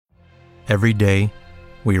Every day,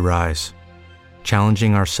 we rise,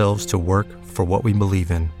 challenging ourselves to work for what we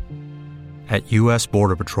believe in. At U.S.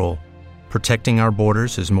 Border Patrol, protecting our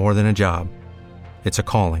borders is more than a job. It's a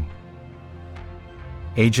calling.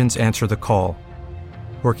 Agents answer the call,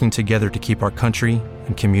 working together to keep our country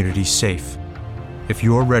and communities safe. If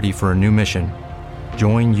you're ready for a new mission,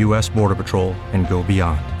 join U.S. Border Patrol and go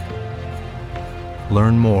beyond.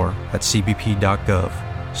 Learn more at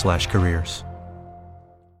cbp.gov/careers.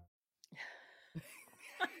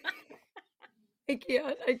 I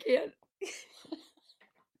can't.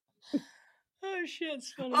 Oh, shit,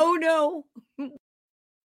 it's funny. Oh, no. Bringing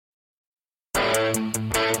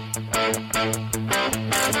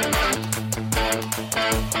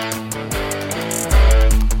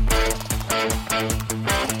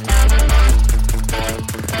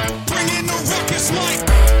the ruckus like.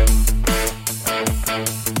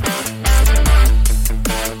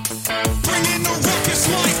 Bringing the ruckus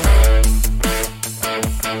like.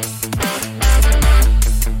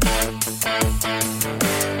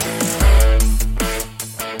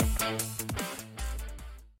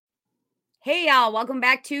 Hey, y'all. Welcome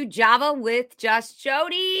back to Java with Just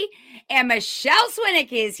Jody. And Michelle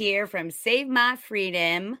Swinnick is here from Save My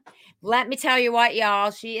Freedom. Let me tell you what, y'all.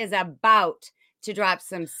 She is about to drop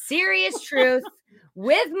some serious truth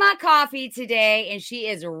with my coffee today. And she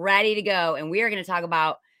is ready to go. And we are going to talk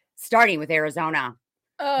about starting with Arizona.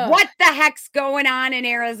 What the heck's going on in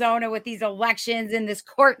Arizona with these elections and this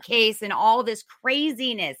court case and all this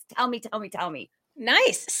craziness? Tell me.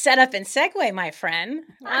 Nice setup and segue, my friend.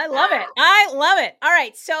 I love it. All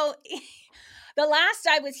right. So the last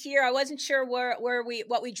I was here, I wasn't sure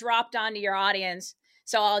what we dropped onto your audience.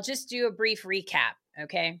 So I'll just do a brief recap.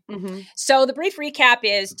 Okay. Mm-hmm. So the brief recap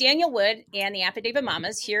is Daniel Wood and the Affidavit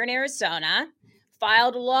Mamas here in Arizona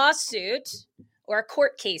filed a lawsuit, or a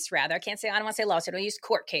court case, rather. I don't want to say lawsuit. I'll use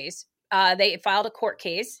court case. They filed a court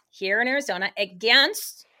case here in Arizona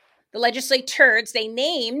against the legislators they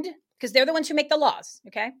named, because they're the ones who make the laws.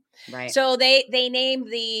 Okay. Right. So they named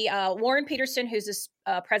the Warren Peterson, who's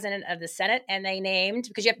the president of the Senate, and they named,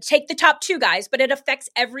 because you have to take the top two guys, but it affects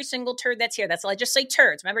every single turd that's here. That's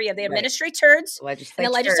legislators. Remember, you have the administrators and the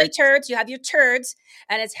legislators. You have your turds,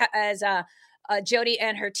 and it's as Jody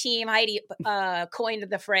and her team, Heidi, coined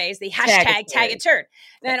the phrase, the hashtag tag a turd.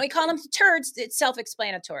 Then we call them turds. It's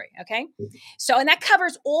self-explanatory. Okay. So, and that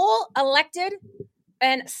covers all elected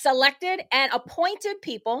and selected and appointed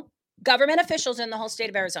people, government officials in the whole state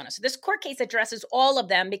of Arizona. So this court case addresses all of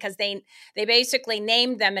them because they basically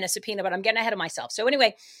named them in a subpoena, but I'm getting ahead of myself. So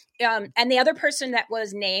anyway, and the other person that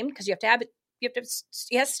was named, because you have to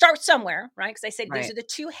start somewhere, right? Because I said these are the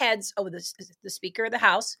two heads of the Speaker of the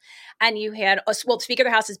House, and you had the Speaker of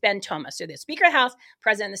the House is Ben Thomas. So the Speaker of the House,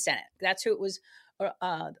 President of the Senate. That's who it was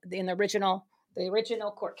in the original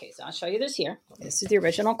court case. I'll show you this here. This is the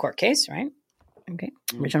original court case, right? Okay,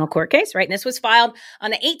 original court case, right? And this was filed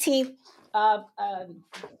on the 18th of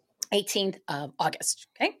August.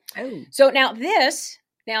 Okay. Oh. So now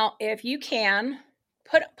if you can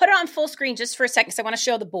put it on full screen just for a second, because I want to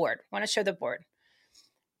show the board.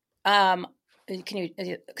 Can you?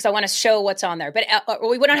 Because I want to show what's on there, but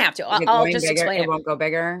we don't have to. I'll just explain it. It won't go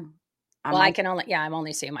bigger. I'm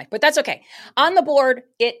only seeing Mike, but that's okay. On the board,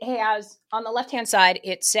 it has on the left-hand side,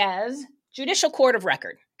 it says Judicial Court of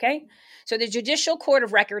Record. Okay. So the Judicial Court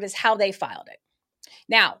of Record is how they filed it.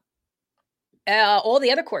 Now, all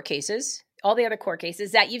the other court cases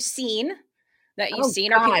that you've seen are people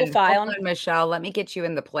file. Hold on, Michelle, let me get you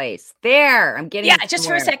in the place. There, I'm getting. Yeah, just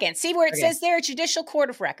for a second. See where it says there, Judicial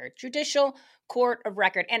Court of Record. Judicial Court of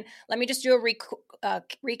Record. And let me just do a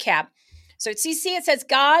recap. So it says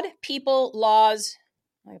God, people, laws.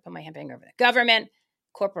 Let me put my finger over there. Government,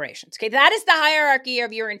 corporations. Okay, that is the hierarchy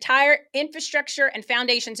of your entire infrastructure and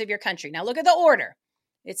foundations of your country. Now look at the order.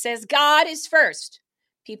 It says God is first,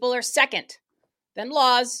 people are second, then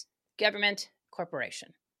laws, government,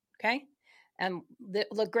 corporation. Okay, and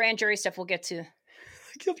the grand jury stuff we'll get to.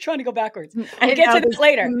 I'm trying to go backwards. We'll get to this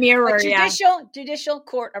later. Judicial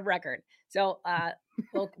Court of Record. So,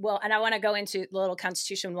 well, and I want to go into little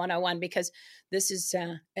Constitution 101 because this is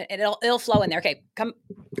it'll flow in there. Okay, come.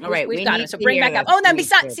 All right, we've got it. So bring back up. Oh, then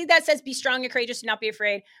besides, see that says, "Be strong and courageous, and not be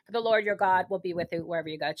afraid, for the Lord your God will be with you wherever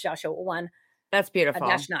you go." Joshua 1. That's beautiful.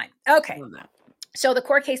 -9. Okay, so the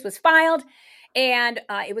court case was filed, and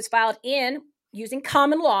it was filed using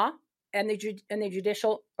common law. And the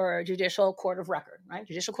judicial court of record, right?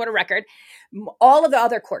 Judicial court of record. All of the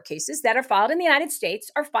other court cases that are filed in the United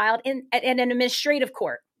States are filed in an administrative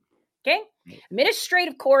court. Okay,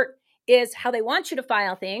 administrative court is how they want you to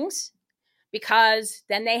file things because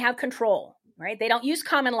then they have control. right? They don't use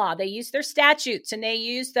common law. They use their statutes and they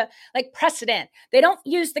use the like precedent. They don't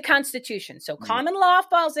use the Constitution. So common law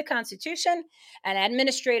follows the Constitution and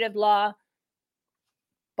administrative law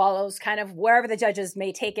follows kind of wherever the judges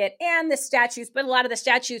may take it and the statutes, but a lot of the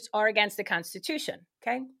statutes are against the Constitution.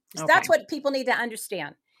 Okay. So that's what people need to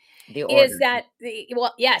understand is that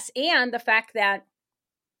yes. And the fact that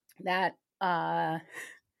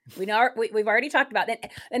we've already talked about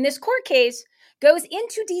that. And this court case goes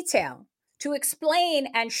into detail to explain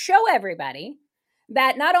and show everybody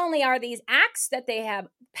that not only are these acts that they have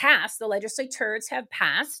passed, the legislators have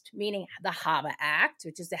passed, meaning the HAVA Act,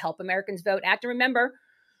 which is the Help Americans Vote Act. And remember,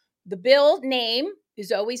 the bill name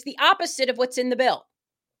is always the opposite of what's in the bill.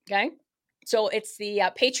 Okay. So it's the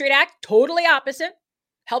Patriot Act, totally opposite.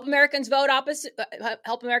 Help Americans Vote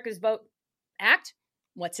Help Americans Vote Act.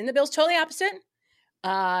 What's in the bill is totally opposite.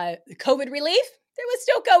 COVID relief. There was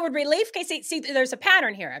still COVID relief. Okay, see, there's a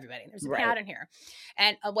pattern here, everybody. There's a pattern here.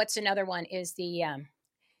 And what's another one is the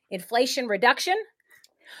inflation reduction.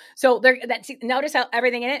 So notice how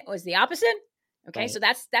everything in it was the opposite. Okay, so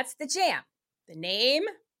that's the jam. The name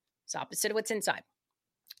is opposite of what's inside.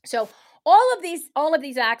 So all of these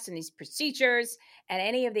acts and these procedures and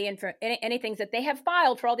any of the anything that they have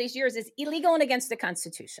filed for all these years is illegal and against the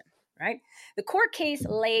Constitution, right? The court case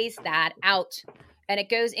lays that out and it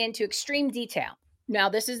goes into extreme detail. Now,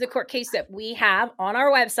 this is the court case that we have on our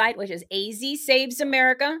website, which is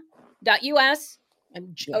azsavesAmerica.us.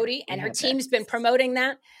 And Jody and her team's been promoting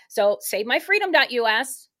that. So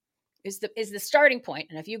SaveMyFreedom.us is the starting point.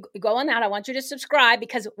 And if you go on that, I want you to subscribe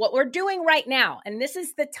because what we're doing right now, and this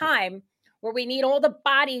is the time where we need all the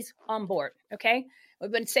bodies on board, okay?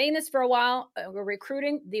 We've been saying this for a while. We're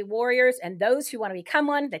recruiting the warriors and those who want to become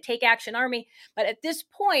one, the Take Action Army. But at this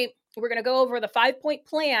point, we're going to go over the 5-point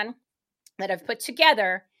plan that I've put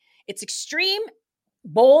together. It's extreme,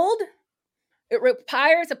 bold. It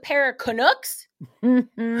requires a pair of Canucks,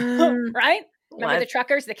 right? Remember the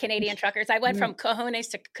truckers, the Canadian truckers? I went from cojones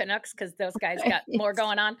to Canucks because those guys got more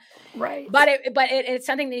going on, right? But it's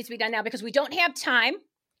something that needs to be done now because we don't have time.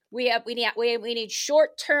 We need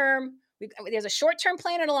short term. There's a short term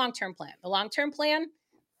plan and a long term plan. The long term plan,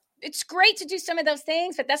 it's great to do some of those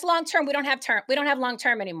things, but that's long term. We don't have long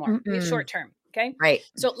term anymore. We have short term. Okay. Right.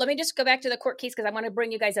 So let me just go back to the court case because I want to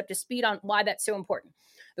bring you guys up to speed on why that's so important.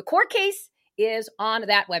 The court case is on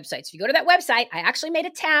that website. So if you go to that website, I actually made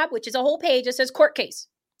a tab, which is a whole page that says court case.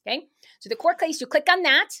 Okay. So the court case, you click on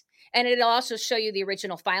that and it'll also show you the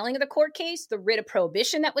original filing of the court case, the writ of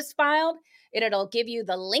prohibition that was filed. It'll give you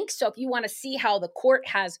the link. So if you want to see how the court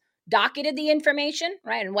has docketed the information,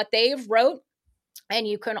 right, and what they've wrote, and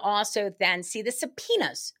you can also then see the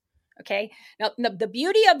subpoenas. Okay. Now, the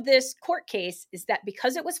beauty of this court case is that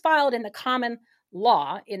because it was filed in the common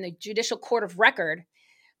law, in the judicial court of record,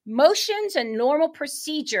 motions and normal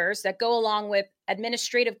procedures that go along with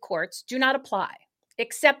administrative courts do not apply,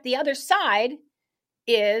 except the other side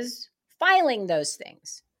is filing those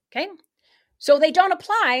things. Okay. So they don't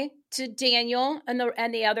apply to Daniel and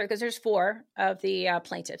the other, because there's 4 of the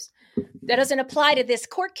plaintiffs. That doesn't apply to this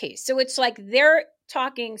court case. So it's like they're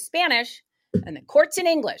talking Spanish and the court's in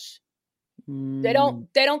English. They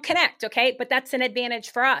don't connect, okay? But that's an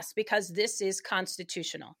advantage for us because this is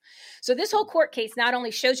constitutional. So this whole court case not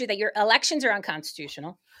only shows you that your elections are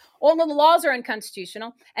unconstitutional, all of the laws are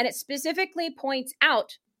unconstitutional, and it specifically points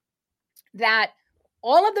out that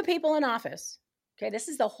all of the people in office, okay, this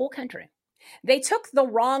is the whole country, they took the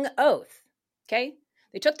wrong oath, okay?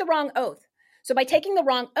 They took the wrong oath. So by taking the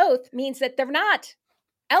wrong oath means that they're not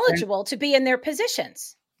eligible to be in their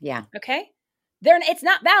positions. Yeah. Okay? It's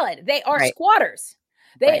not valid. They are squatters.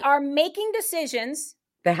 They are making decisions.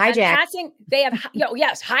 They hijacked. They have,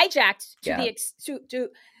 hijacked to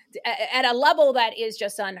at a level that is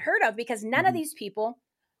just unheard of because none of these people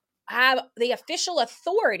have the official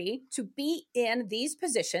authority to be in these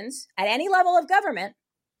positions at any level of government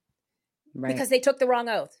because they took the wrong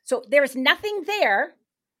oath. So there's nothing there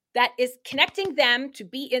that is connecting them to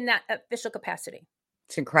be in that official capacity.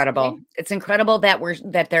 It's incredible. Okay. It's incredible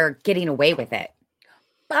that they're getting away with it.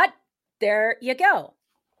 But there you go.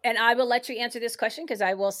 And I will let you answer this question because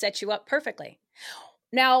I will set you up perfectly.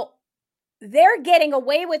 Now, they're getting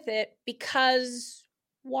away with it because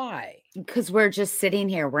why? Because we're just sitting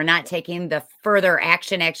here. We're not taking the further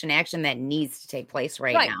action that needs to take place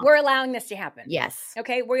right now. We're allowing this to happen. Yes.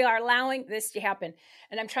 Okay. We are allowing this to happen.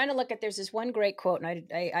 And I'm trying to look at, there's this one great quote, and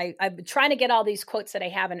I've been trying to get all these quotes that I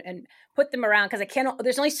have and put them around because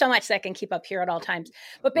there's only so much that I can keep up here at all times.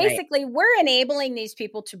 But basically, we're enabling these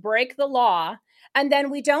people to break the law, and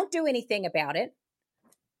then we don't do anything about it.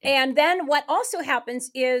 And then what also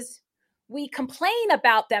happens is we complain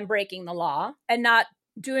about them breaking the law and not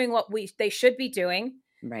doing what they should be doing.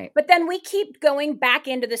 Right. But then we keep going back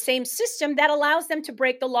into the same system that allows them to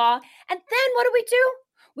break the law. And then what do?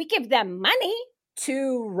 We give them money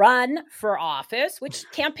to run for office, which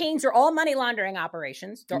campaigns are all money laundering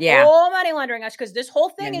operations. They're all money laundering us because this whole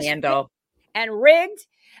thing is and rigged,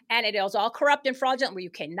 and it is all corrupt and fraudulent where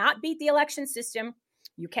you cannot beat the election system.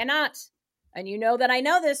 You cannot. And you know that I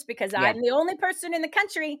know this because I'm the only person in the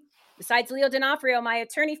country besides Leo D'Onofrio, my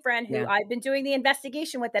attorney friend, who I've been doing the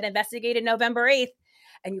investigation with that investigated November 8th.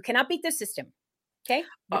 And you cannot beat the system. Okay.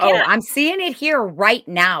 I'm seeing it here right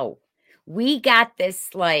now. We got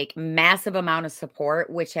this like massive amount of support,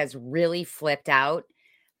 which has really flipped out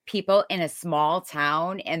people in a small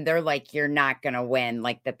town. And they're like, you're not going to win,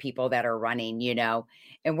 like the people that are running, you know?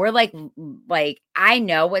 And we're like, I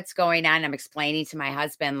know what's going on. I'm explaining to my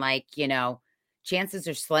husband, like, you know, chances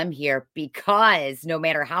are slim here because no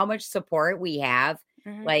matter how much support we have,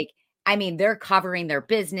 like, I mean, they're covering their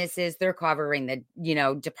businesses. They're covering the, you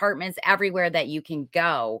know, departments everywhere that you can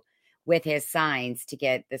go with his signs to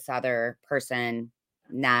get this other person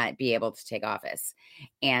not be able to take office.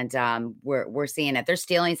 And we're seeing it. They're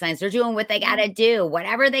stealing signs. They're doing what they got to do,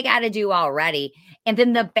 whatever they got to do already. And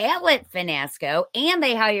then the ballot fiasco, and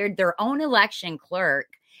they hired their own election clerk,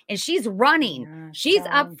 and she's running. She's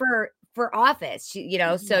up for office,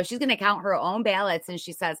 so she's going to count her own ballots. And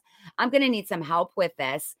she says, I'm going to need some help with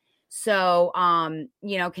this. So,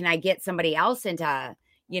 can I get somebody else into,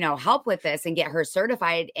 help with this and get her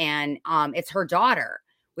certified? And it's her daughter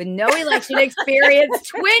with no election experience,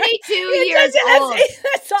 22 years old.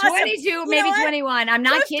 That's awesome. 22, maybe 21. I'm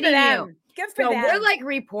not kidding you. Good for them. We're like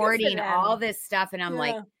reporting all this stuff. And I'm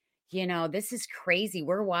like, this is crazy.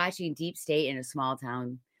 We're watching deep state in a small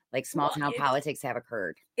town. Like small town politics have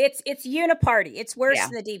occurred. It's uniparty. It's worse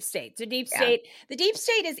than the deep state. The deep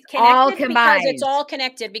state is connected because it's all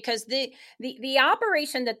connected because the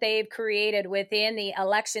operation that they've created within the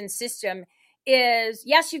election system is,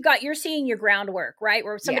 yes, you're seeing your groundwork, right?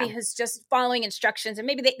 Where somebody who's just following instructions and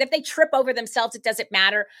maybe if they trip over themselves, it doesn't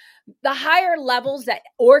matter. The higher levels that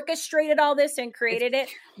orchestrated all this and created it,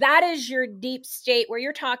 that is your deep state where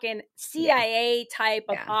you're talking CIA type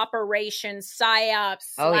of operations,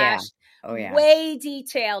 PSYOPs, way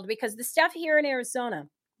detailed, because the stuff here in Arizona,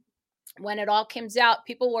 when it all comes out,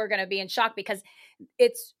 people were going to be in shock because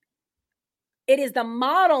it is the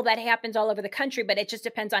model that happens all over the country, but it just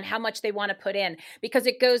depends on how much they want to put in, because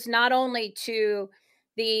it goes not only to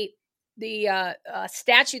the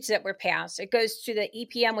statutes that were passed, it goes to the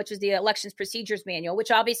EPM, which is the Elections Procedures Manual,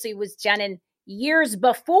 which obviously was done in years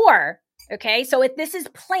before. Okay. So this is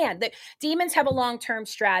planned. The demons have a long-term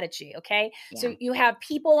strategy. Okay. Yeah. So you have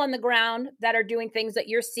people on the ground that are doing things that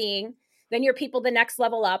you're seeing. Then you're people the next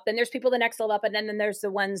level up. Then there's people the next level up. And then there's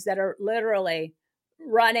the ones that are literally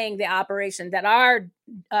running the operation that are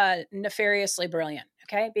nefariously brilliant.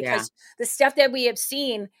 Okay. Because the stuff that we have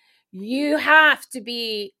seen, you have to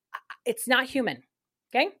be, it's not human.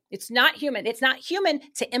 Okay. It's not human. It's not human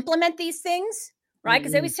to implement these things, right?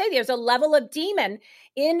 Because they always say there's a level of demon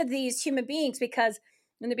in these human beings, because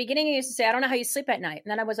in the beginning, I used to say, I don't know how you sleep at night.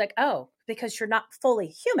 And then I was like, oh, because you're not fully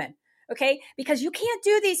human. Okay. Because you can't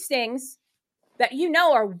do these things that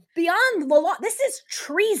are beyond the law. This is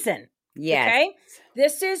treason. Yes. Okay.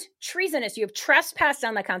 This is treasonous. You have trespassed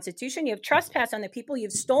on the Constitution. You have trespassed on the people.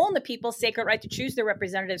 You've stolen the people's sacred right to choose their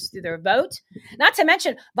representatives through their vote. Not to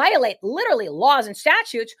mention violate literally laws and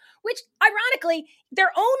statutes, which ironically,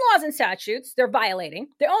 their own laws and statutes, they're violating.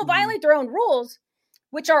 They all violate their own rules,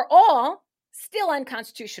 which are all still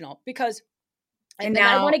unconstitutional because, and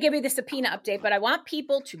now, I want to give you the subpoena update, but I want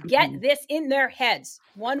people to get this in their heads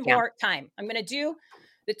one more time. I'm going to do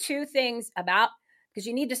the two things because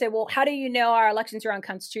you need to say, well, how do you know our elections are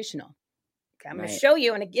unconstitutional? Okay, I'm going to show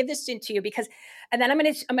you and give this into you and then I'm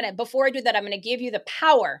going to, before I do that, I'm going to give you the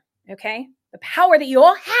power. Okay. The power that you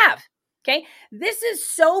all have. Okay. This is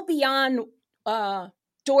so beyond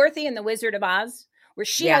Dorothy and the Wizard of Oz, where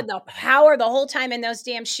she had the power the whole time in those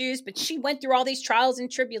damn shoes, but she went through all these trials and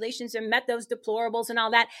tribulations and met those deplorables and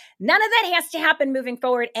all that. None of that has to happen moving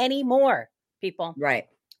forward anymore, people. Right.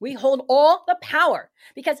 We hold all the power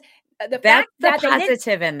because that's the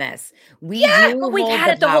positive in this. But we've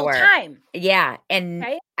had it the whole time. Yeah. And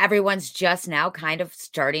everyone's just now kind of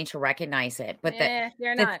starting to recognize it. But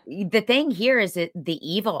they're not. The thing here is the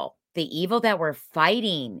evil that we're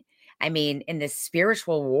fighting. I mean, in this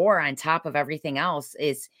spiritual war on top of everything else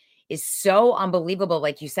is so unbelievable.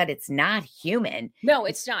 Like you said, it's not human. No,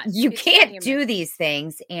 it's not. You can't do these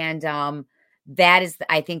things. And that is,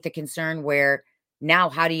 I think, the concern where now,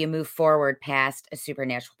 how do you move forward past a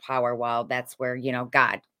supernatural power? Well, that's where,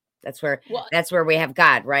 God That's where we have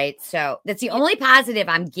God, right? So that's the only positive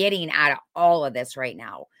I'm getting out of all of this right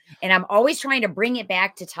now. And I'm always trying to bring it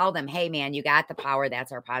back to tell them, hey man, you got the power.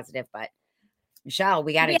 That's our positive. But Michelle,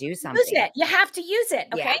 we got to do something. Use it. You have to use it.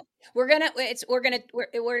 Okay. Yeah.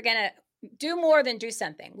 We're gonna do more than do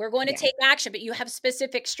something. We're going to take action, but you have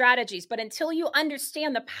specific strategies. But until you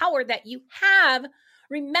understand the power that you have,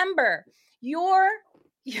 remember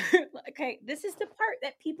okay, this is the part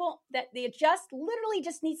that people that they literally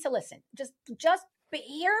just needs to listen. Just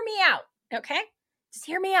hear me out. Okay. Just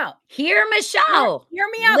hear me out. Hear Michelle. Hear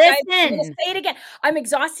me out, Listen. guys. I'm gonna say it again. I'm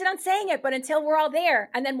exhausted on saying it, but until we're all there.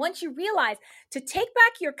 And then once you realize to take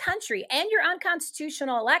back your country and your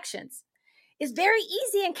unconstitutional elections is very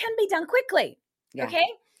easy and can be done quickly. Yeah. Okay.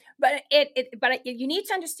 But you need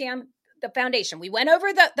to understand the foundation. We went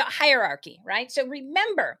over the hierarchy, right? So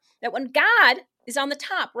remember that when God is on the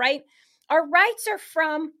top, right? Our rights are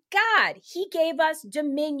from God. He gave us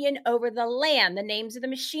dominion over the land. The names of the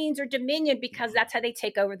machines are dominion because that's how they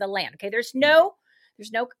take over the land. Okay. There's no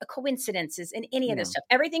coincidences in any of this stuff.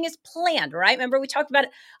 Everything is planned, right? Remember we talked about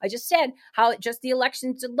it. I just said how just the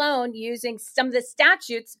elections alone using some of the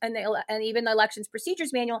statutes and even the elections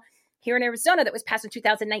procedures manual here in Arizona that was passed in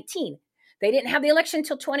 2019. They didn't have the election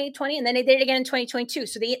until 2020, and then they did it again in 2022.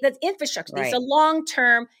 So the infrastructure, these are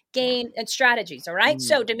long-term gain and strategies, all right?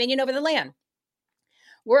 So dominion over the land.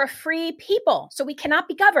 We're a free people, so we cannot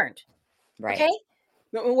be governed, okay?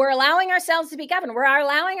 We're allowing ourselves to be governed. We're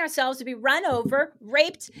allowing ourselves to be run over,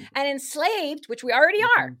 raped, and enslaved, which we already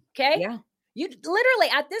are, okay? Yeah. You literally,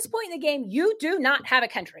 at this point in the game, you do not have a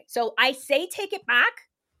country. So I say take it back,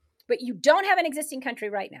 but you don't have an existing country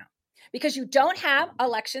right now. Because you don't have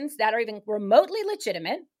elections that are even remotely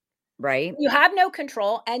legitimate. Right. You have no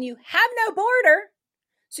control and you have no border.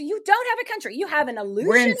 So you don't have a country. You have an illusion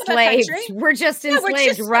We're enslaved. Of a country. We're just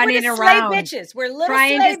enslaved, running around. Bitches. We're little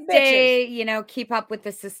trying slave to stay, bitches. Keep up with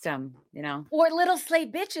the system, Or little slave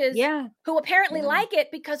bitches who apparently like it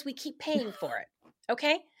because we keep paying for it.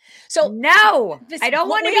 Okay? So no, I don't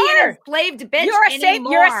want to be an enslaved bitch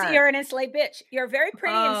anymore. You're an enslaved bitch. You're a very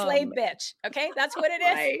pretty enslaved bitch. Okay, that's what it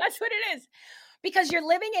is. Right. That's what it is. Because you're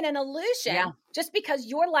living in an illusion just because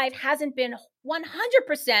your life hasn't been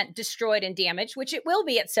 100% destroyed and damaged, which it will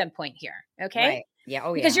be at some point here. Okay. Right.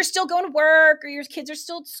 Yeah. Because you're still going to work or your kids are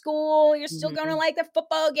still at school. You're still going to like the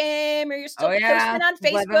football game or you're still posting on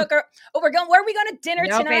Facebook where are we going to dinner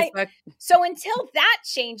tonight? Facebook. So until that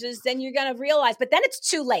changes, then you're going to realize, but then it's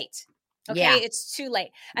too late. Okay. It's too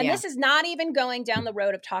late. And this is not even going down the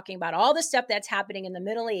road of talking about all the stuff that's happening in the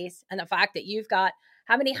Middle East and the fact that you've got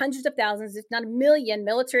how many hundreds of thousands, if not a million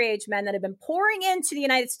military-age men that have been pouring into the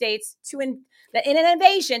United States in an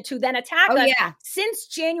invasion to then attack us since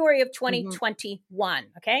January of 2021.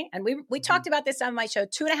 Okay. And we talked about this on my show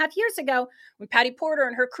 2.5 years ago when Patty Porter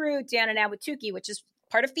and her crew down in Ahwatukee, which is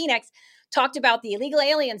part of Phoenix, talked about the illegal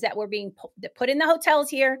aliens that were being put in the hotels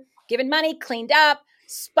here, given money, cleaned up,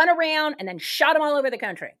 spun around, and then shot them all over the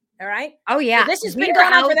country. All right. Oh yeah. So this has been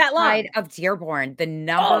going on for that long. Of Dearborn, the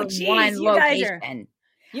number one location.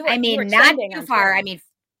 Not too far. I mean,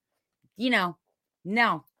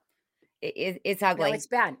 no, it's ugly. No, it's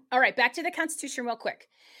bad. All right. Back to the Constitution real quick.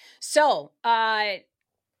 So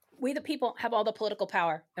we, the people, have all the political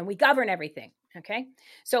power and we govern everything. Okay.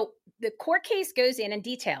 So the court case goes in and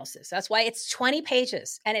details this. That's why it's 20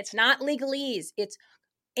 pages and it's not legalese. It's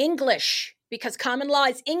English. Because common law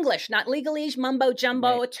is English, not legalese, mumbo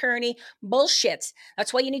jumbo, attorney bullshit.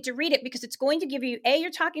 That's why you need to read it because it's going to give you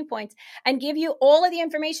your talking points and give you all of the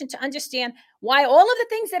information to understand why all of the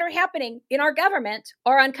things that are happening in our government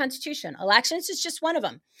are unconstitutional. Elections is just one of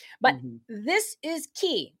them. But this is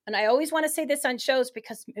key. And I always want to say this on shows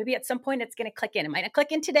because maybe at some point it's going to click in. It might not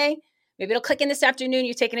click in today. Maybe it'll click in this afternoon.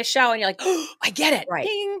 You're taking a shower and you're like, oh, I get it. Right.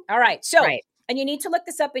 Ding. All right. So. Right. And you need to look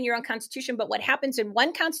this up in your own constitution. But what happens in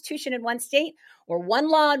one constitution in one state or one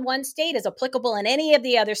law in one state is applicable in any of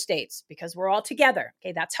the other states because we're all together.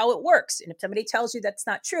 Okay, that's how it works. And if somebody tells you that's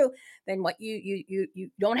not true, then what you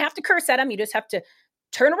don't have to curse at them. You just have to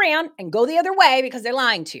turn around and go the other way because they're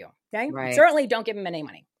lying to you. Okay, certainly don't give them any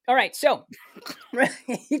money. All right, so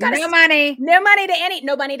you got no money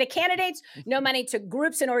to candidates, no money to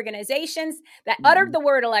groups and organizations that uttered the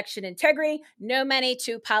word election integrity, no money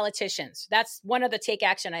to politicians. That's one of the take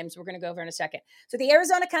action items we're going to go over in a second. So the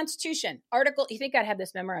Arizona Constitution, you think I'd have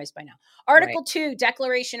this memorized by now. Article 2,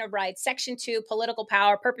 Declaration of Rights, Section 2, political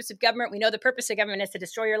power, purpose of government. We know the purpose of government is to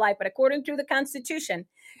destroy your life, but according to the Constitution,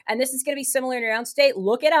 and this is going to be similar in your own state,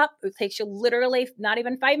 look it up. It takes you literally not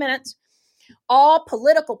even 5 minutes. All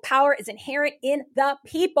political power is inherent in the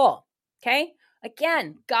people. Okay.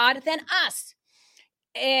 Again, God then us.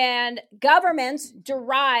 And governments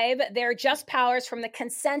derive their just powers from the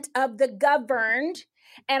consent of the governed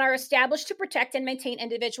and are established to protect and maintain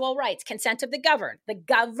individual rights. Consent of the governed. The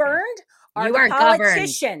governed are You the are governed.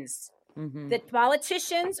 politicians. The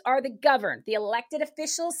politicians are the governed. The elected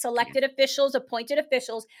officials, selected officials, appointed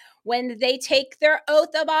officials, when they take their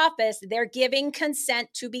oath of office, they're giving consent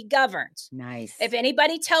to be governed. Nice. If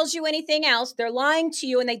anybody tells you anything else, they're lying to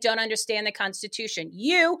you and they don't understand the Constitution.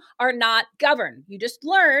 You are not governed. You just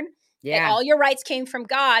learn that all your rights came from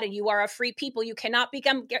God and you are a free people. You cannot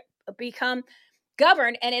become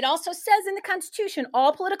governed. And it also says in the Constitution,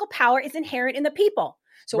 all political power is inherent in the people.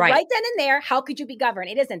 So right then and there, how could you be governed?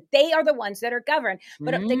 It isn't. They are the ones that are governed.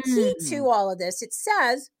 But the key to all of this, it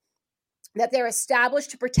says that they're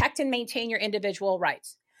established to protect and maintain your individual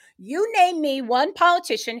rights. You name me one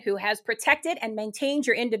politician who has protected and maintained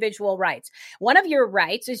your individual rights. One of your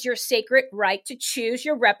rights is your sacred right to choose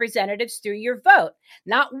your representatives through your vote.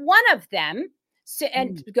 Not one of them,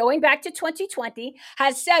 and going back to 2020,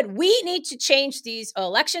 has said we need to change these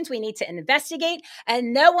elections. We need to investigate.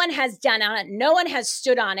 And no one has done on it. No one has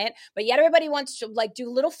stood on it. But yet everybody wants to do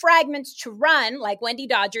little fragments to run, like Wendy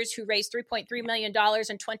Dodgers, who raised $3.3 million in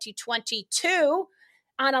 2022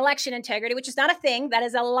 on election integrity, which is not a thing. That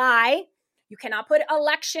is a lie. You cannot put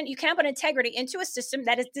integrity into a system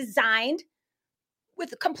that is designed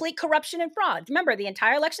with complete corruption and fraud. Remember, the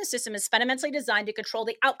entire election system is fundamentally designed to control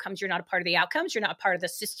the outcomes. You're not a part of the outcomes. You're not a part of the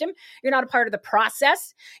system. You're not a part of the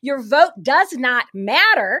process. Your vote does not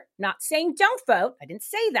matter. Not saying don't vote. I didn't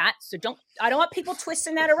say that. So I don't want people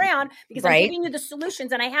twisting that around, because I'm giving you the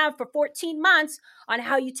solutions, and I have for 14 months on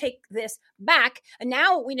how you take this back. And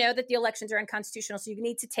now we know that the elections are unconstitutional. So you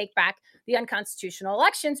need to take back the unconstitutional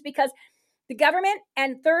elections, because the government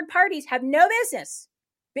and third parties have no business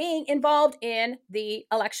being involved in the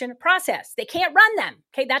election process. They can't run them.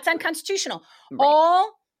 Okay, that's unconstitutional. Right.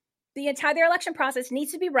 The entire election process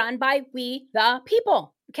needs to be run by we, the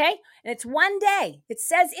people. Okay, and it's one day. It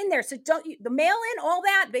says in there. So the mail in, all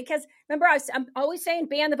that, because remember, I'm always saying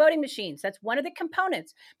ban the voting machines. That's one of the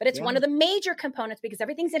components, but it's one of the major components, because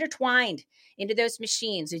everything's intertwined into those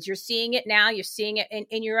machines. As you're seeing it now, you're seeing it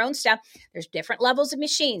in your own stuff. There's different levels of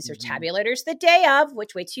machines. There's tabulators the day of,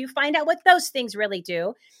 which wait till you find out what those things really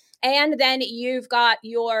do. And then you've got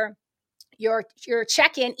your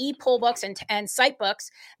check-in e-poll books and site books.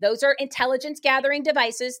 Those are intelligence gathering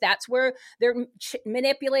devices. That's where they're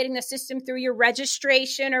manipulating the system through your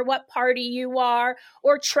registration or what party you are,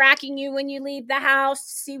 or tracking you when you leave the house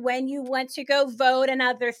to see when you went to go vote and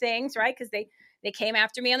other things, right? Because they came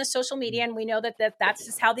after me on the social media, and we know that's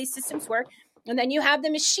just how these systems work. And then you have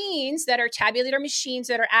the machines that are tabulator machines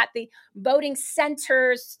that are at the voting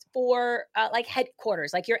centers for like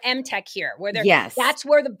headquarters, like your MTech here, where that's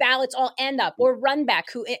where the ballots all end up, or Runback,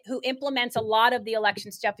 who implements a lot of the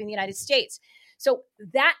election stuff in the United States. So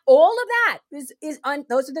that all of that is on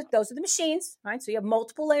those are the machines, right? So you have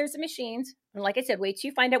multiple layers of machines, and like I said, wait till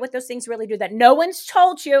you find out what those things really do that no one's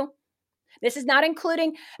told you. This is not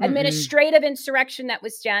including administrative insurrection that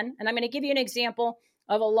was done, and I'm going to give you an example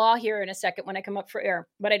of a law here in a second when I come up for air.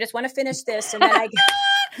 But I just want to finish this, and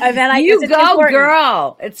then you go, important.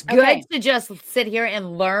 Girl. It's good to just sit here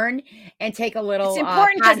and learn and take a little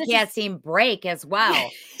podcasting break as well.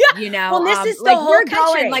 You know, well, this is the whole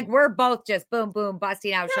country. We're both just boom, boom,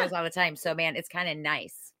 busting out shows all the time. So, man, it's kind of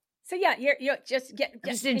nice. So yeah, you're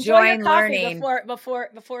just enjoying learning before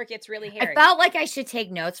it gets really hairy. I felt like I should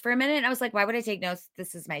take notes for a minute. I was like, why would I take notes?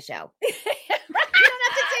 This is my show.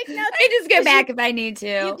 I just go back if I need to.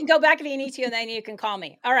 You can go back if you need to, and then you can call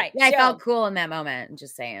me. All right. Yeah, I felt cool in that moment. I'm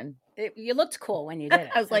just saying. You looked cool when you did it.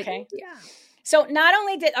 I was like, yeah. So not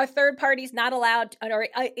only are third parties not allowed or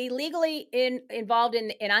illegally involved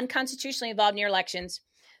in unconstitutionally involved in your elections,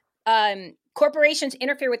 corporations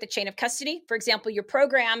interfere with the chain of custody. For example, your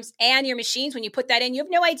programs and your machines, when you put that in, you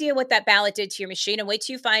have no idea what that ballot did to your machine. And wait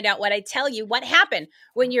till you find out what I tell you, what happened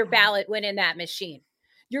when your ballot went in that machine.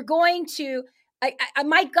 You're going to...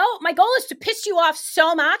 my goal is to piss you off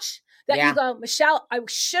so much that you go, Michelle, I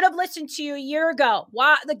should have listened to you a year ago.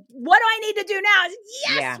 What do I need to do now?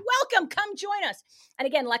 Yes, welcome. Come join us. And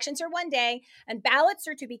again, elections are one day, and ballots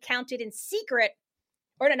are to be counted in secret.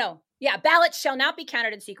 Ballots shall not be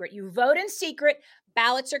counted in secret. You vote in secret.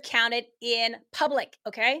 Ballots are counted in public.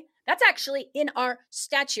 Okay, that's actually in our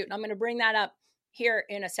statute. And I'm going to bring that up here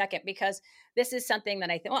in a second, because this is something that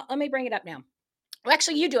I think. Well, let me bring it up now. Well,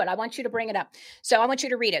 actually, you do it. I want you to bring it up. So I want you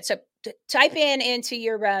to read it. So type into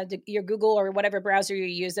your Google or whatever browser you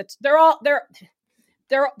use. They're all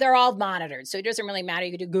monitored. So it doesn't really matter.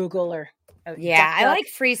 You could do Google or I like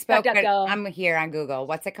free spoke. I'm here on Google.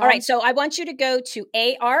 What's it called? All right. So I want you to go to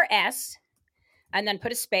ARS. and then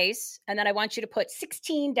put a space, and then I want you to put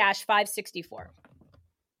 16-564.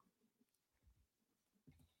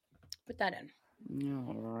 Put that in.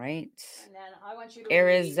 All right. And then I want you to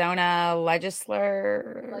Arizona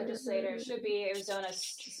legislator should be Arizona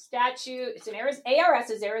statute. It's an ARS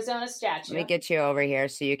is Arizona statute. Let me get you over here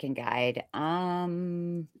so you can guide.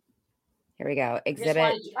 Here we go. Exhibit.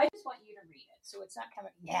 I just want you to read it, so it's not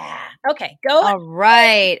coming. Yeah. Okay. Go. All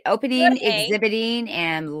right. Opening, exhibiting,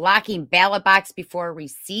 and locking ballot box before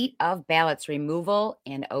receipt of ballots. Removal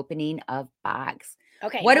and opening of box.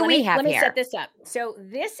 Okay. What do we have here? Let me set here? this up. So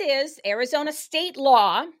this is Arizona state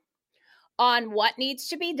law on what needs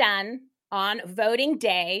to be done on voting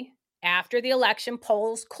day after the election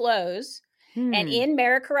polls close. And in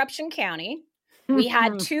Maricorruption County, we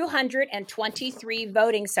had 223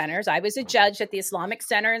 voting centers. I was a judge at the Islamic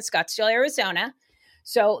Center in Scottsdale, Arizona.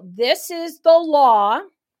 So this is the law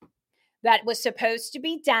that was supposed to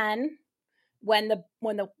be done when the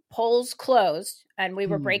polls closed and we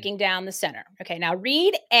were breaking down the center. Okay, now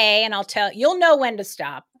read A, and you'll know when to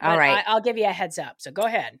stop. All right. I'll give you a heads up. So go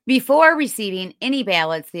ahead. Before receiving any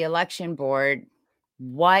ballots, the election board,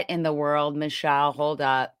 what in the world, Michelle? Hold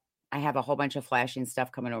up. I have a whole bunch of flashing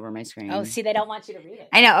stuff coming over my screen. Oh, see, they don't want you to read it.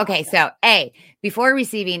 I know. Okay, so A, before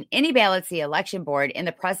receiving any ballots, the election board, in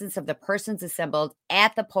the presence of the persons assembled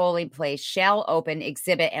at the polling place, shall open,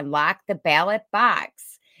 exhibit, and lock the ballot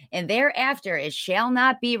box. And thereafter, it shall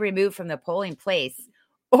not be removed from the polling place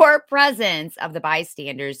or presence of the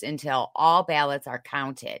bystanders until all ballots are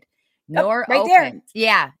counted. Nor right opened. there.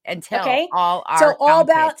 Yeah, until all are So all counted.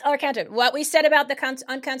 ballots are counted. What we said about the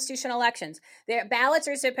unconstitutional elections, their ballots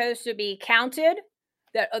are supposed to be counted.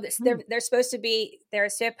 They're supposed to be. You're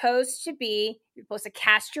supposed to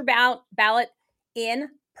cast your ballot in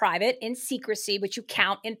private, in secrecy, but you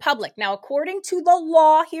count in public. Now, according to the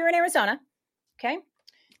law here in Arizona, okay,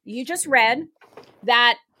 you just read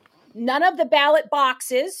that none of the ballot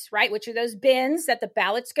boxes, right, which are those bins that the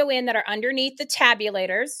ballots go in that are underneath the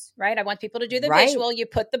tabulators, right? I want people to do the visual. You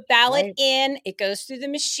put the ballot in, it goes through the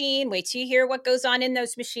machine. Wait till you hear what goes on in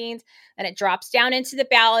those machines, and it drops down into the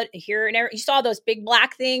ballot. Here, you saw those big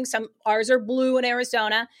black things. Ours are blue in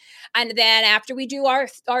Arizona. And then after we do our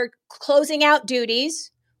closing out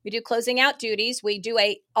duties, we do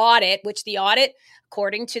a audit, which the audit,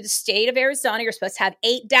 according to the state of Arizona, you're supposed to have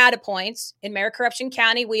 8 data points. In Maricorruption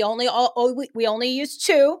County, we only use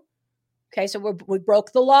 2. Okay, so we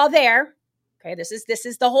broke the law there. Okay, this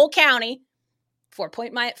is the whole county,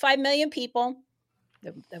 4.5 million people.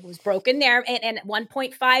 That was broken there, and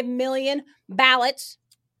 1.5 million ballots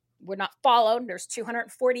were not followed. There's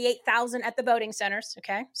 248,000 at the voting centers.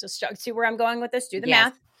 Okay, so see where I'm going with this. Do the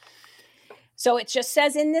math. So it just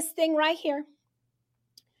says in this thing right here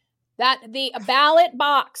that the ballot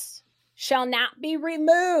box shall not be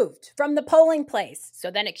removed from the polling place.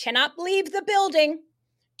 So then it cannot leave the building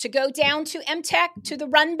to go down to MTech, to the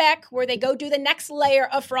Runbeck, where they go do the next layer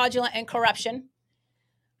of fraudulent and corruption,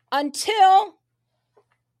 until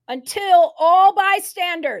all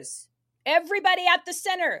bystanders, everybody at the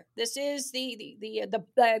center, this is the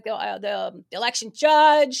election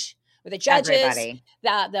judge, or the judges, everybody.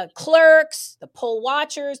 The clerks, the poll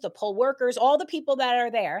watchers, the poll workers, all the people that are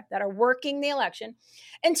there that are working the election,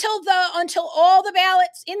 until all the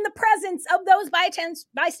ballots in the presence of those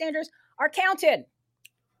bystanders are counted.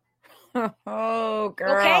 Oh,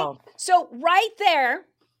 girl. Okay, so right there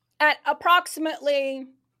at approximately,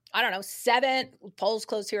 7, polls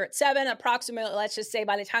close here at 7, approximately, let's just say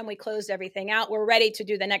by the time we closed everything out, we're ready to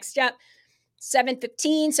do the next step,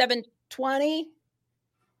 7:15, 7:20.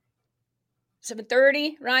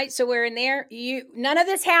 7:30, right? So we're in there. None of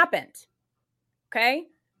this happened. Okay.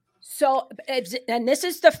 So, and this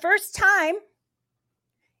is the first time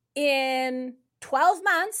in 12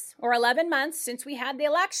 months or 11 months since we had the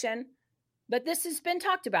election, but this has been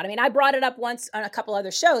talked about. I mean, I brought it up once on a couple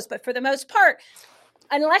other shows, but for the most part,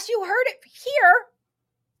 unless you heard it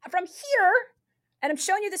from here, and I'm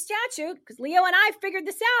showing you the statute because Leo and I figured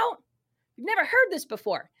this out. You've never heard this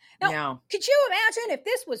before. Now, Could you imagine if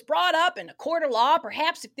this was brought up in a court of law,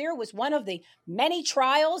 perhaps if there was one of the many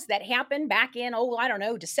trials that happened back in,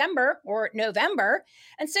 December or November,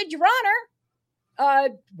 and said, Your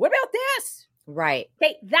Honor, what about this? Right.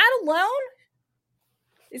 Okay, that alone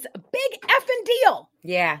is a big effing deal.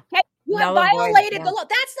 Yeah. Okay? You have violated the law.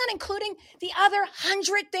 That's not including the other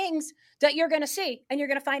 100 things that you're going to see and you're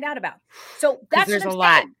going to find out about. So that's there's what I'm a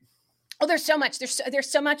lot. saying. Oh, there's so much.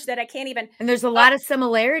 There's so much that I can't even. And there's a lot of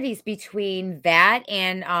similarities between that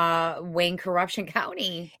and Wayne Corruption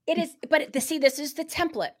County. It is, but see, this is the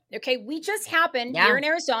template. Okay, we just happened here in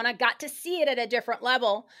Arizona, got to see it at a different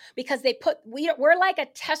level because we're like a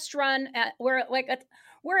test run. We're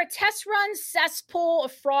a test run cesspool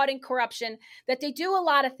of fraud and corruption that they do a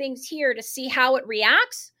lot of things here to see how it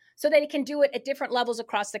reacts, so that it can do it at different levels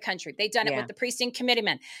across the country. They've done it with the precinct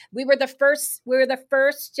committeemen. We were the first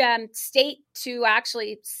state to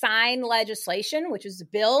actually sign legislation, which was a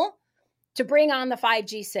bill to bring on the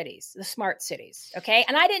 5G cities, the smart cities. Okay.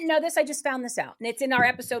 And I didn't know this. I just found this out. And it's in our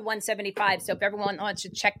episode 175. So if everyone wants to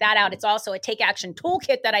check that out, it's also a take action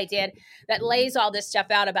toolkit that I did that lays all this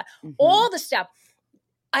stuff out about all the stuff.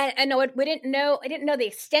 I know it. I didn't know the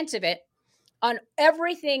extent of it on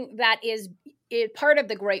everything that is part of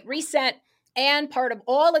the Great Reset and part of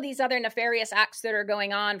all of these other nefarious acts that are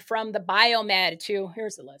going on, from the biomed to,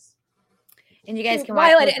 here's the list. And you guys can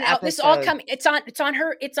watch this all coming. It's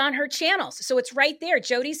on her channels. So it's right there.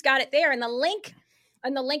 Jody's got it there. And the link,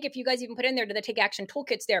 if you guys even put in there to the Take Action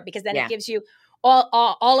Toolkit's there, because then it gives you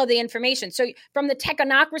all of the information. So from the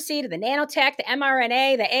technocracy to the nanotech, the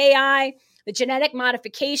mRNA, the AI, the genetic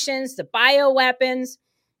modifications, the bioweapons,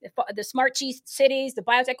 the smart cities, the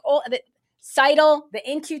biotech, all of it. CITL, the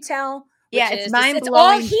InQtel. It's mind-blowing. It's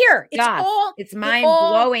all here. It's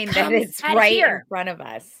mind-blowing that it's right in front of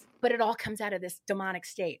us. But it all comes out of this demonic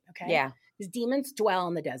state, okay? Yeah. Because demons dwell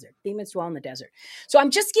in the desert. So I'm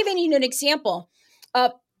just giving you an example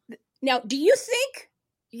of, now, do you think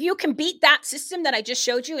you can beat that system that I just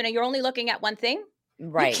showed you and you're only looking at one thing?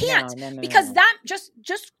 Right. You can't. Because that, just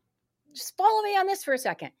follow me on this for a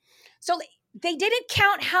second. So they didn't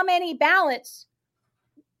count how many ballots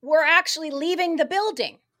were actually leaving the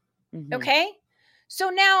building. Okay. So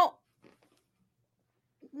now,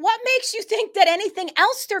 what makes you think that anything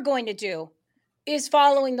else they're going to do is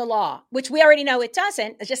following the law, which we already know it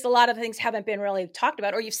doesn't. It's just a lot of things haven't been really talked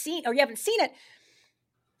about, or you haven't seen it.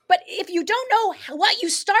 But if you don't know what you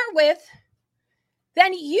start with,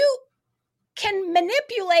 then you can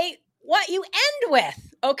manipulate what you end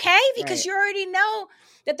with. Okay. Because you already know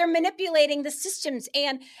that they're manipulating the systems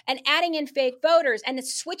and adding in fake voters and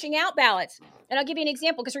it's switching out ballots. And I'll give you an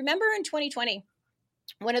example, because remember in 2020,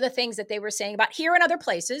 one of the things that they were saying about here and other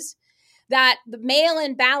places, that the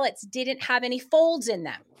mail-in ballots didn't have any folds in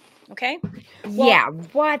them. Okay?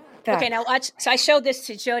 What the? Okay, now watch. So I showed this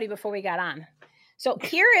to Jody before we got on. So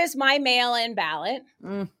here is my mail-in ballot.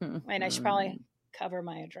 Wait, I should probably cover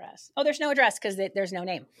my address. Oh, there's no address because there's no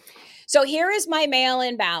name. So here is my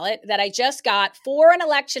mail-in ballot that I just got for an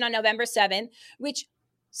election on November 7th, which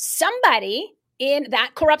somebody in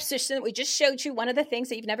that corrupt system that we just showed you, one of the things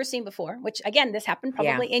that you've never seen before, which again, this happened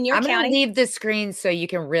probably in your county. I'm going to leave the screen so you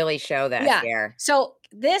can really show this here. So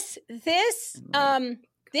this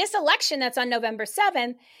election that's on November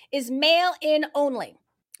 7th is mail-in only.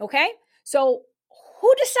 Okay. So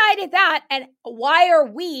who decided that, and why are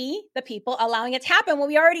we, the people, allowing it to happen when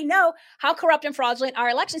we already know how corrupt and fraudulent our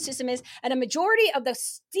election system is, and a majority of the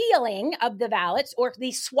stealing of the ballots, or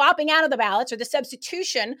the swapping out of the ballots, or the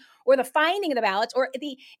substitution, or the finding of the ballots, or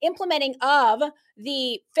the implementing of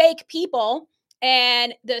the fake people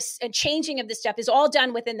and changing of this stuff is all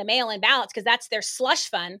done within the mail-in ballots, because that's their slush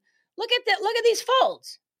fund. Look at these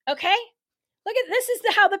folds, okay? This is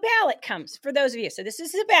how the ballot comes for those of you. So this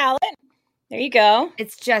is the ballot. There you go.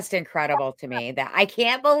 It's just incredible to me that I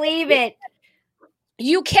can't believe it.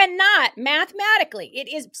 You cannot mathematically.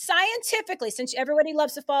 It is scientifically, since everybody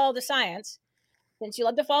loves to follow the science,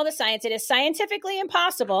 it is scientifically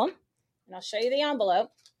impossible. And I'll show you the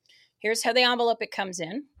envelope. Here's how the envelope it comes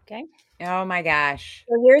in. Okay. Oh my gosh.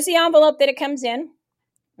 So here's the envelope that it comes in.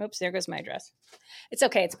 Oops, there goes my address. It's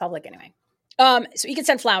okay. It's public anyway. So you can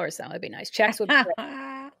send flowers though. That'd be nice. Checks would be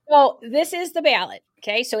great. So this is the ballot.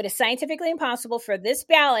 Okay. So it is scientifically impossible for this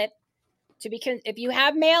ballot to be, if you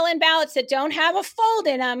have mail-in ballots that don't have a fold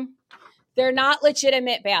in them, they're not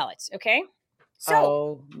legitimate ballots. Okay. So,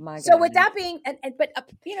 oh my God. So with that being,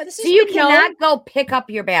 this is, so you cannot go pick up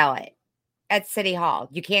your ballot at City Hall.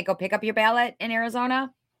 You can't go pick up your ballot in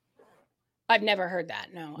Arizona. I've never heard that.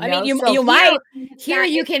 No. I mean, you might. Here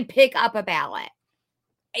you can pick up a ballot.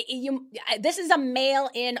 This is a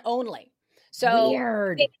mail-in only. So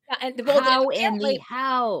weird.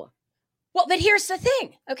 How? Well, but here's the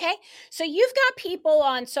thing. Okay. So you've got people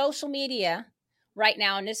on social media right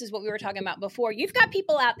now, and this is what we were talking about before. You've got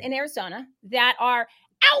people out in Arizona that are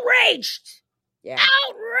outraged. Yeah.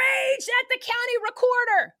 Outraged at the county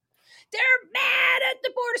recorder. They're mad at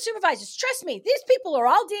the board of supervisors. Trust me, these people are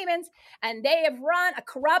all demons, and they have run a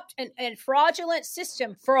corrupt and fraudulent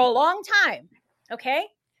system for a long time. Okay.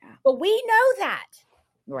 But we know that.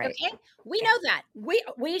 Right. Okay. We know that.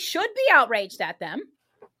 We should be outraged at them,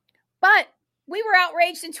 but we were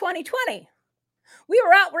outraged in 2020. We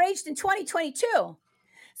were outraged in 2022.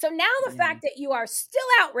 So now the fact that you are still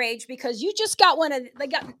outraged because you just got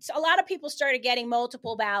a lot of people started getting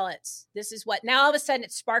multiple ballots. This is what, now all of a sudden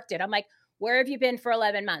it sparked it. I'm like, where have you been for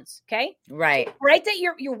 11 months? Okay. Right. Right. That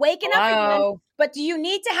you're waking up again, but do you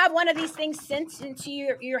need to have one of these things sent into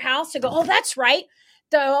your house to go, oh, that's right.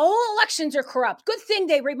 The whole elections are corrupt. Good thing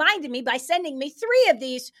they reminded me by sending me 3 of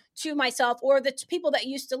these to myself, or the people that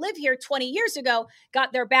used to live here 20 years ago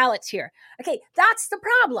got their ballots here. Okay, that's the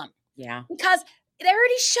problem. Yeah. Because they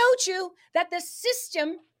already showed you that the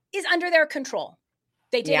system is under their control.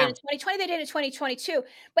 They did it in 2020, they did it in 2022.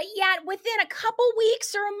 But yet within a couple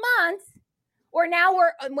weeks or a month, or now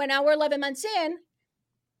we're 11 months in,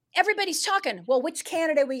 everybody's talking, well, which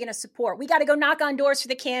candidate are we going to support? We got to go knock on doors for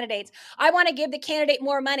the candidates. I want to give the candidate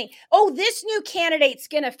more money. Oh, this new candidate's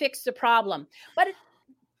going to fix the problem. But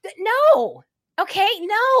no, okay,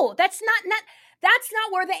 no, that's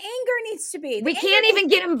not where the anger needs to be. We can't even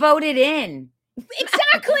get them voted in.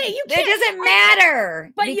 Exactly. You can't. It doesn't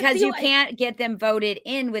matter because you can't can't get them voted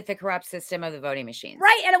in with the corrupt system of the voting machines.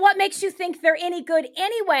 Right. And what makes you think they're any good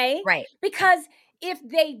anyway? Right. Because if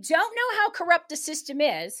they don't know how corrupt the system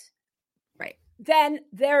is, right, then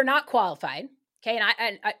they're not qualified. Okay.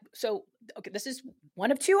 So this is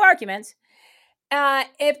one of 2 arguments.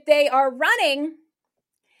 If they are running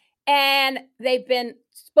and they've been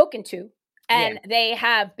spoken to and they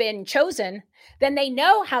have been chosen, then they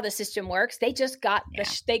know how the system works. They just got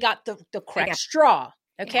the correct straw.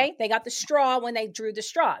 Okay. Yeah. They got the straw when they drew the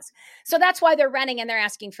straws. So that's why they're running and they're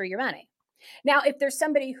asking for your money. Now, if there's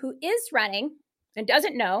somebody who is running and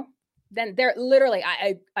doesn't know, then they're literally,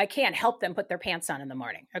 I can't help them put their pants on in the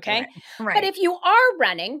morning. Okay. Right. But if you are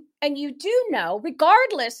running and you do know,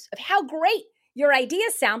 regardless of how great your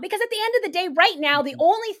ideas sound, because at the end of the day, right now, the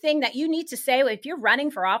only thing that you need to say if you're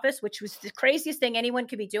running for office, which was the craziest thing anyone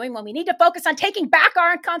could be doing when we need to focus on taking back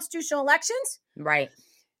our unconstitutional elections. Right.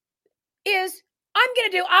 Is I'm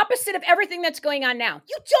going to do opposite of everything that's going on now.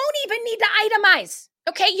 You don't even need to itemize.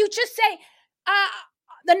 Okay. You just say,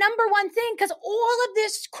 the number one thing, because all of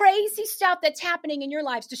this crazy stuff that's happening in your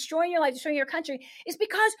lives, destroying your life, destroying your country, is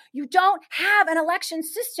because you don't have an election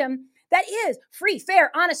system that is free,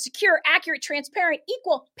 fair, honest, secure, accurate, transparent,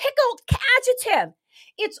 equal, pickled adjective.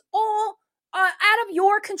 It's all out of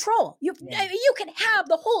your control. You can have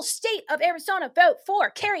the whole state of Arizona vote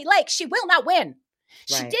for Kari Lake. She will not win.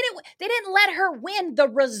 Right. They didn't let her win the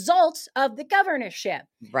results of the governorship.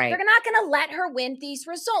 Right. They're not going to let her win these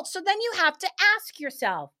results. So then you have to ask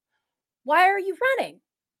yourself, why are you running?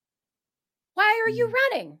 Why are you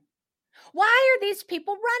running? Why are these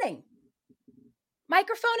people running?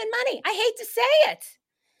 Microphone and money. I hate to say it.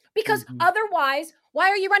 Because otherwise, why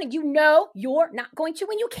are you running? You know you're not going to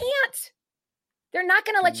win. You can't. They're not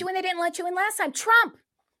going to let you in. They didn't let you in last time.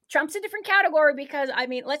 Trump's a different category because,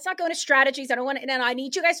 let's not go into strategies. I don't want to, and I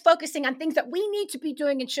need you guys focusing on things that we need to be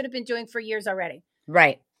doing and should have been doing for years already.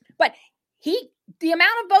 Right. But the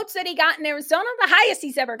amount of votes that he got in Arizona, the highest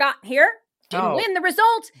he's ever gotten here, didn't win the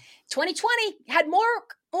results. 2020 had more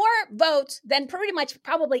votes than pretty much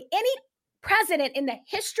probably any president in the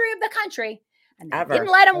history of the country, and they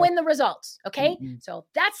didn't let him win the results. Okay. So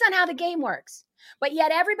that's not how the game works. But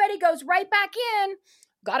yet everybody goes right back in.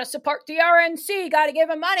 Got to support the RNC, got to give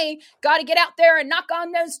them money, got to get out there and knock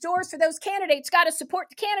on those doors for those candidates, got to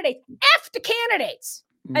support the candidates. F the candidates.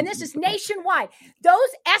 And this is nationwide. Those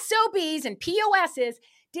SOBs and POSs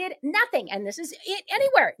did nothing. And this is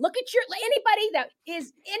anywhere. Look at anybody that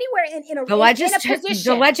is anywhere in a position.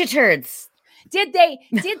 The legislators. Did they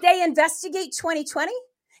investigate 2020?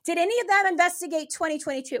 Did any of them investigate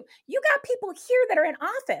 2022? You got people here that are in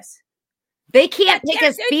office. They can't pick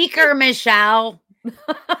a speaker, Michelle. Well,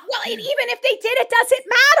 even if they did, it doesn't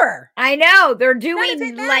matter. I know. They're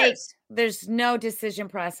doing there's no decision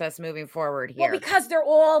process moving forward here. Well, because they're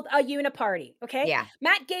all a uniparty, okay? Yeah.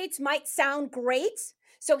 Matt Gaetz might sound great.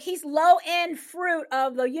 So he's low-end fruit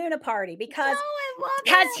of the uniparty because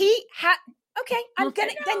okay, I'm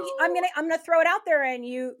gonna throw it out there and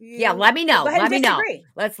you let me know. Let me know.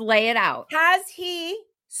 Let's lay it out. Has he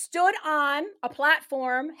stood on a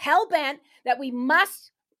platform hell-bent that we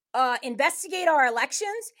must investigate our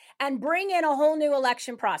elections and bring in a whole new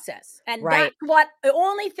election process? And that's the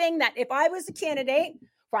only thing that if I was a candidate,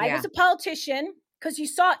 if I was a politician, because you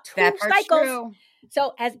saw 2 cycles. True.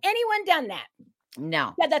 So has anyone done that?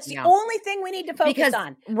 No. Yeah, that's the only thing we need to focus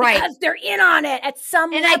on. Right. Because they're in on it at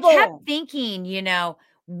some level. And I kept thinking,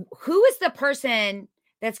 who is the person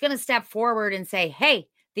that's going to step forward and say, hey,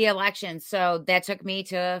 the election. So that took me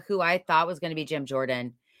to who I thought was going to be Jim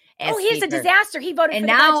Jordan. Oh, he's Speaker. a disaster. He voted and for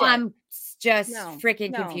the now budget. I'm just No,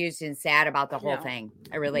 freaking no. confused and sad about the whole No. thing.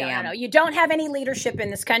 I really am. No. You don't have any leadership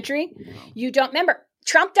in this country. You don't. Remember,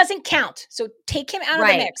 Trump doesn't count. So take him out of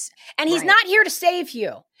the mix. And he's not here to save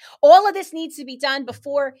you. All of this needs to be done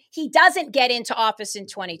before he doesn't get into office in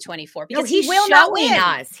 2024 because he will not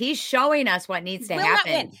win. He's showing us what needs to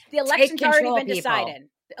happen. Not win. The election's already been decided.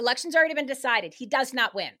 The election's already been decided. He does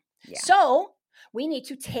not win. Yeah. So we need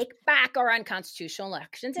to take back our unconstitutional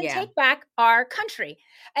elections and take back our country.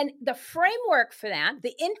 And the framework for that,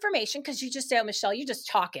 the information, because you just say, oh, Michelle, you're just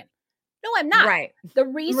talking. No, I'm not. Right. The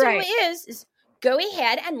reason is go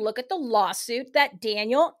ahead and look at the lawsuit that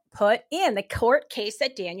Daniel put in, the court case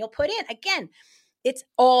that Daniel put in. Again, it's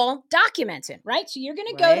all documented, right? So you're going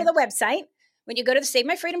to go to the website. When you go to the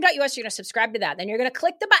SaveMyFreedom.us, you're going to subscribe to that. Then you're going to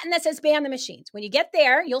click the button that says ban the machines. When you get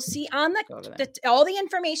there, you'll see on all the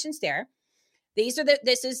information's there. This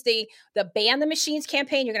is the ban the machines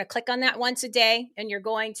campaign. You're going to click on that once a day and you're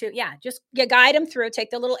going to, just guide them through. Take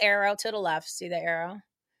the little arrow to the left. See the arrow?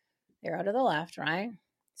 Arrow to the left, right?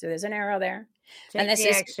 So there's an arrow there. Take and this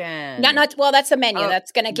is action. Not well, that's the menu.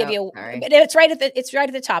 That's going to give you, it's right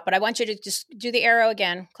at the top, but I want you to just do the arrow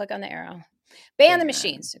again. Click on the arrow. Ban the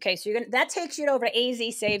machines. Okay. So that takes you over to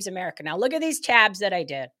AZ Saves America. Now look at these tabs that I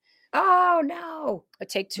did. Oh no. It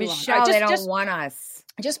take too Michelle, long. They don't want us.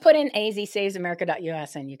 Just put in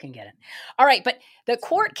azsavesamerica.us and you can get it. All right. But the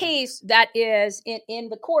court case that is in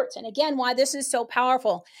the courts, and again, why this is so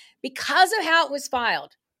powerful, because of how it was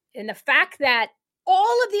filed and the fact that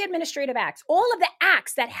all of the administrative acts, all of the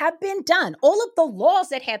acts that have been done, all of the laws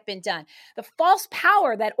that have been done, the false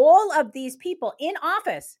power that all of these people in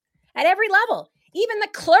office at every level, even the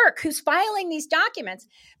clerk who's filing these documents,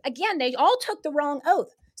 again, they all took the wrong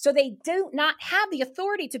oath. So they do not have the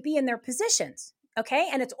authority to be in their positions. Okay.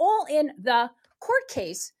 And it's all in the court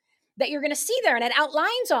case that you're going to see there. And it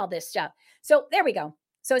outlines all this stuff. So there we go.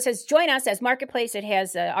 So it says, join us as Marketplace. It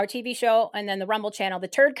has our TV show and then the Rumble channel, the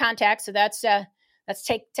Turd Contact. So that's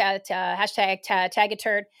hashtag tag a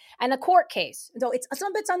turd, and the court case. So it's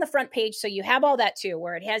some bits on the front page. So you have all that too,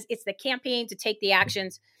 where it's the campaign to take the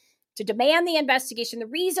actions, to demand the investigation. The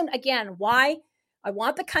reason, again, why I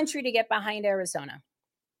want the country to get behind Arizona,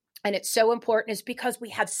 and it's so important, is because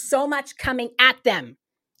we have so much coming at them.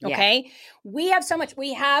 Okay. Yeah. We have so much.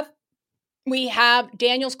 We have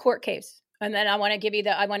Daniel's court case. And then I want to give you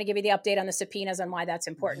the update on the subpoenas and why that's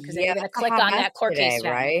important. Because you're going to click on that court case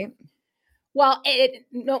now. Right? Well,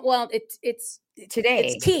 it's today.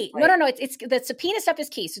 It's key. Right. No. It's the subpoena stuff is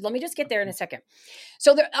key. So let me just get there in a second.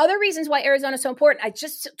 So there are other reasons why Arizona is so important. I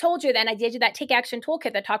just told you that, and I did you that Take Action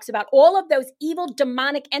toolkit that talks about all of those evil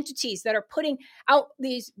demonic entities that are putting out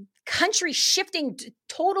these country shifting,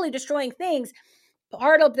 totally destroying things,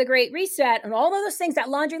 part of the Great Reset and all of those things, that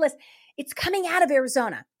laundry list. It's coming out of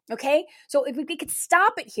Arizona. Okay. So if we could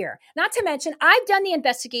stop it here, not to mention I've done the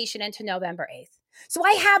investigation into November 8th. So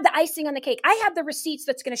I have the icing on the cake. I have the receipts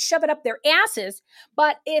that's going to shove it up their asses.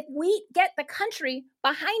 But if we get the country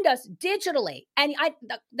behind us digitally, and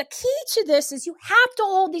the key to this is you have to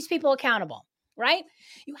hold these people accountable, right?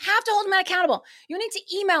 You have to hold them accountable. You need to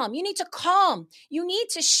email them. You need to call them. You need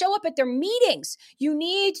to show up at their meetings. You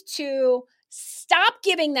need to stop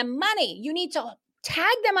giving them money. You need to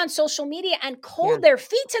tag them on social media and hold their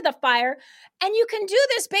feet to the fire. And you can do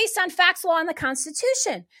this based on facts, law, and the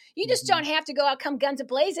Constitution. You just don't have to go out, come guns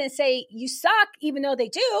a-blazing and say you suck, even though they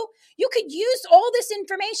do. You could use all this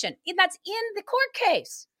information. That's in the court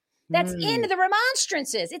case. That's in the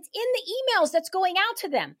remonstrances. It's in the emails that's going out to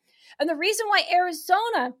them. And the reason why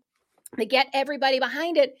Arizona, they get everybody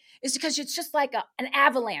behind it, is because it's just like an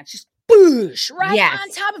avalanche, just boosh, right on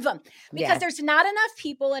top of them. Because there's not enough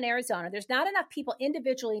people in Arizona. There's not enough people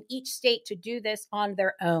individually in each state to do this on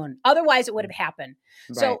their own. Otherwise, it would have happened.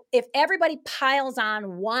 Right. So if everybody piles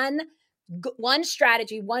on one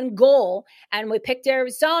strategy, one goal, and we picked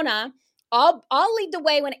Arizona, I'll lead the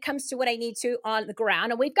way when it comes to what I need to on the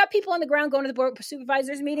ground. And we've got people on the ground going to the board of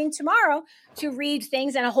supervisors meeting tomorrow to read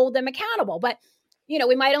things and hold them accountable. But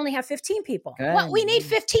we might only have 15 people. Good. Well, we need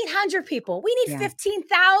 1,500 people. We need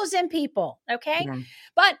 15,000 people. Okay. Yeah.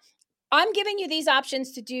 But I'm giving you these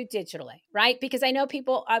options to do digitally, right? Because I know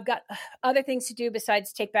I've got other things to do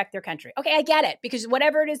besides take back their country. Okay. I get it, because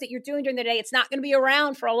whatever it is that you're doing during the day, it's not going to be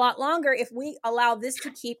around for a lot longer if we allow this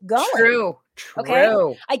to keep going. True.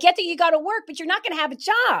 Okay. I get that you got to work, but you're not going to have a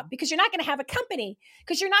job, because you're not going to have a company,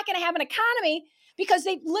 because you're not going to have an economy, because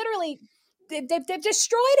they've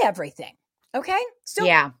destroyed everything. Okay. So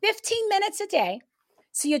 15 minutes a day.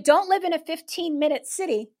 So you don't live in a 15-minute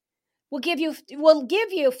city. We'll give you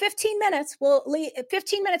 15 minutes.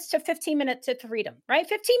 15 minutes to 15 minutes to freedom, right?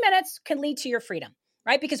 15 minutes can lead to your freedom,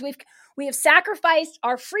 right? Because we have sacrificed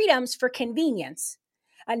our freedoms for convenience.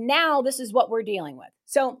 And now this is what we're dealing with.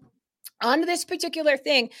 So on this particular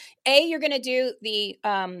thing, you're going to do the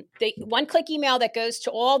one-click email that goes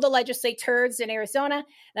to all the legislators in Arizona,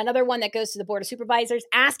 and another one that goes to the Board of Supervisors,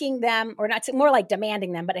 asking them, or not, more like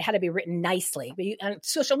demanding them, but it had to be written nicely. But on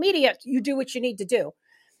social media, you do what you need to do.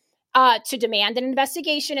 To demand an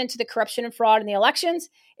investigation into the corruption and fraud in the elections.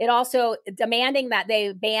 It also demanding that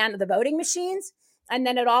they ban the voting machines. And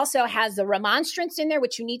then it also has the remonstrance in there,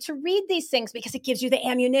 which you need to read these things because it gives you the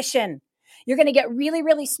ammunition. You're going to get really,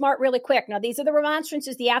 really smart really quick. Now, these are the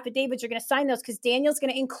remonstrances, the affidavits. You're going to sign those because Daniel's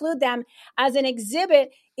going to include them as an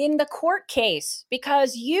exhibit in the court case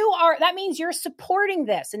because that means you're supporting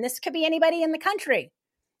this. And this could be anybody in the country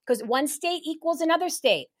because one state equals another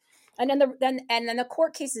state. And then the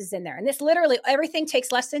court case is in there. And this literally, everything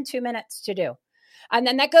takes less than 2 minutes to do. And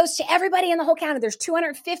then that goes to everybody in the whole county. There's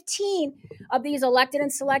 215 of these elected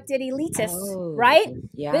and selected elitists, right?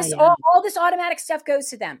 Yeah. All this automatic stuff goes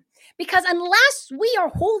to them. Because unless we are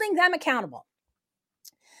holding them accountable,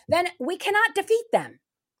 then we cannot defeat them,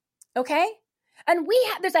 okay? And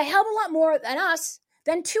there's a hell of a lot more than us,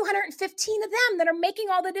 than 215 of them that are making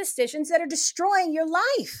all the decisions that are destroying your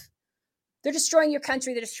life. They're destroying your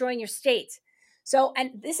country. They're destroying your state. So, and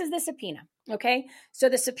this is the subpoena, okay? So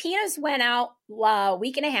the subpoenas went out a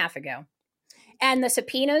week and a half ago. And the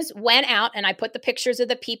subpoenas went out, and I put the pictures of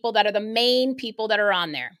the people that are the main people that are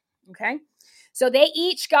on there, okay? So they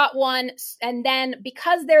each got one. And then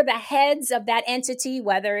because they're the heads of that entity,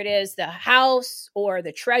 whether it is the House or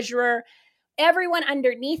the treasurer, everyone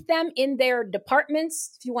underneath them in their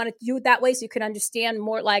departments, if you want to do it that way so you can understand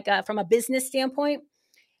more like from a business standpoint,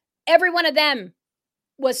 every one of them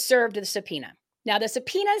was served the subpoena. Now, the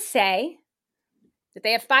subpoenas say that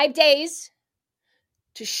they have 5 days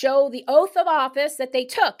to show the oath of office that they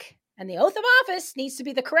took. And the oath of office needs to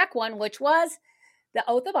be the correct one, which was the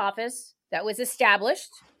oth of office that was established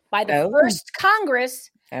by the first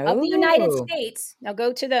Congress of the United States. Now,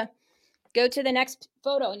 go to the next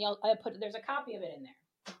photo, and there's a copy of it in there.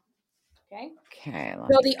 Okay.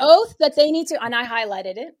 So the oath that they need to, and I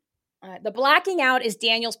highlighted it. The blacking out is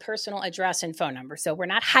Daniel's personal address and phone number. So we're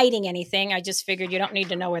not hiding anything. I just figured you don't need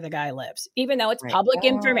to know where the guy lives, even though it's public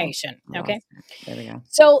information. Okay. There we go.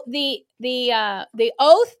 So the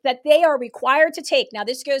oath that they are required to take. Now,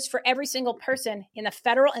 this goes for every single person in the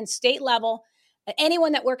federal and state level,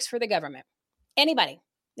 anyone that works for the government, anybody.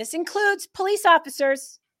 This includes police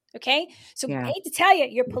officers. Okay. So I hate to tell you,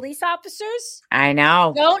 your police officers, I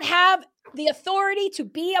know, don't have the authority to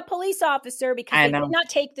be a police officer because they did not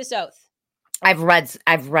take this oath. I've read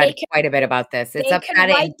quite a bit about this. It's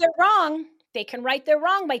upsetting. They can right their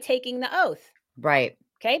wrong by taking the oath. Right.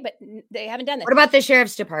 Okay. But they haven't done this. What about the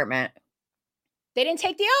sheriff's department? They didn't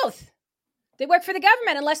take the oath. They work for the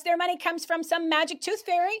government unless their money comes from some magic tooth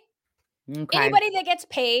fairy. Okay. Anybody that gets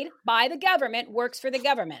paid by the government works for the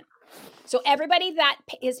government. So everybody that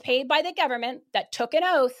is paid by the government that took an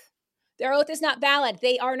oath, their oath is not valid.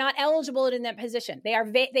 They are not eligible in that position.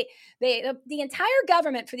 The entire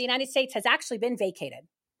government for the United States has actually been vacated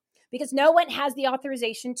because no one has the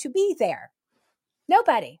authorization to be there.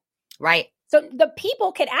 Nobody. Right. So the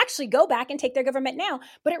people could actually go back and take their government now,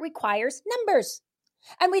 but it requires numbers.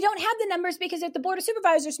 And we don't have the numbers because at the Board of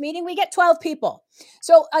Supervisors meeting, we get 12 people.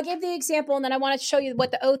 So I gave the example, and then I want to show you what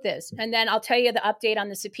the oath is. And then I'll tell you the update on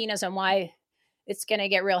the subpoenas and why it's going to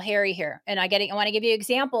get real hairy here. And I want to give you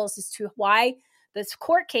examples as to why this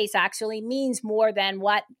court case actually means more than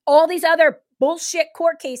what all these other bullshit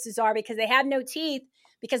court cases are, because they have no teeth,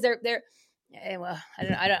 because they're well,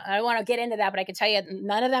 I don't want to get into that, but I can tell you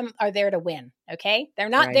none of them are there to win. Okay. They're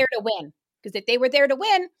not there to win, because if they were there to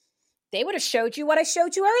win, they would have showed you what I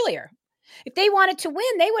showed you earlier. If they wanted to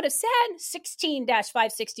win, they would have said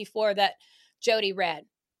 16-564 that Jody read.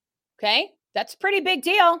 Okay. That's a pretty big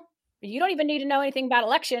deal. You don't even need to know anything about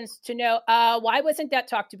elections to know why wasn't that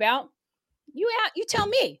talked about? You tell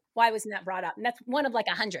me, why wasn't that brought up? And that's one of like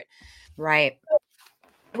 100. Right.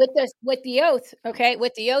 With the oath, okay,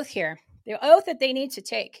 with the oath here, the oath that they need to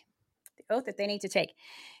take,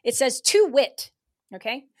 it says to wit,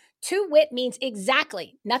 okay? To wit means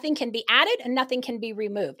exactly. Nothing can be added and nothing can be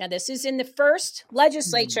removed. Now, this is in the first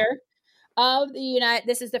legislature of the United.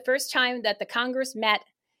 This is the first time that the Congress met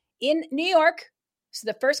in New York. So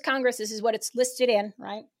the first Congress, this is what it's listed in,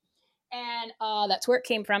 right? And that's where it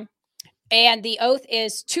came from. And the oath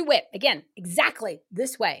is to wit. Again, exactly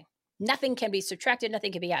this way. Nothing can be subtracted.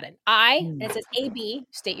 Nothing can be added. And it says AB,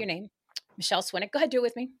 state your name, Michelle Swinick. Go ahead, do it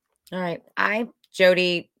with me. All right. I,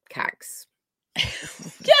 Jody Cox.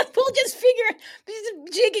 Yeah, we'll just figure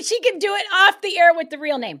she can do it off the air with the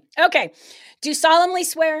real name. Okay. Do solemnly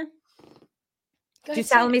swear? Do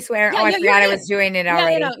solemnly swear? Yeah, I forgot I was doing it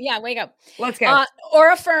already. Yeah, wake up. Let's go.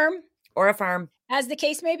 Or affirm. Or affirm. As the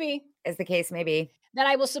case may be. As the case may be. That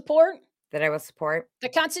I will support. That I will support. The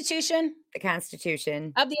Constitution. The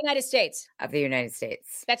Constitution. Of the United States. Of the United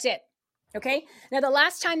States. That's it. Okay. Now, the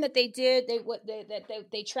last time that they did,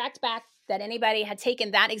 they tracked back that anybody had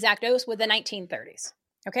taken that exact oath was the 1930s.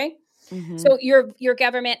 Okay. Mm-hmm. So your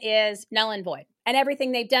government is null and void, and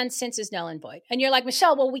everything they've done since is null and void. And you're like,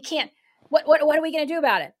 Michelle, well, we can't. What are we going to do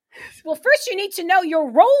about it? Well, first you need to know your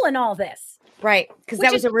role in all this. Right. Because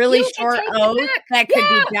that was a really short oath that could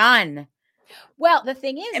be done. Well, the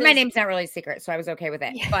thing is, and my name's not really secret, so I was okay with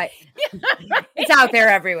it, but it's out there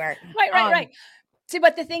everywhere. Right. See,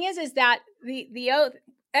 but the thing is that the oath,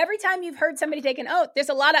 every time you've heard somebody take an oath, there's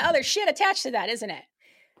a lot of other shit attached to that, isn't it?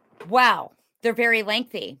 Wow. They're very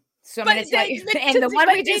lengthy. So I'm going to tell you. And the one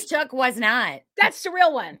we just took was not. That's the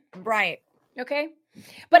real one. Right. Okay.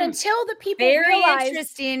 But until the people realize.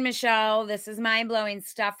 Interesting, Michelle. This is mind-blowing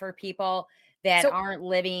stuff for people that aren't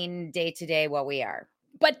living day to day what we are.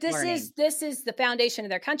 But this is the foundation of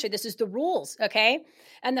their country. This is the rules, okay?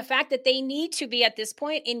 And the fact that they need to be at this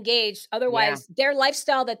point engaged, otherwise their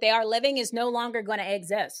lifestyle that they are living is no longer going to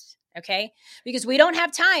exist, okay? Because we don't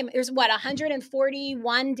have time. There's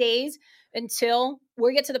 141 days until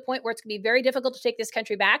we get to the point where it's going to be very difficult to take this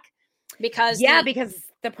country back. Because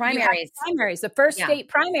the primaries. The first state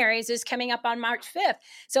primaries is coming up on March 5th.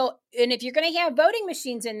 So, and if you're going to have voting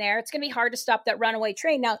machines in there, it's going to be hard to stop that runaway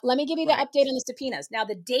train. Now, let me give you the update on the subpoenas. Now,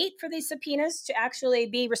 the date for these subpoenas to actually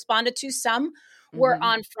be responded to, some were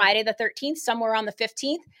on Friday the 13th, some were on the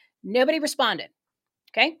 15th. Nobody responded.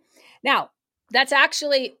 Okay. Now, that's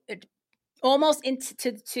actually almost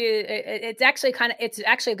it's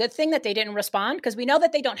actually a good thing that they didn't respond, because we know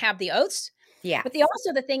that they don't have the oaths. Yeah. But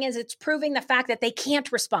the thing is, it's proving the fact that they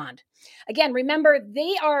can't respond. Again, remember,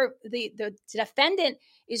 they are the defendant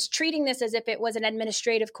is treating this as if it was an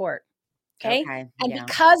administrative court. Okay. And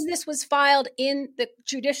because this was filed in the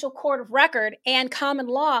judicial court of record and common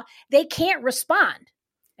law, they can't respond.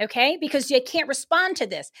 Okay. Because you can't respond to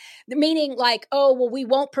this. Meaning like, oh, well, we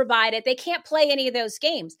won't provide it. They can't play any of those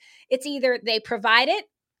games. It's either they provide it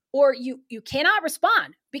or you cannot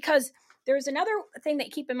respond, because there's another thing that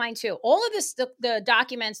you keep in mind too. All of this, the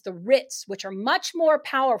documents, the writs, which are much more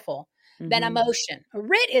powerful than a motion. A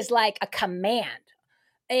writ is like a command.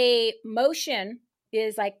 A motion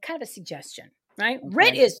is like kind of a suggestion, right? Okay.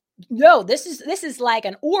 Writ is, no, this is like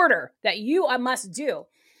an order that you must do.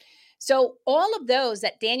 So all of those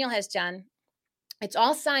that Daniel has done, it's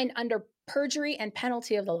all signed under perjury and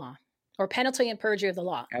penalty of the law, or penalty and perjury of the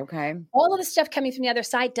law. Okay. All of the stuff coming from the other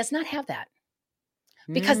side does not have that.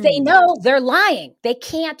 Because they know they're lying. They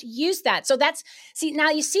can't use that. So now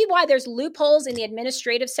you see why there's loopholes in the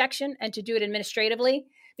administrative section and to do it administratively,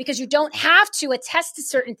 because you don't have to attest to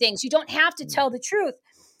certain things. You don't have to tell the truth.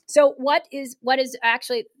 So what is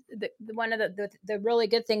actually one of the really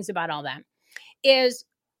good things about all that is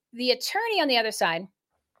the attorney on the other side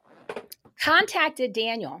contacted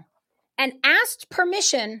Daniel and asked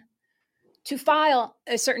permission to file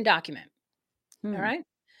a certain document. All right.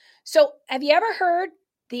 So have you ever heard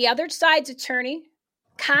the other side's attorney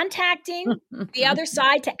contacting the other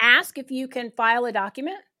side to ask if you can file a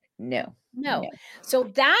document? No. So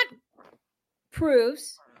that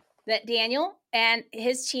proves that Daniel and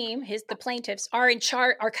his team, the plaintiffs, are in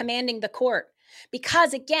charge, are commanding the court.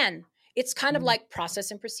 Because again, it's kind of like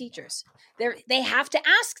process and procedures. They have to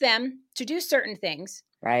ask them to do certain things,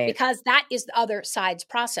 right? Because that is the other side's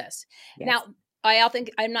process. Yes. Now,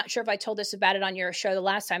 I'm not sure if I told this about it on your show the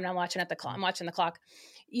last time, and I'm watching the clock.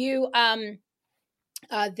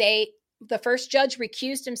 The first judge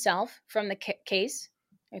recused himself from the case.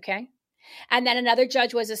 Okay. And then another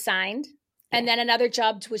judge was assigned, and then another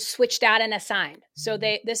judge was switched out and assigned. So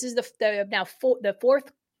this is the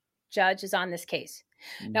fourth judge is on this case.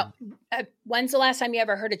 Now, when's the last time you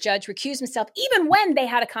ever heard a judge recuse himself, even when they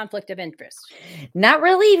had a conflict of interest? Not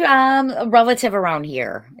really relative around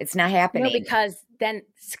here. It's not happening. No, because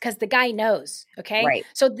the guy knows. Okay. Right.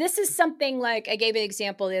 So this is something like, I gave an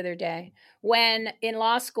example the other day when in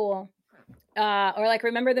law school, or like,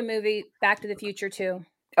 remember the movie Back to the Future 2?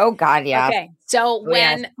 Oh God, yeah. Okay. So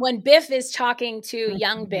when Biff is talking to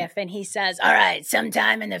young Biff and he says, all right,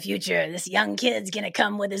 sometime in the future, this young kid's going to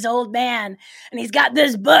come with his old man and he's got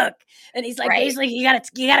this book. And he's like, basically, you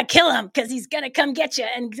gotta kill him because he's going to come get you,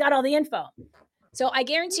 and got all the info. So I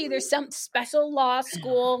guarantee you there's some special law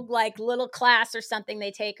school, like little class or something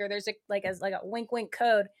they take, or there's a wink, wink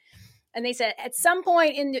code. And they said at some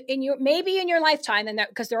point in your maybe in your lifetime, and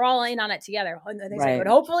because they're all in on it together, and they said, but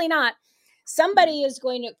hopefully not. Somebody is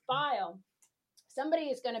going to file. Somebody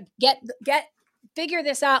is going to figure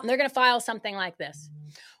this out, and they're going to file something like this.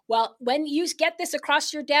 Well, when you get this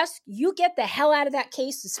across your desk, you get the hell out of that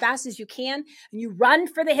case as fast as you can, and you run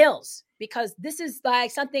for the hills, because this is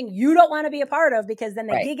like something you don't want to be a part of, because then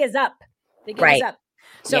the gig is up. The gig is up.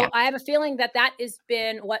 So I have a feeling that has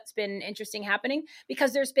been what's been interesting happening,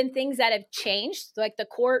 because there's been things that have changed. Like the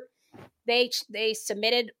court, they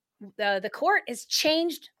submitted, the court has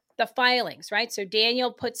changed the filings, right? So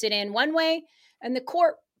Daniel puts it in one way, and the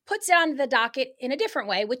court puts it on the docket in a different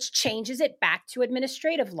way, which changes it back to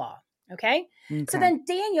administrative law. Okay. So then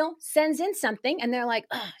Daniel sends in something, and they're like,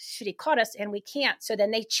 oh, shit, he caught us and we can't. So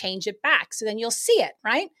then they change it back. So then you'll see it,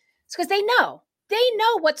 right? It's because they know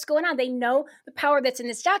what's going on. They know the power that's in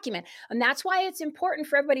this document. And that's why it's important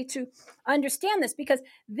for everybody to understand this, because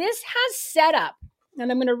this has set up,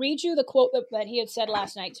 and I'm going to read you the quote that he had said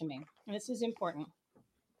last night to me. And this is important.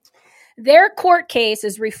 Their court case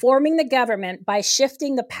is reforming the government by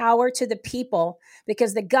shifting the power to the people,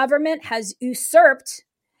 because the government has usurped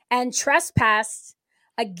and trespassed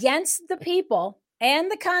against the people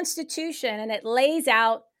and the Constitution, and it lays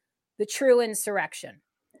out the true insurrection.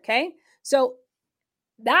 Okay, so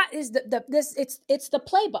that is it's the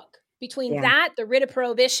playbook between that, the writ of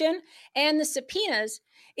prohibition, and the subpoenas.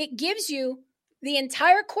 It gives you the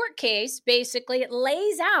entire court case. Basically, it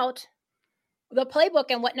lays out the playbook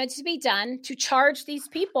and what needs to be done to charge these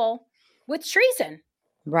people with treason.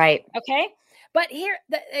 Right. Okay. But here,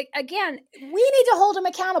 again, we need to hold them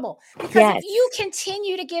accountable, because if you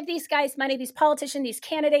continue to give these guys money, these politicians, these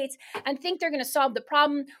candidates, and think they're going to solve the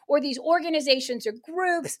problem, or these organizations or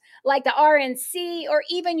groups like the RNC or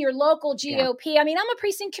even your local GOP. I mean, I'm a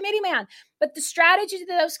precinct committee man, but the strategies of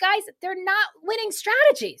those guys, they're not winning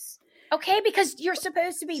strategies. Okay. Because you're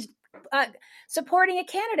supposed to be supporting a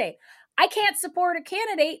candidate. I can't support a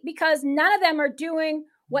candidate because none of them are doing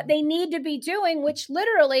what they need to be doing, which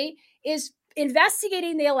literally is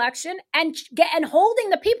investigating the election and holding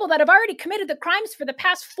the people that have already committed the crimes for the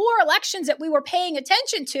past 4 elections that we were paying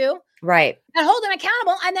attention to. Right. And hold them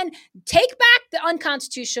accountable, and then take back the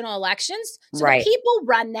unconstitutional elections so the people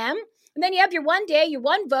run them. And then you have your one day, your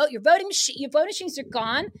one vote, your voting machines are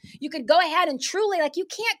gone. You could go ahead and truly, you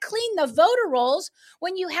can't clean the voter rolls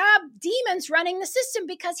when you have demons running the system,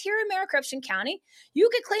 because here in Maricopa County, you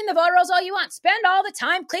could clean the voter rolls all you want, spend all the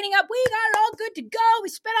time cleaning up. We got it all good to go. We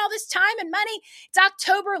spent all this time and money. It's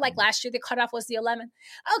October. Like last year, the cutoff was the 11th.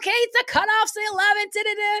 Okay, it's the cutoff's the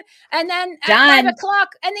 11th. And then at 5 o'clock,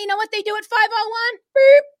 and you know what they do at 5:01?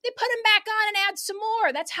 Boop, they put them back on and add some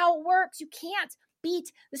more. That's how it works. You can't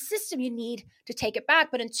beat the system. You need to take it back.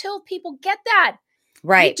 But until people get that,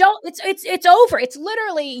 right, it's over. It's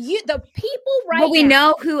literally the people right now. But we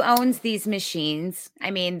know who owns these machines.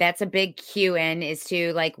 I mean, that's a big cue in as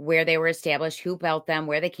to where they were established, who built them,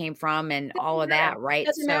 where they came from, and all of that, right?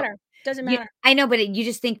 Doesn't matter. I know, but you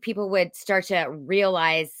just think people would start to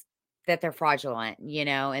realize that they're fraudulent,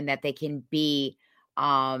 and that they can be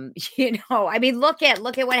I mean, look at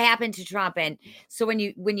what happened to Trump. And so when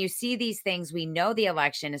you see these things, we know the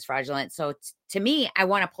election is fraudulent. So to me, I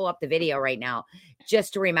want to pull up the video right now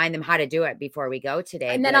just to remind them how to do it before we go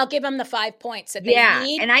today. And then I'll give them the 5 points that they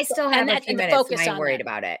need. And I still have a few minutes, and I'm worried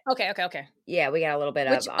about it. Okay. Yeah, we got a little bit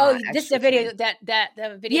of this is a video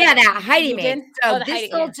the video. Yeah, that Heidi made. So this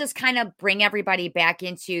will just kind of bring everybody back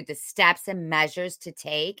into the steps and measures to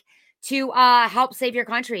take to help save your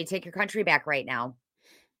country, take your country back right now.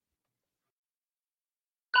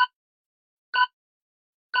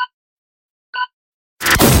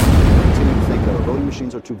 Voting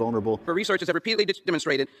machines are too vulnerable. Researchers have repeatedly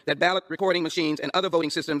demonstrated that ballot recording machines and other voting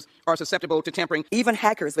systems are susceptible to tampering. Even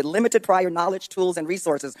hackers with limited prior knowledge, tools, and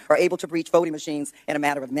resources are able to breach voting machines in a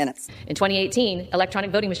matter of minutes. In 2018,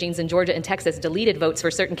 electronic voting machines in Georgia and Texas deleted votes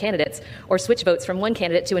for certain candidates or switched votes from one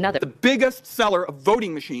candidate to another. The biggest seller of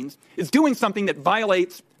voting machines is doing something that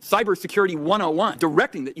violates Cybersecurity 101,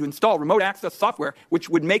 directing that you install remote access software, which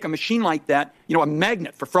would make a machine like that, a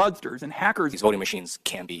magnet for fraudsters and hackers. These voting machines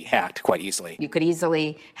can be hacked quite easily. You could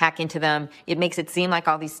easily hack into them. It makes it seem like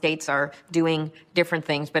all these states are doing different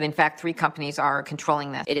things, but in fact, 3 companies are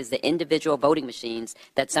controlling this. It is the individual voting machines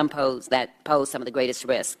that pose some of the greatest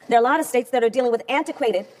risks. There are a lot of states that are dealing with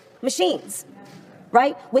antiquated machines,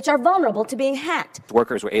 right, which are vulnerable to being hacked.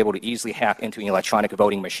 Workers were able to easily hack into an electronic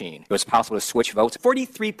voting machine. It was possible to switch votes.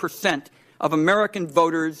 43% of American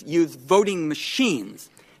voters use voting machines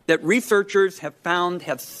that researchers have found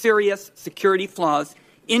have serious security flaws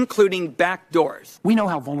including backdoors. We know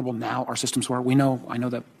how vulnerable now our systems were. I know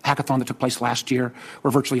the hackathon that took place last year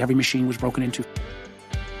where virtually every machine was broken into.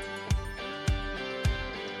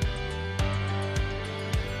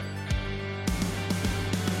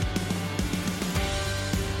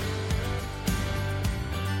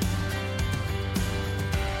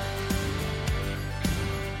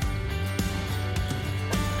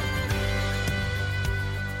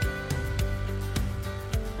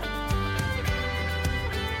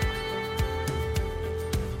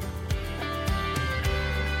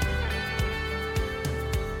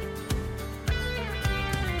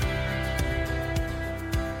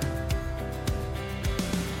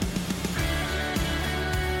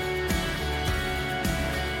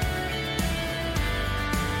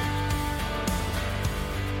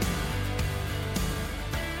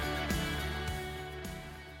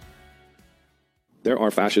 There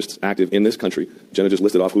are fascists active in this country. Jenna just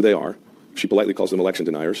listed off who they are. She politely calls them election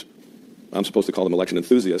deniers. I'm supposed to call them election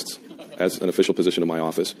enthusiasts as an official position in my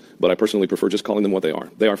office, but I personally prefer just calling them what they are.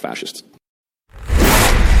 They are fascists.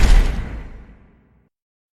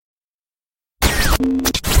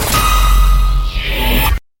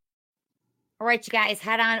 All right, you guys,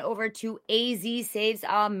 head on over to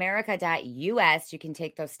azsavesamerica.us. You can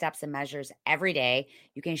take those steps and measures every day.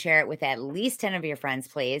 You can share it with at least 10 of your friends,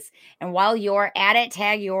 please. And while you're at it,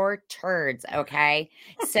 tag your turds, okay?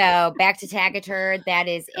 So back to tag a turd. That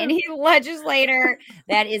is any legislator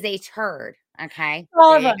that is a turd, okay?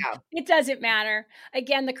 All of them. It doesn't matter.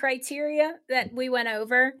 Again, the criteria that we went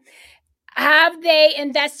over. Have they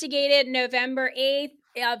investigated November 8th?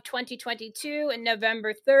 Of 2022 and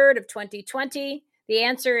November 3rd of 2020? The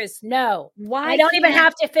answer is no. Why? I don't even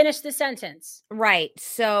have to finish the sentence. Right.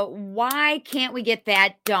 So why can't we get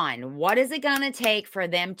that done? What is it going to take for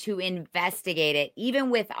them to investigate it, even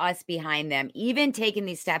with us behind them, even taking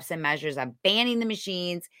these steps and measures of banning the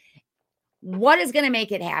machines? What is going to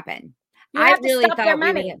make it happen? You have to stop their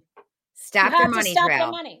money. Stop their money trail. Stop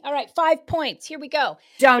their money. All right, 5 points. Here we go.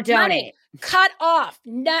 Don't donate. Cut off.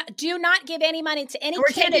 Do not give any money to any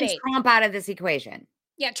candidate. We're taking Trump out of this equation.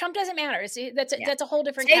 Yeah, Trump doesn't matter. That's a whole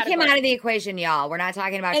different Take category. him out of the equation, y'all. We're not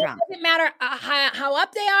talking about Trump. It doesn't matter how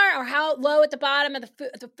up they are or how low at the bottom of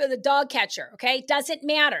the dog catcher, okay? It doesn't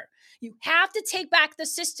matter. You have to take back the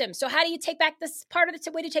system. So how do you take back this? Part of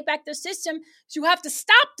the way to take back the system is you have to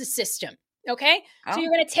stop the system, okay? So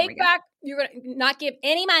you're going to take back, you're going to not give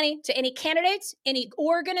any money to any candidates, any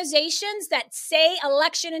organizations that say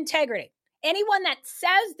election integrity. Anyone that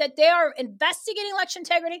says that they are investigating election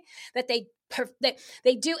integrity, that they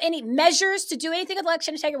do any measures to do anything with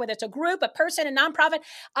election integrity, whether it's a group, a person, a nonprofit,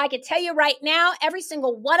 I can tell you right now, every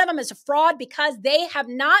single one of them is a fraud because they have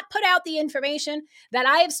not put out the information that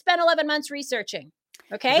I have spent 11 months researching.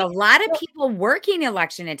 Okay. There's a lot of people working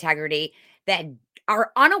election integrity that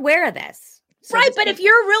are unaware of this. So right, but if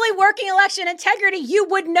you're really working election integrity, you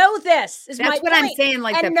would know this. That's what I'm saying.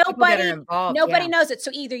 Like, and nobody knows it.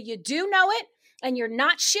 So either you do know it and you're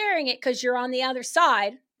not sharing it because you're on the other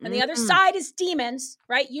side, and the other side is demons,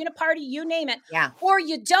 right? Uniparty, you name it. Yeah. Or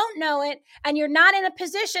you don't know it and you're not in a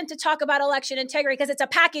position to talk about election integrity because it's a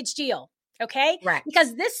package deal. Okay. Right.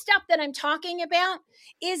 Because this stuff that I'm talking about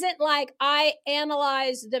isn't like I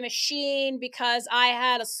analyzed the machine because I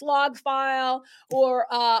had a slog file or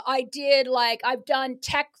I've done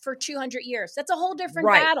tech for 200 years. That's a whole different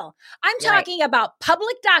battle. I'm talking about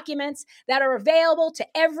public documents that are available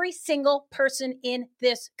to every single person in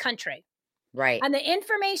this country. Right. And the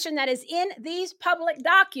information that is in these public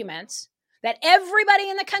documents that everybody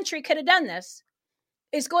in the country could have done this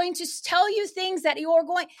is going to tell you things that you're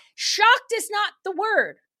going, shocked is not the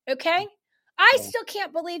word, okay? I still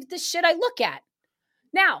can't believe this shit I look at.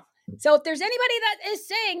 Now, so if there's anybody that is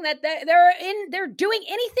saying that they're doing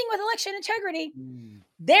anything with election integrity,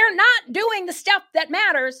 they're not doing the stuff that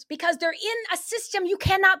matters because they're in a system you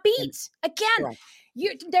cannot beat. Again,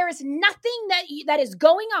 there is nothing that is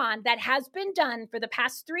going on that has been done for the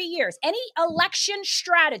past 3 years. Any election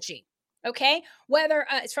strategy, okay, whether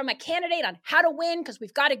it's from a candidate on how to win, because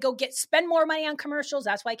we've got to go spend more money on commercials.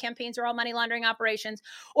 That's why campaigns are all money laundering operations.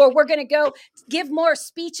 Or we're going to go give more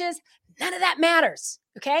speeches. None of that matters,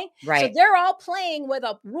 okay? Right. So they're all playing with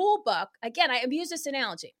a rule book. Again, I use this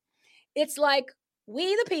analogy. It's like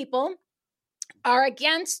we, the people, are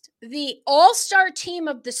against the all-star team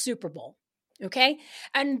of the Super Bowl, okay?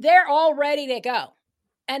 And they're all ready to go.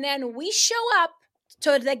 And then we show up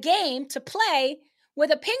to the game to play with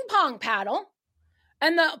a ping pong paddle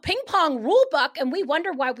and the ping pong rule book, and we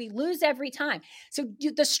wonder why we lose every time. So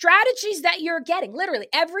the strategies that you're getting, literally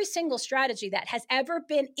every single strategy that has ever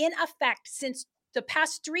been in effect since the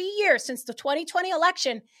past 3 years, since the 2020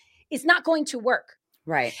 election, is not going to work.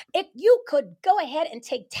 Right. If you could go ahead and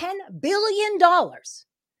take $10 billion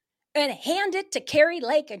and hand it to Carrie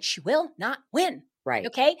Lake and she will not win. Right.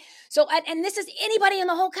 Okay. So, and this is anybody in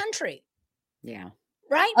the whole country. Yeah.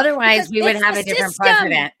 Right. Otherwise, Because we would it's have the a different system.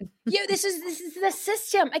 president. This is the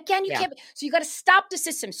system. Again, you Yeah. can't. So you got to stop the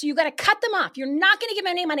system. So you got to cut them off. You're not going to give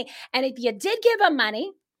them any money. And if you did give them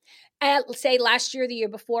money, say last year or the year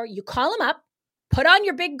before, you call them up, put on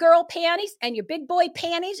your big girl panties and your big boy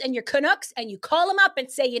panties and your Canucks, and you call them up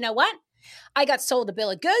and say, you know what? I got sold a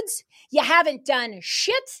bill of goods. You haven't done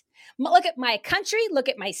shit. Look at my country. Look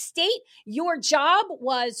at my state. Your job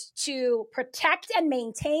was to protect and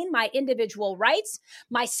maintain my individual rights.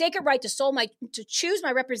 My sacred right to choose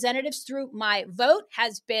my representatives through my vote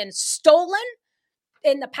has been stolen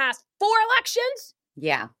in the past 4 elections.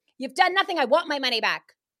 Yeah. You've done nothing. I want my money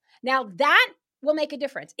back. Now that will make a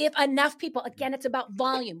difference. If enough people, again, it's about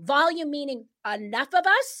volume. Volume meaning enough of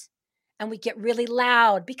us, and we get really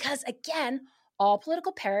loud because, again, all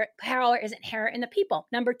political power is inherent in the people.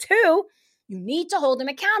 Number 2, you need to hold them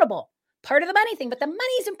accountable. Part of the money thing, but the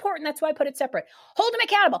money is important. That's why I put it separate. Hold them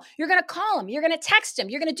accountable. You're going to call them. You're going to text them.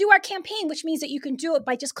 You're going to do our campaign, which means that you can do it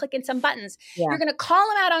by just clicking some buttons. Yeah. You're going to call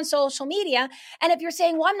them out on social media. And if you're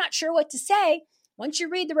saying, well, I'm not sure what to say, once you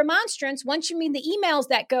read the remonstrance, once you read the emails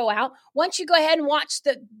that go out, once you go ahead and watch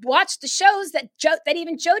the shows that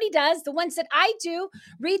even Jody does, the ones that I do,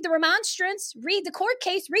 read the remonstrance, read the court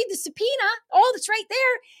case, read the subpoena, all that's right there,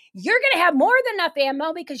 you're going to have more than enough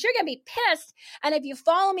ammo because you're going to be pissed. And if you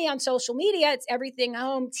follow me on social media, it's Everything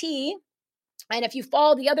Home T. And if you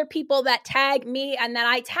follow the other people that tag me and that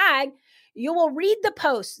I tag, you will read the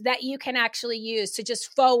posts that you can actually use to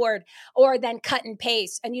just forward or then cut and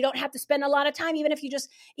paste. And you don't have to spend a lot of time, even if you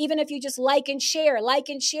just like and share,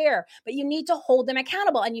 but you need to hold them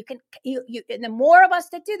accountable. And and the more of us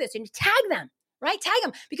that do this, and you tag them, right? Tag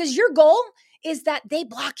them, because your goal is that they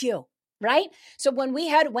block you. Right. So when we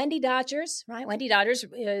had Wendy Dodgers, right? Wendy Dodgers,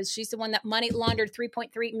 she's the one that money laundered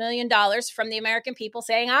 $3.3 million from the American people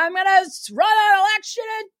saying, I'm going to run on election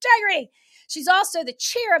integrity. She's also the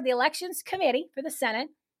chair of the elections committee for the Senate.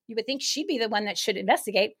 You would think she'd be the one that should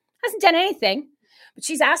investigate. Hasn't done anything, but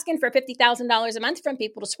she's asking for $50,000 a month from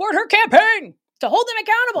people to support her campaign, to hold them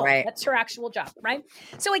accountable. Right. That's her actual job. Right.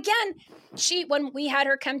 So again, when we had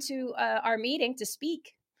her come to our meeting to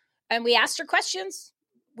speak and we asked her questions,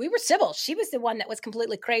 we were civil. She was the one that was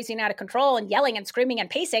completely crazy and out of control and yelling and screaming and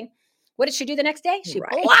pacing. What did she do the next day? She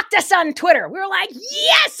blocked us on Twitter. We were like,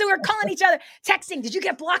 yes. So we were calling each other, texting. Did you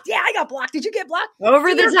get blocked? Yeah, I got blocked. Did you get blocked?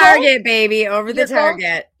 Over the target, baby. Over the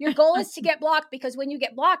target. Your goal is to get blocked, because when you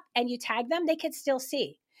get blocked and you tag them, they can still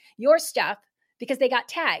see your stuff because they got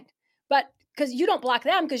tagged. But because you don't block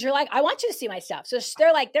them, because you're like, I want you to see my stuff. So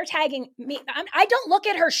they're tagging me. I don't look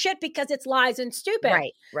at her shit because it's lies and stupid.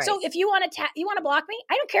 Right. So if you want to block me,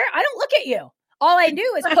 I don't care. I don't look at you. All I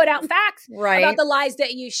do is put out facts about the lies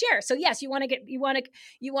that you share. So yes, you want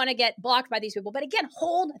to get blocked by these people. But again,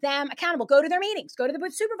 hold them accountable. Go to their meetings. Go to the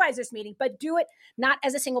board supervisors meeting. But do it not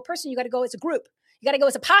as a single person. You got to go as a group. You got to go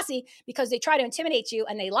as a posse, because they try to intimidate you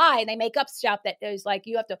and they lie and they make up stuff that is like,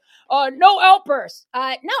 you have to, no outbursts. No,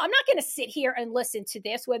 I'm not going to sit here and listen to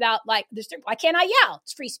this without why can't I yell?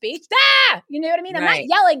 It's free speech. You know what I mean? I'm not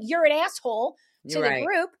yelling, you're an asshole to the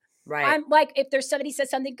group. Right. I'm like, if there's somebody says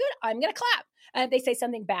something good, I'm going to clap. And if they say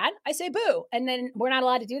something bad, I say boo. And then we're not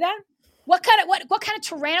allowed to do that. What kind of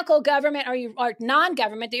tyrannical government or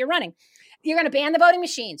non-government that you're running? You're going to ban the voting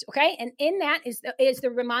machines, okay? And in that is the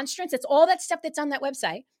remonstrance. It's all that stuff that's on that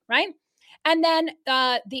website, right? And then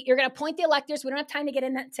you're going to appoint the electors. We don't have time to get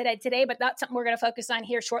in that today, but that's something we're going to focus on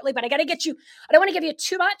here shortly. But I got to get you. I don't want to give you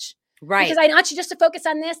too much, right? Because I want you just to focus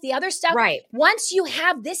on this. The other stuff, right? Once you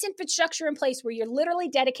have this infrastructure in place, where you're literally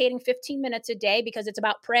dedicating 15 minutes a day, because it's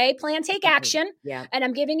about pray, plan, take action. Yeah. And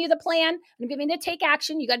I'm giving you the plan. I'm giving you the take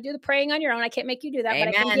action. You got to do the praying on your own. I can't make you do that, but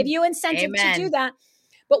I can give you incentive to do that.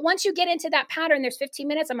 But once you get into that pattern, there's 15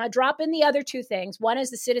 minutes. I'm going to drop in the other 2 things. One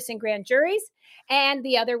is the citizen grand juries, and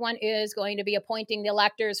the other one is going to be appointing the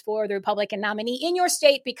electors for the Republican nominee in your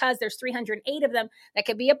state, because there's 308 of them that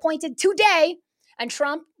could be appointed today. And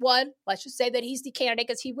Trump would, let's just say that he's the candidate,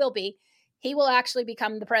 because he will actually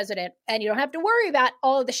become the president. And you don't have to worry about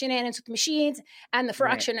all of the shenanigans with machines and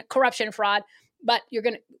the corruption and fraud. But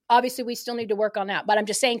obviously we still need to work on that. But I'm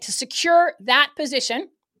just saying, to secure that position.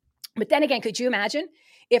 But then again, could you imagine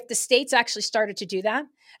if the states actually started to do that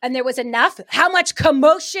and there was enough, how much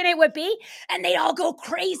commotion it would be? And they'd all go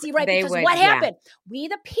crazy, right? Because what happened? We,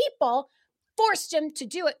 the people, forced them to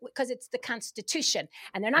do it because it's the Constitution,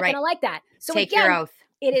 and they're not going to like that. So take again, your oath.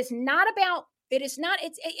 It's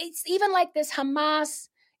even like this Hamas,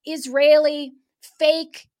 Israeli,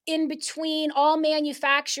 fake in between all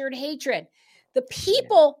manufactured hatred. The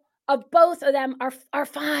people of both of them are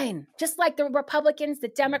fine, just like the Republicans, the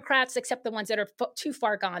Democrats, except the ones that are too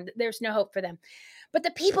far gone. There's no hope for them. But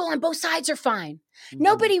the people on both sides are fine. Mm-hmm.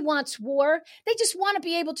 Nobody wants war. They just want to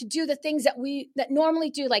be able to do the things that normally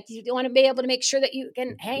do. Like you want to be able to make sure that you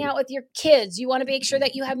can hang out with your kids. You want to make sure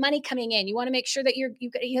that you have money coming in. You want to make sure that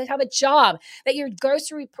you have a job, that your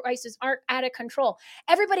grocery prices aren't out of control.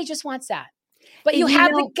 Everybody just wants that. But you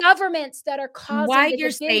have the governments that are causing. Why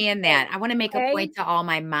you're saying that, I want to make a point to all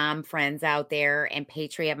my mom friends out there and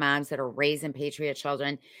patriot moms that are raising patriot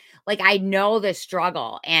children. Like, I know the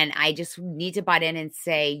struggle, and I just need to butt in and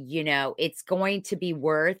say, it's going to be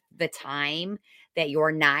worth the time that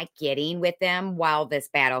you're not getting with them while this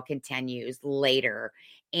battle continues later.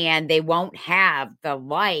 And they won't have the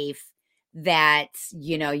life that,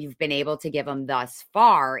 you've been able to give them thus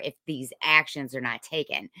far if these actions are not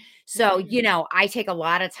taken. So, I take a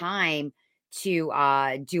lot of time to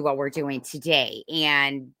do what we're doing today.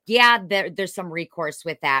 And yeah, there's some recourse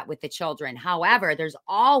with that with the children. However, there's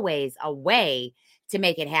always a way to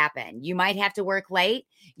make it happen. You might have to work late.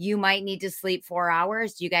 You might need to sleep 4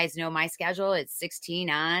 hours. You guys know my schedule. It's 16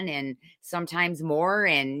 on and sometimes more,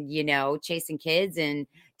 and, chasing kids and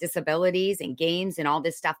disabilities and games and all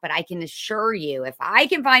this stuff. But I can assure you, if I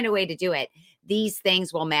can find a way to do it, these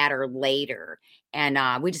things will matter later.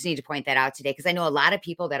 And we just need to point that out today, because I know a lot of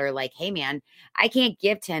people that are like, hey, man, I can't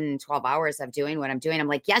give 10, 12 hours of doing what I'm doing. I'm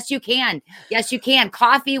like, yes, you can. Yes, you can.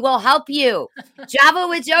 Coffee will help you. Java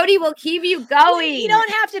with Jody will keep you going. You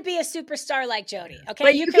don't have to be a superstar like Jody. Okay.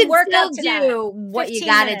 But you can work still out to do what you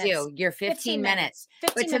got to do. Your 15 minutes.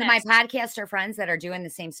 15 but to my podcaster friends that are doing the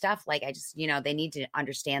same stuff, like I just, they need to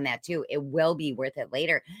understand that too. It will be worth it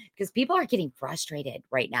later, because people are getting frustrated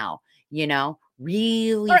right now,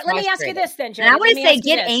 really. All right, let me ask you this then, Jody. And I want to say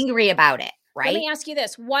get angry about it, right? Let me ask you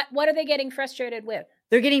this. What are they getting frustrated with?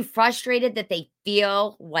 They're getting frustrated that they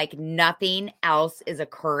feel like nothing else is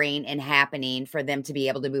occurring and happening for them to be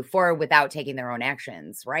able to move forward without taking their own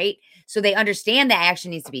actions, right? So they understand that action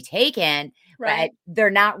needs to be taken, right, but they're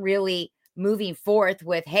not really moving forth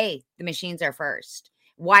with, hey, the machines are first.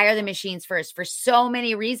 Why are the machines first? For so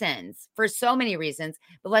many reasons.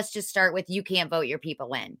 But let's just start with, you can't vote your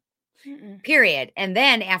people in. Period. And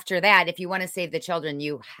then after that, if you want to save the children,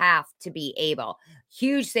 you have to be able,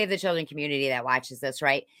 huge Save the Children community that watches this,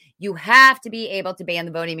 right? You have to be able to ban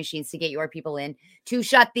the voting machines to get your people in, to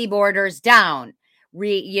shut the borders down,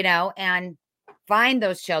 and find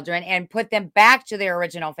those children and put them back to their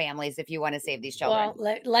original families if you want to save these children.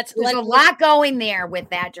 Well, there's a lot going there with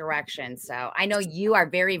that direction. So I know you are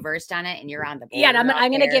very versed on it, and you're on the board. Yeah, and I'm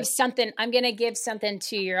going to give something. I'm going to give something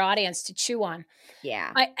to your audience to chew on.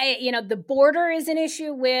 Yeah, the border is an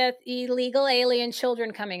issue with illegal alien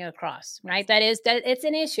children coming across, right? That it's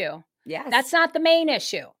an issue. Yes, that's not the main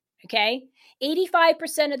issue. Okay,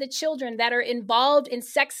 85% of the children that are involved in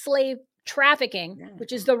sex slave trafficking,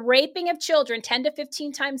 which is the raping of children 10 to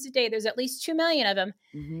 15 times a day. There's at least 2 million of them.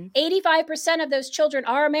 85% of those children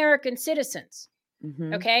are American citizens.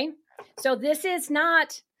 Okay. So this is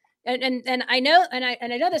not, and I know, and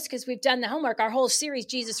I know this because we've done the homework. Our whole series,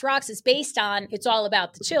 Jesus Rocks, is based on, it's all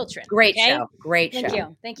about the children. Great show. Great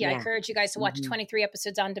show. Thank you. Yeah. I encourage you guys to watch 23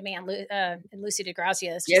 episodes on demand. Lucy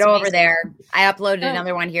DeGrazia is get over there. I uploaded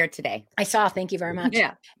another one here today. I saw. Thank you very much.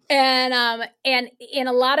 Yeah. And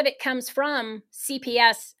a lot of it comes from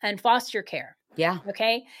CPS and foster care. Yeah.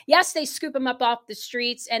 Okay. Yes, they scoop them up off the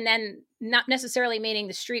streets, and then not necessarily meaning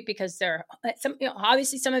the street, because they're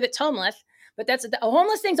obviously some of it's homeless. But a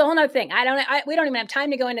homeless thing's a whole nother thing. We don't even have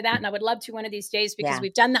time to go into that. And I would love to one of these days, because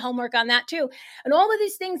we've done the homework on that too. And all of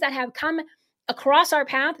these things that have come across our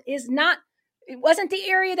path it wasn't the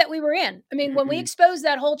area that we were in. I mean, when we exposed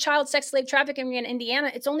that whole child sex slave trafficking in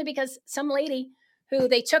Indiana, it's only because some lady who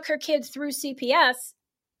they took her kids through CPS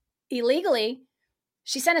illegally,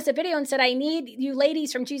 she sent us a video and said, I need you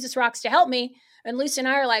ladies from Jesus Rocks to help me. And Lucy and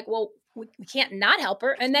I are like, well, we can't not help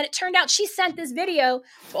her. And then it turned out she sent this video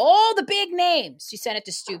to all the big names. She sent it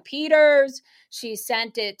to Stu Peters. She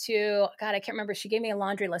sent it to, God, I can't remember. She gave me a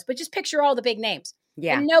laundry list, but just picture all the big names.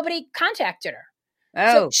 Yeah. And nobody contacted her.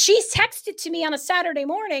 Oh. So she texted to me on a Saturday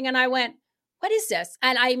morning, and I went, what is this?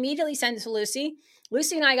 And I immediately sent it to Lucy.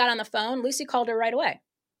 Lucy and I got on the phone. Lucy called her right away.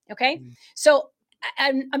 Okay. So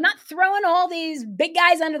I'm not throwing all these big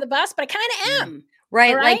guys under the bus, but I kind of am.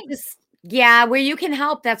 Right. Like this. Yeah, where you can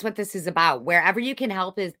help, that's what this is about. Wherever you can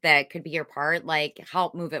help that could be your part, like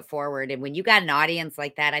help move it forward. And when you got an audience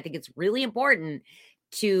like that, I think it's really important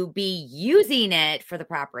to be using it for the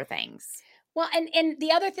proper things. Well, and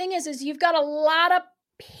the other thing is you've got a lot of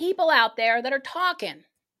people out there that are talking,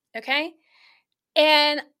 okay?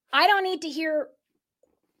 And I don't need to hear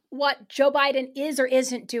what Joe Biden is or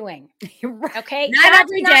isn't doing. Okay? Not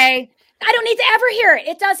every day. I don't need to ever hear it.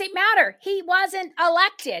 It doesn't matter. He wasn't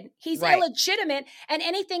elected. He's illegitimate, and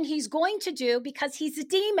anything he's going to do, because he's a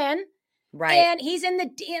demon, and he's in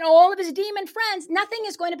all of his demon friends, nothing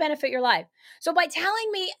is going to benefit your life. So by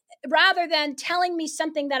telling me, rather than telling me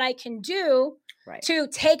something that I can do to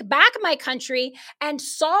take back my country and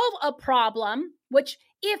solve a problem, which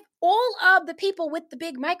if all of the people with the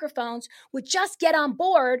big microphones would just get on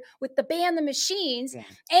board with the ban the machines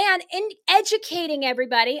and in educating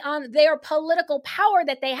everybody on their political power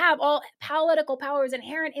that they have, all political power is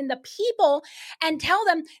inherent in the people, and tell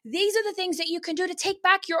them these are the things that you can do to take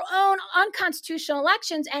back your own unconstitutional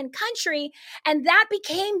elections and country. And that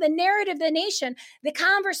became the narrative of the nation, the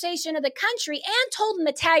conversation of the country, and told them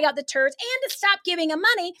to tag out the turds and to stop giving them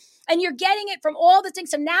money. And you're getting it from all the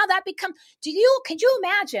things. So now that becomes, could you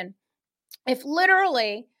imagine if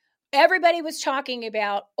literally everybody was talking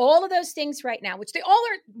about all of those things right now, which they all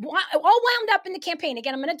wound up in the campaign.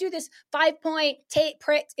 Again, I'm going to do this 5-point,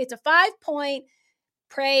 it's a 5-point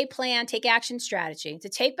pray, plan, take action strategy to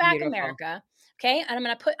take back America. Okay. And I'm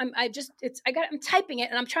going to put, I'm typing it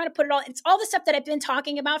and I'm trying to put it all, it's all the stuff that I've been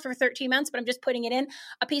talking about for 13 months, but I'm just putting it in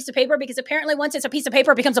a piece of paper, because apparently once it's a piece of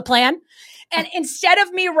paper, it becomes a plan. And instead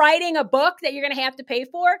of me writing a book that you're going to have to pay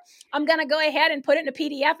for, I'm going to go ahead and put it in a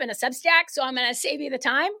PDF and a Substack. So I'm going to save you the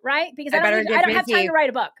time, right? Because I don't have time to write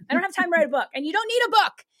a book. I don't have time to write a book, and you don't need a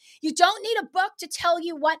book. You don't need a book to tell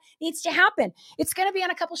you what needs to happen. It's going to be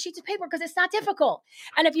on a couple sheets of paper because it's not difficult.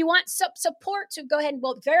 And if you want support to go ahead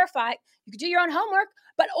and verify, you can do your own homework.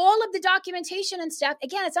 But all of the documentation and stuff,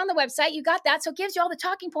 again, it's on the website. You got that. So it gives you all the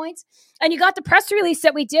talking points. And you got the press release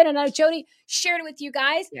that we did. And Jody shared it with you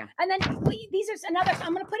guys. Yeah. And then these are another,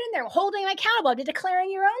 I'm going to put in there, holding them accountable to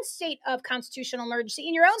declaring your own state of constitutional emergency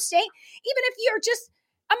in your own state, even if you're just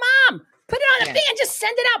a mom. Put it on a thing and just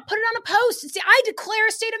send it out. Put it on a post and say, I declare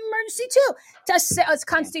a state of emergency too. A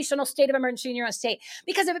constitutional state of emergency in your own state.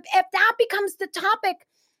 Because if that becomes the topic,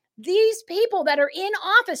 these people that are in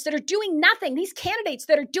office that are doing nothing, these candidates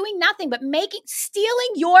that are doing nothing but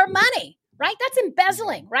stealing your money, right? That's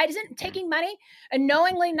embezzling, right? Isn't taking money and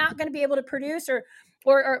knowingly not going to be able to produce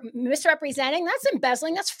or misrepresenting? That's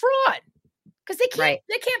embezzling. That's fraud. Because they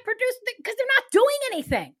can't produce because they're not doing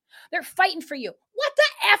anything. They're fighting for you. What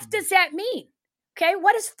the F does that mean? Okay,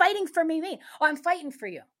 what does fighting for me mean? Oh, I'm fighting for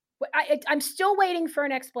you. I'm still waiting for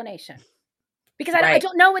an explanation because I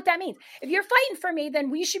don't know what that means. If you're fighting for me, then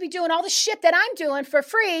we should be doing all the shit that I'm doing for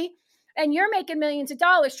free, and you're making millions of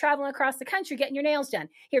dollars traveling across the country getting your nails done.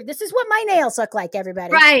 Here, this is what my nails look like,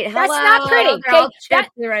 everybody. Right. That's not pretty. They're all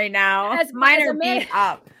chipped right now. Mine are beat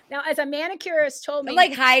up. Now, as a manicurist told me, I'm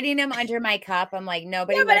like hiding them under my cup. I'm like,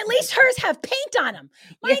 nobody. Yeah, but at least hers have paint on them.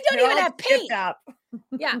 Mine don't even have paint. Up.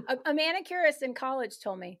 Yeah, a manicurist in college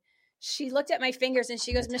told me. She looked at my fingers and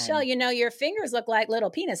she goes, Michelle, your fingers look like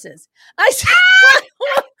little penises. I said,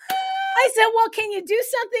 well, can you do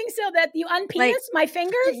something so that you unpenis my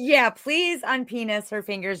fingers? Yeah, please unpenis her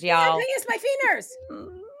fingers, y'all. Unpenis my fingers.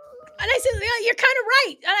 And I said, yeah, you're kind of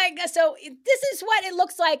right. And so this is what it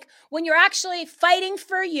looks like when you're actually fighting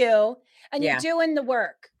for you and you're doing the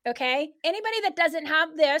work. Okay. Anybody that doesn't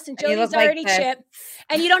have this, and Jody's already chipped,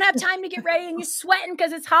 and you don't have time to get ready, and you're sweating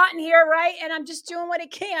because it's hot in here, right? And I'm just doing what I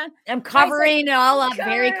can. I'm covering it all up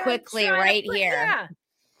very quickly right here. Yeah.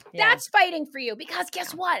 That's fighting for you, because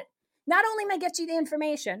guess what? Not only am I get you the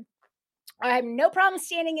information, I have no problem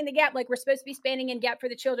standing in the gap like we're supposed to be standing in gap for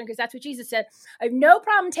the children, because that's what Jesus said. I have no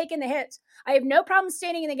problem taking the hits. I have no problem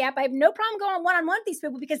standing in the gap. I have no problem going one-on-one with these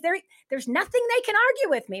people, because there's nothing they can argue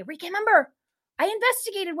with me. Remember, I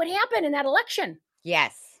investigated what happened in that election.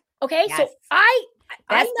 Yes. Okay. Yes. So that's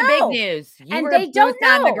I know. The big news. You were they don't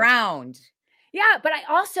know. On the ground. Yeah. But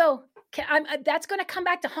I also, that's going to come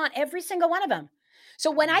back to haunt every single one of them. So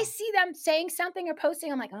when I see them saying something or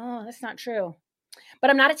posting, I'm like, oh, that's not true. But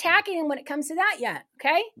I'm not attacking them when it comes to that yet.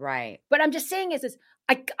 Okay. Right. But I'm just saying is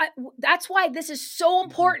that's why this is so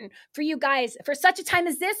important for you guys for such a time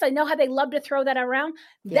as this. I know how they love to throw that around.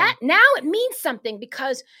 Yeah. That now it means something,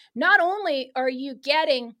 because not only are you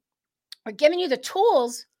giving you the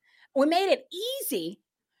tools, we made it easy.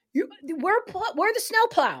 We're the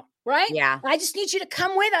snowplow, right? Yeah. I just need you to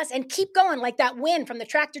come with us and keep going, like that wind from the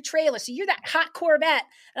tractor trailer. So you're that hot Corvette,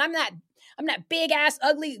 and I'm that big ass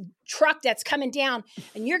ugly truck that's coming down,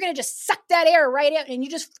 and you're going to just suck that air right out and you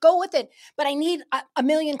just go with it. But I need a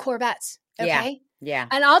million Corvettes. Okay. Yeah.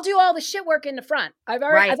 And I'll do all the shit work in the front. I've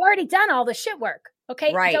already done all the shit work.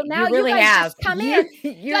 Okay. Right. So now you really guys have. just come in.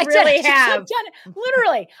 You really have. I've done it.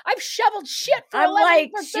 Literally. I've shoveled shit for I'm 11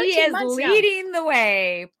 like, for she 13 is months now. leading the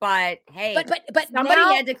way, but hey, but somebody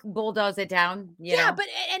now, had to bulldoze it down. You know?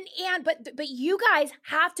 but you guys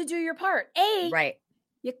have to do your part. Right.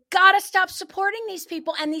 You got to stop supporting these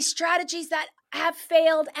people and these strategies that have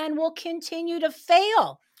failed and will continue to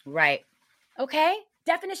fail. Right. Okay?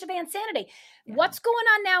 Definition of insanity. Yeah. What's going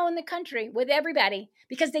on now in the country with everybody?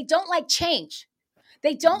 Because they don't like change.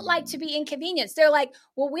 They don't like to be inconvenienced. They're like,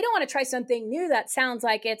 well, we don't want to try something new that sounds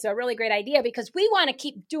like it's a really great idea because we want to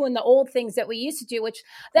keep doing the old things that we used to do, which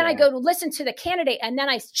then I go to listen to the candidate and then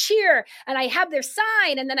I cheer and I have their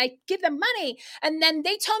sign and then I give them money. And then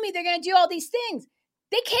they tell me they're going to do all these things.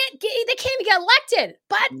 They can't even get elected.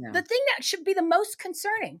 But the thing that should be the most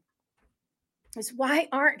concerning is why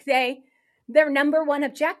aren't they, their number one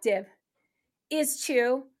objective is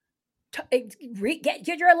to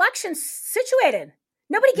get your elections situated.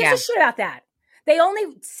 Nobody gives a shit about that. They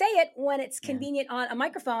only say it when it's convenient on a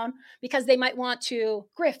microphone because they might want to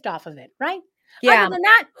grift off of it, right? Yeah. Other than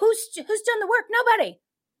that, who's done the work? Nobody.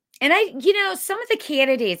 And some of the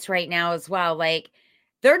candidates right now as well, like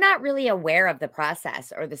they're not really aware of the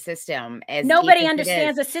process or the system. As nobody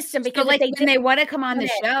understands the system because when they want to come on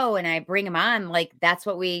the show and I bring them on, like that's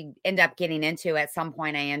what we end up getting into. At some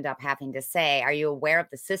point, I end up having to say, "Are you aware of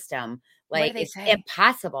the system?" Like it's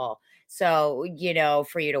impossible. So,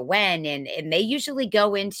 for you to win. And they usually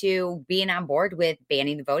go into being on board with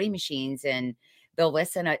banning the voting machines and they'll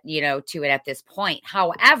listen, to it at this point.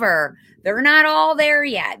 However, they're not all there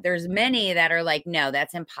yet. There's many that are like, no,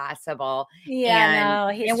 that's impossible. Yeah,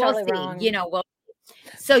 no, he's totally wrong.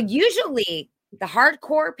 So usually the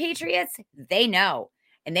hardcore patriots, they know.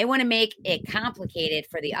 And they want to make it complicated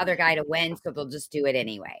for the other guy to win, so they'll just do it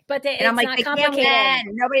anyway. But and I'm like, not they complicated. can't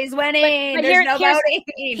win. Nobody's winning. But There's no voting.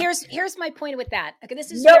 Here's my point with that. Okay,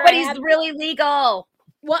 this is nobody's really legal.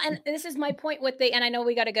 Well, and this is my point with and I know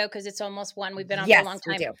we got to go because it's almost 1. We've been on for a long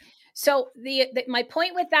time. We do. So my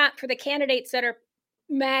point with that for the candidates that are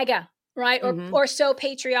MAGA, right, or so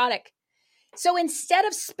patriotic. So instead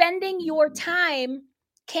of spending your time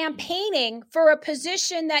campaigning for a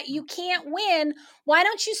position that you can't win, why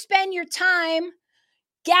don't you spend your time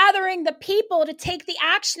gathering the people to take the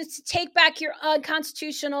actions to take back your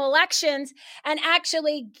unconstitutional elections and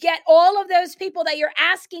actually get all of those people that you're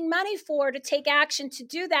asking money for to take action to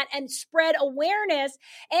do that and spread awareness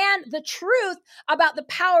and the truth about the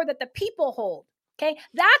power that the people hold. Okay.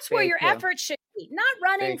 That's where your effort should be, not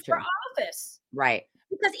running for office. Right.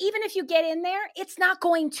 Because even if you get in there, it's not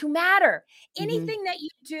going to matter. Anything that you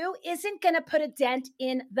do isn't going to put a dent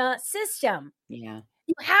in the system. Yeah.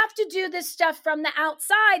 You have to do this stuff from the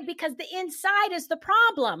outside because the inside is the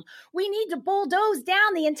problem. We need to bulldoze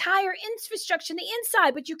down the entire infrastructure, the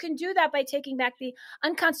inside, but you can do that by taking back the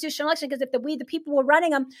unconstitutional election because if the people were running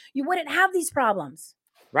them, you wouldn't have these problems.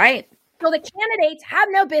 Right. So the candidates have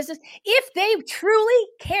no business if they truly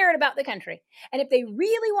cared about the country and if they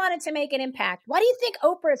really wanted to make an impact. Why do you think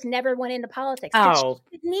Oprah's never went into politics? Oh,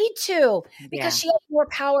 she didn't need to because she has more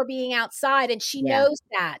power being outside and she knows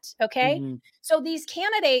that. Okay. So these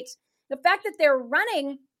candidates, the fact that they're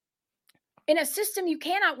running in a system you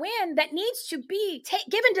cannot win that needs to be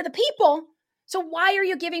given to the people. So why are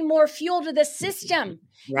you giving more fuel to the system?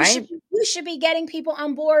 Right. You should be getting people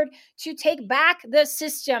on board to take back the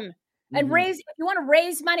system. And if you want to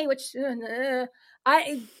raise money, which then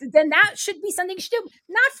that should be something you should do,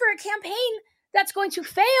 not for a campaign that's going to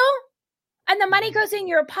fail and the money goes in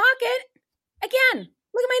your pocket. Again,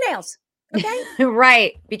 look at my nails. Okay.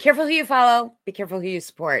 Right. Be careful who you follow. Be careful who you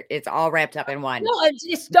support. It's all wrapped up in one. No,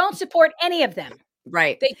 just don't support any of them.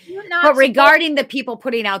 Right. They do not. But regarding the people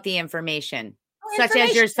putting out the information, such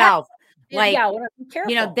as yourself. Like,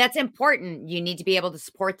 that's important. You need to be able to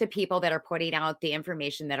support the people that are putting out the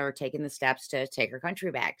information that are taking the steps to take our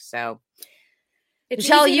country back. So,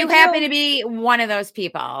 Michelle, you happen to be one of those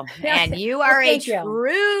people, and you are a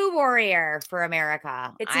true warrior for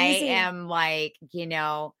America. I am like, in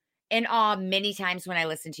awe many times when I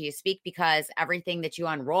listen to you speak because everything that you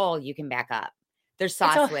unroll, you can back up. There's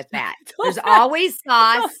sauce with that. There's always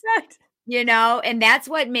sauce. And that's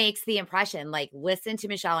what makes the impression. Like, listen to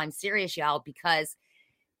Michelle. I'm serious, y'all, because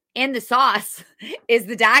in the sauce is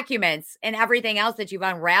the documents and everything else that you've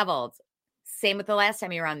unraveled. Same with the last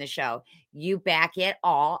time you were on the show. You back it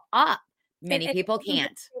all up. Many people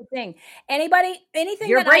can't. Anything.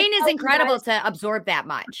 Your brain is incredible to absorb that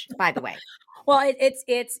much, by the way. Well,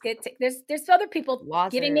 there's other people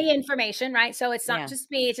giving me information, right? So it's not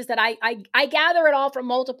just me. It's just that I gather it all from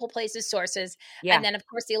multiple places, sources. Yeah. And then of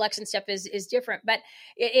course the election stuff is different, but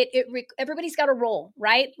everybody's got a role,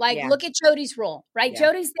 right? Like look at Jody's role, right? Yeah.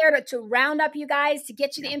 Jody's there to round up you guys, to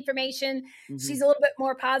get you the information. Mm-hmm. She's a little bit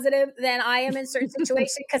more positive than I am in certain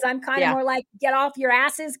situations because I'm kind of more like, get off your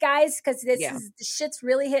asses, guys, because the shit's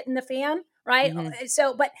really hitting the fan. Right. Mm-hmm.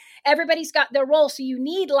 So, but everybody's got their role. So you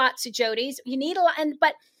need lots of Jodys. You need a lot.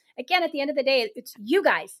 But again, at the end of the day, it's you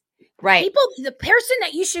guys, right? People, the person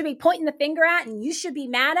that you should be pointing the finger at and you should be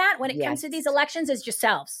mad at when it comes to these elections is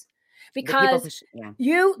yourselves, because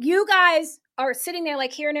you guys are sitting there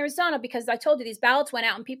like here in Arizona, because I told you these ballots went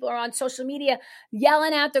out and people are on social media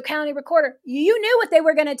yelling at the county recorder. You knew what they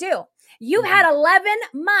were going to do. You've had 11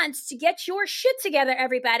 months to get your shit together,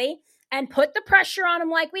 everybody. And put the pressure on them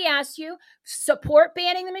like we asked you. Support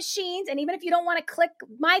banning the machines. And even if you don't want to click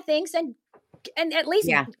my things, and at least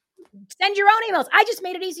send your own emails. I just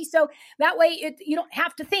made it easy. So that way you don't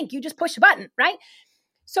have to think. You just push a button, right?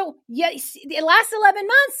 So the last 11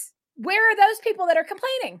 months, where are those people that are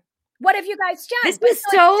complaining? What have you guys done? This was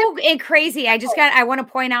so crazy. I want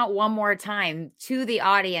to point out one more time to the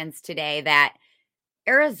audience today that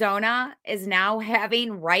Arizona is now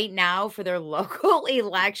having right now for their local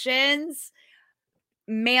elections,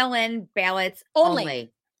 mail-in ballots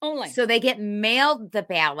only. So they get mailed the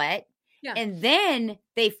ballot and then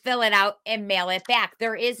they fill it out and mail it back.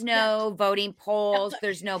 There is no voting polls.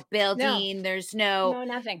 There's no building. There's no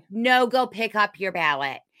nothing. No, go pick up your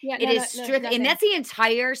ballot. Yeah, it is strict. And that's the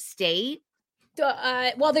entire state.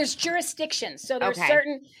 Well, there's jurisdictions. So there's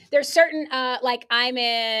certain, like I'm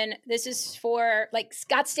in, this is for like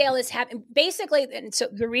Scottsdale is having basically. And so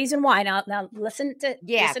the reason why now listen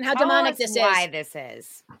how demonic this is. Why this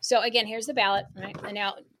is. So again, here's the ballot, right? And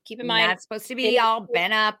now keep in mind, that's supposed to be all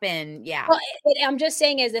bent up and Well, I'm just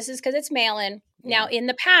saying this is because it's mail-in. Now in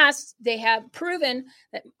the past, they have proven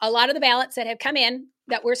that a lot of the ballots that have come in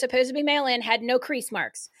that were supposed to be mail-in had no crease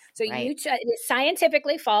marks. So it is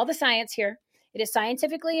scientifically, follow the science here. It is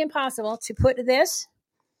scientifically impossible to put this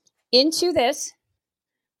into this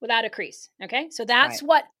without a crease. Okay. So that's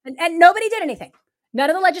what, and nobody did anything. None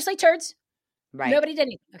of the legislators. Right. Nobody did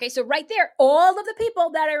anything. Okay. So right there, all of the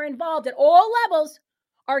people that are involved at all levels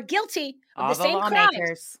are guilty of the same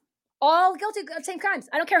crimes. All guilty of the same crimes.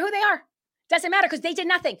 I don't care who they are. Doesn't matter because they did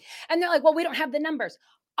nothing. And they're like, well, we don't have the numbers.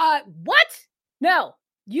 What? No.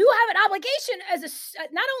 You have an obligation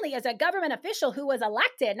not only as a government official who was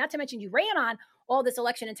elected, not to mention you ran on all this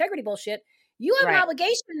election integrity bullshit. You have an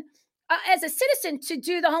obligation as a citizen to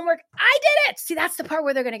do the homework. I did it. See, that's the part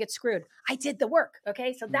where they're going to get screwed. I did the work.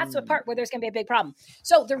 Okay. So that's the part where there's going to be a big problem.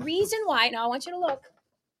 So the reason why, now I want you to look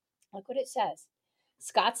what it says.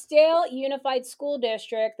 Scottsdale Unified School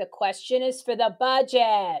District. The question is for the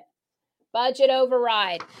budget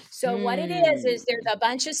override. So what it is there's a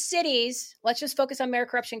bunch of cities. Let's just focus on Mayor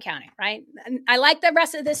Corruption County, right? And I like the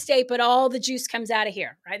rest of the state, but all the juice comes out of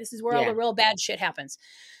here, right? This is where all the real bad shit happens.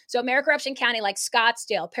 So Mayor Corruption County, like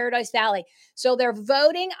Scottsdale, Paradise Valley. So they're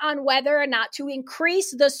voting on whether or not to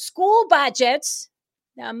increase the school budgets.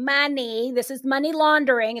 Now, money, this is money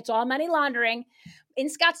laundering. It's all money laundering in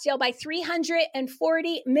Scottsdale by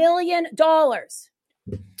 $340 million.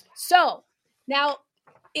 So now,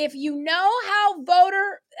 if you know how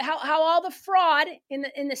all the fraud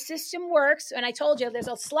in the system works, and I told you there's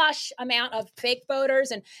a slush amount of fake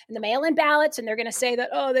voters and the mail-in ballots, and they're going to say that,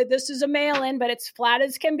 this is a mail-in, but it's flat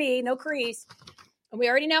as can be, no crease. And we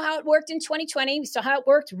already know how it worked in 2020. We saw how it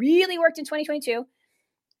really worked in 2022.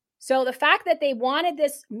 So the fact that they wanted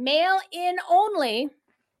this mail-in only,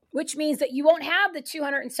 which means that you won't have the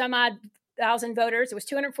 200 and some odd thousand voters. It was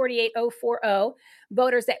 248,040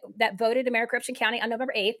 voters that voted in Mayor Corruption County on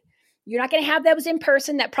November 8th. You're not going to have those in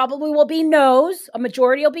person. That probably will be no's. A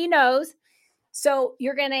majority will be no's. So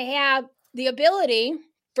you're going to have the ability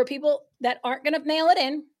for people that aren't going to mail it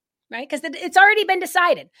in, right? Because it's already been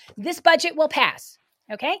decided. This budget will pass.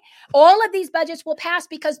 Okay. All of these budgets will pass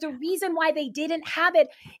because the reason why they didn't have it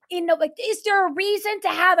is there a reason to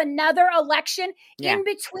have another election in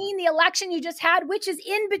between the election you just had, which is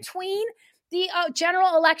in between the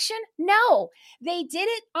general election? No, they did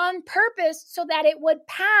it on purpose so that it would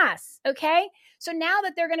pass. Okay. So now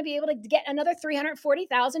that they're going to be able to get another $340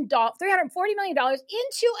 million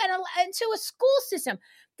into a school system.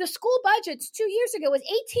 The school budgets 2 years ago was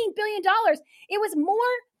 $18 billion. It was more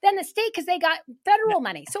than the state because they got federal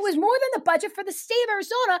money. So it was more than the budget for the state of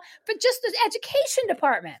Arizona for just the education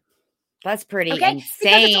department. That's pretty insane.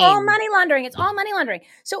 Because it's all money laundering. It's all money laundering.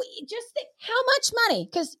 So just think how much money,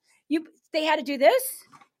 because they had to do this.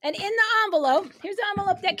 And in the envelope, here's the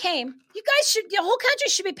envelope that came. You guys the whole country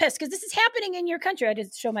should be pissed because this is happening in your country. I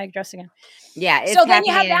just show my address again. Yeah. So then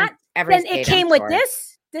you have that. Then state, it came with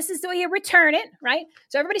this. This is the way you return it, right?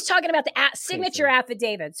 So everybody's talking about the signature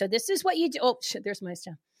affidavit. So this is what you do. Oh, shit, there's my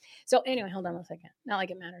stuff. So anyway, hold on a second. Not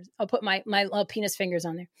like it matters. I'll put my little penis fingers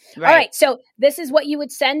on there. Right. All right. So this is what you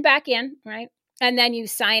would send back in, right? And then you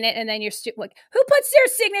sign it, and then you're like, who puts their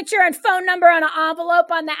signature and phone number on an envelope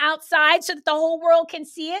on the outside so that the whole world can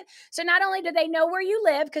see it? So not only do they know where you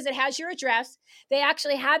live because it has your address, they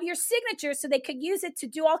actually have your signature so they could use it to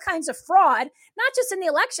do all kinds of fraud, not just in the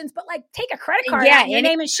elections, but like take a credit card out your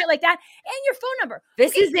name and shit like that, and your phone number.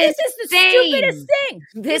 This is the stupidest thing.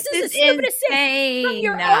 This is the stupidest insane. thing. From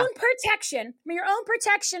your own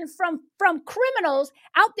protection from criminals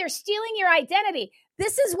out there stealing your identity.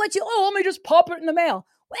 This is what let me just pop it in the mail.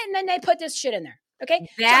 And then they put this shit in there. Okay.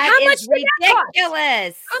 That is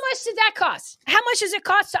ridiculous. How much did that cost? How much does it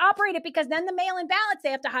cost to operate it? Because then the mail-in ballots, they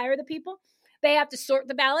have to hire the people. They have to sort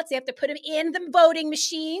the ballots. They have to put them in the voting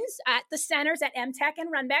machines at the centers at MTech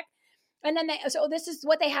and Runbeck. And then so this is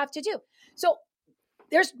what they have to do. So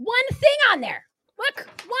there's one thing on there. Look,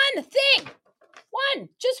 one thing.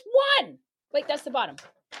 Just one. Wait, that's the bottom.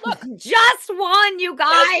 Look, just one, you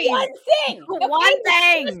guys. Just one thing. One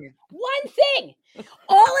thing. One thing.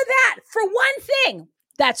 All of that for one thing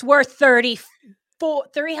that's worth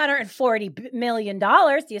 $340 million.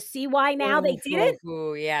 Do you see why now they did it?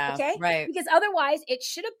 Ooh, yeah. Okay. Right. Because otherwise, it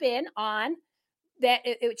should have been on that.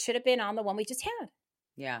 It should have been on the one we just had.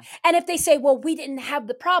 Yeah. And if they say, well, we didn't have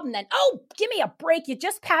the problem, then give me a break. You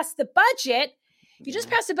just passed the budget. You just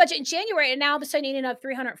passed the budget in January, and now all of a sudden you need another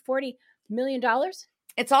 $340 million.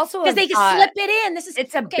 It's also because they can slip it in.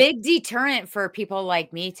 It's a big deterrent for people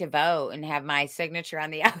like me to vote and have my signature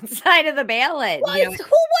on the outside of the ballot. Well, who would do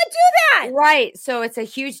that? Right. So it's a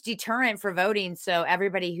huge deterrent for voting. So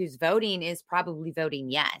everybody who's voting is probably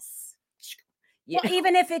voting yes. Well,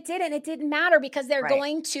 even if it didn't matter because they're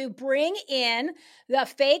going to bring in the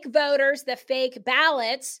fake voters, the fake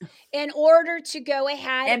ballots in order to go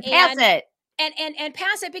ahead and pass it. And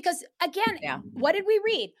pass it because, again, what did we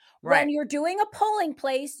read? Right. When you're doing a polling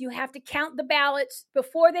place, you have to count the ballots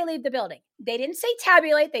before they leave the building. They didn't say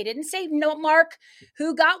tabulate. They didn't say mark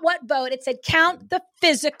who got what vote. It said count the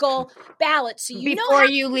physical ballots. So you before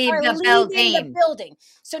you leave the building.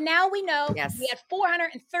 So now we know we had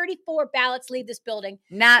 434 ballots leave this building.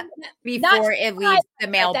 Not before it leaves the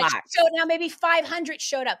mailbox. So now maybe 500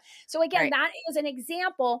 showed up. So again, that is an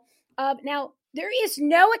example of now there is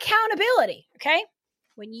no accountability. Okay.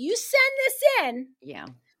 When you send this in,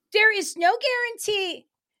 there is no guarantee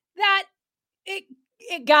that it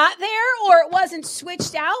got there or it wasn't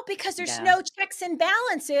switched out because there's no checks and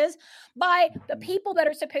balances by the people that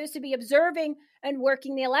are supposed to be observing and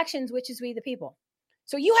working the elections, which is we the people.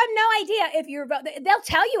 So you have no idea if you're they'll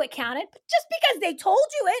tell you it counted, but just because they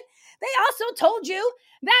told you it, they also told you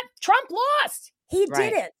that Trump lost. He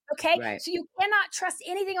did it. Okay. Right. So you cannot trust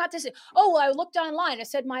anything about this. Oh, well, I looked online. It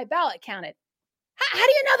said my ballot counted. How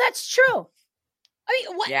do you know that's true? I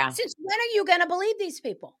mean, since when are you going to believe these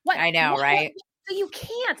people? I know, right? So you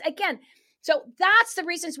can't. Again, so that's the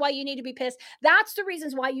reasons why you need to be pissed. That's the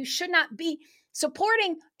reasons why you should not be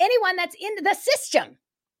supporting anyone that's in the system.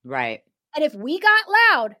 Right. And if we got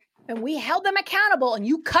loud and we held them accountable and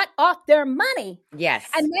you cut off their money. Yes.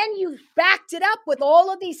 And then you backed it up with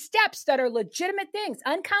all of these steps that are legitimate things,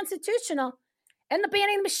 unconstitutional, and the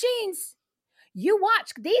banning of machines. You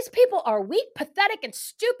watch. These people are weak, pathetic, and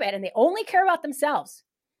stupid, and they only care about themselves.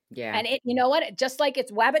 Yeah. And you know what? Just like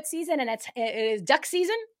it's wabbit season and it is duck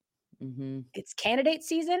season, it's candidate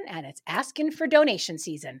season, and it's asking for donation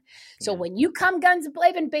season. So when you come guns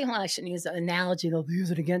blazing, I shouldn't use the analogy. They'll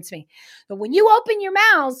use it against me. But when you open your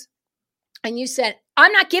mouths and you said,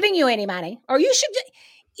 I'm not giving you any money, or you should,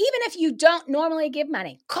 even if you don't normally give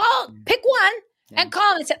money, pick one and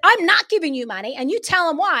call them and say, I'm not giving you money. And you tell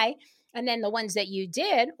them why. And then the ones that you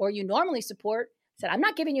did or you normally support said, I'm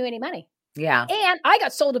not giving you any money. Yeah. And I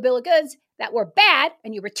got sold a bill of goods that were bad,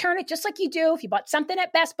 and you return it just like you do. If you bought something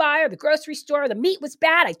at Best Buy or the grocery store, the meat was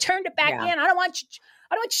bad, I turned it back in. I don't want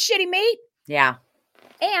shitty meat. Yeah.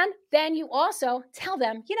 And then you also tell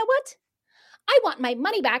them, you know what? I want my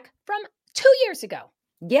money back from 2 years ago.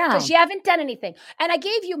 Yeah. Because you haven't done anything. And I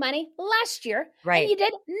gave you money last year. Right. And you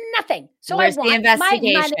did nothing. So where's I want the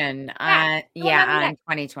investigation? on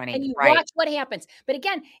 2020. And you right. watch what happens. But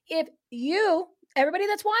again, if everybody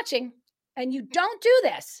that's watching, and you don't do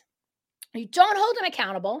this, you don't hold them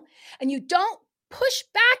accountable, and you don't push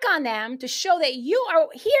back on them to show that you are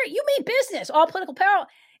here, you mean business, all political power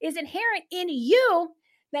is inherent in you,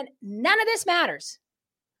 then none of this matters.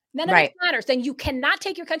 None of it matters. Then you cannot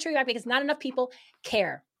take your country back because not enough people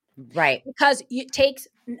care. Right. Because it takes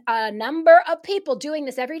a number of people doing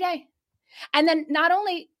this every day. And then not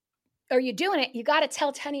only are you doing it, you got to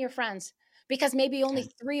tell 10 of your friends because maybe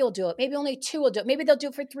only 3 will do it. Maybe only 2 will do it. Maybe they'll do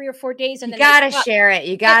it for 3 or 4 days. And you then got to share it.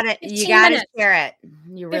 You got to share it.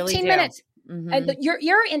 You really 15 do. minutes. And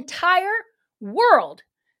your entire world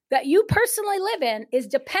that you personally live in is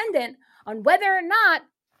dependent on whether or not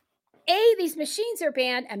A, these machines are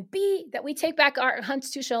banned, and B, that we take back our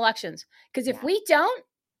constitutional elections. Because if we don't,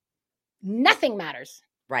 nothing matters.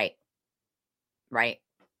 Right.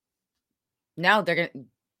 No, they're going to,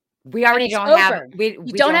 we already don't have, we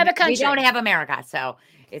don't have a country. We don't have America. So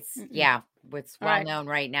it's, it's well known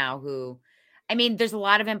right now who, I mean, there's a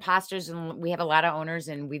lot of imposters and we have a lot of owners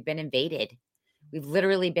and we've been invaded. We've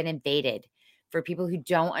literally been invaded. For people who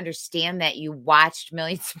don't understand that, you watched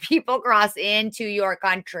millions of people cross into your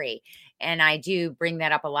country. And I do bring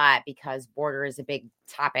that up a lot because border is a big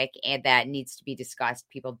topic and that needs to be discussed.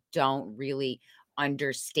 People don't really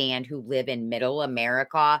understand who live in middle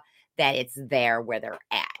America that it's there where they're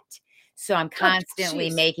at. So I'm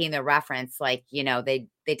constantly making the reference like, you know, they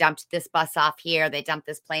dumped this bus off here. They dumped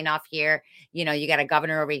this plane off here. You know, you got a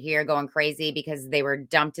governor over here going crazy because they were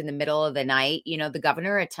dumped in the middle of the night. You know, the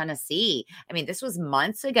governor of Tennessee, I mean, this was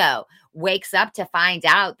months ago, wakes up to find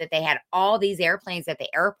out that they had all these airplanes at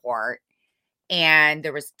the airport. And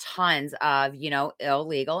there was tons of, you know,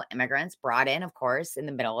 illegal immigrants brought in, of course, in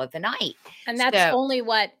the middle of the night. And that's only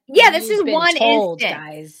what this is one told, instance.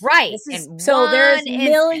 Guys. Right. So there's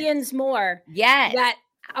millions more yes. that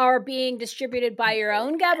are being distributed by your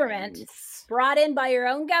own government, brought in by your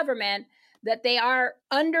own government, that they are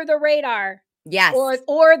under the radar. Yes.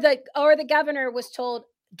 Or the governor was told,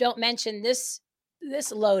 don't mention this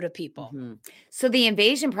load of people. Mm-hmm. So the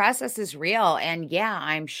invasion process is real. And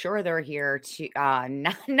I'm sure they're here to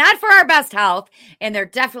not for our best health. And they're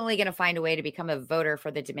definitely going to find a way to become a voter for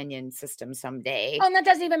the Dominion system someday. Oh, and that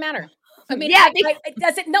doesn't even matter. I mean, it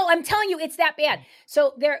doesn't. No, I'm telling you, it's that bad.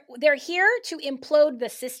 So they're here to implode the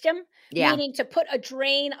system, meaning to put a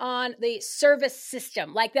drain on the service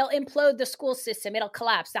system. Like they'll implode the school system; it'll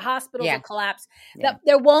collapse. The hospitals will collapse.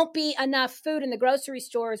 There won't be enough food in the grocery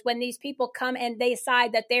stores when these people come and they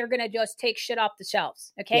decide that they're going to just take shit off the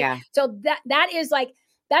shelves. Okay, so that is like.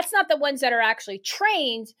 That's not the ones that are actually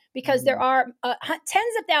trained because there are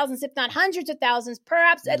tens of thousands, if not hundreds of thousands,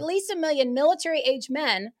 perhaps at least 1 million military-age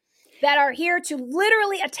men that are here to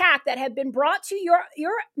literally attack, that have been brought to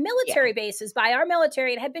your military bases by our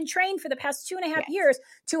military and have been trained for the past 2.5 years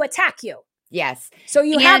to attack you. Yes. So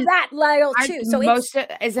you have that level too. So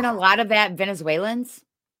isn't a lot of that Venezuelans?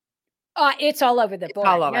 It's all over the board.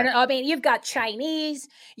 All over. I mean, you've got Chinese,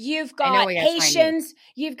 you've got Haitians,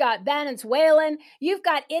 you've got Venezuelan, you've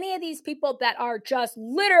got any of these people that are just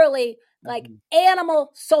literally like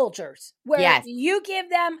animal soldiers, where you give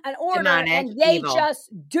them an order and they just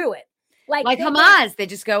do it. Like Hamas, they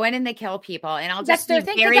just go in and they kill people. And I'll just be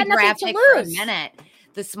very graphic for a minute.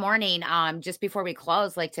 This morning, just before we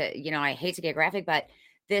close, I hate to get graphic, but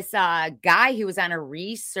this guy who was on a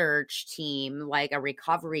research team, like a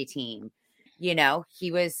recovery team, you know,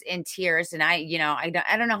 he was in tears. And I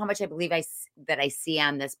don't know how much I believe I see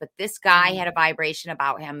on this, but this guy had a vibration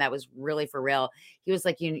about him that was really for real. He was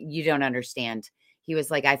like, you don't understand. He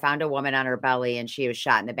was like, I found a woman on her belly and she was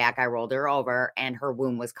shot in the back. I rolled her over and her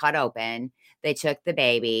womb was cut open. They took the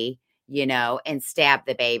baby, you know, and stabbed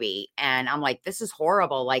the baby. And I'm like, this is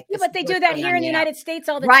horrible. Like, but they do that here in the United States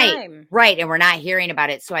all the time. Right. And we're not hearing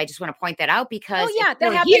about it. So I just want to point that out because that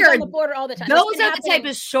happens on the border all the time. Those are the type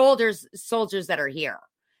of soldiers that are here.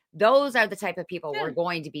 Those are the type of people we're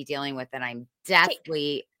going to be dealing with. And I'm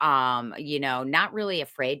definitely, not really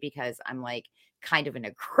afraid because I'm like kind of an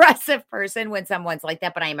aggressive person when someone's like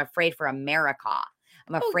that, but I am afraid for America.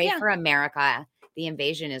 I'm afraid for America. The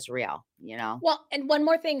invasion is real, you know? Well, and one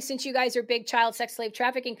more thing, since you guys are big child sex slave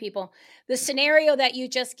trafficking people, the scenario that you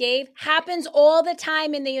just gave happens all the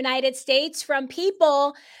time in the United States from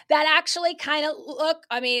people that actually kind of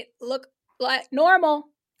look like normal.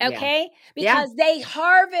 Okay. Because they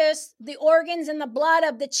harvest the organs and the blood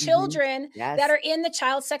of the children that are in the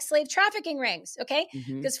child sex slave trafficking rings. Okay.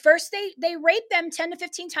 Because first they rape them 10 to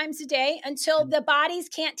 15 times a day until the bodies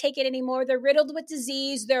can't take it anymore. They're riddled with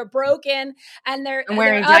disease. They're broken and they're of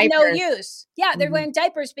no use. Yeah. They're wearing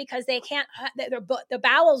diapers because they can't, the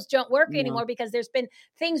bowels don't work anymore because there's been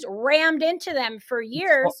things rammed into them for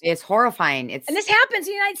years. It's horrifying. And this happens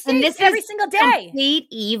in the United States every single day. Complete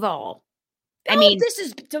evil. I mean, this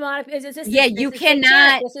is demonic. You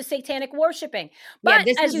cannot. This is satanic worshiping. But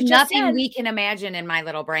this is nothing we can imagine in my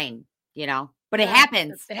little brain. You know, But it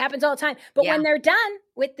happens. It happens all the time. But when they're done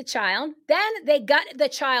with the child, then they gut the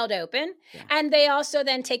child open and they also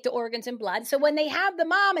then take the organs and blood. So when they have the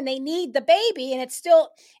mom and they need the baby and it's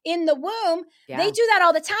still in the womb, they do that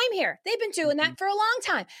all the time here. They've been doing that for a long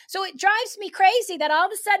time. So it drives me crazy that all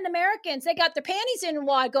of a sudden Americans, they got their panties in a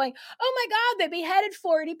wad going, oh my God, they beheaded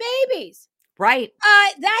 40 babies. Right.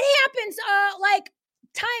 That happens like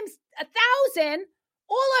times 1,000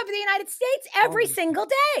 all over the United States every single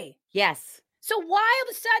day. Yes. So why all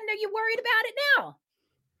of a sudden are you worried about it now?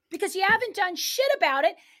 Because you haven't done shit about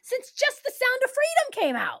it since just the Sound of Freedom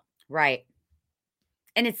came out. Right.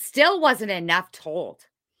 And it still wasn't enough told.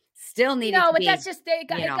 Still needed to be. No, but that's just, it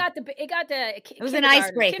got the it was an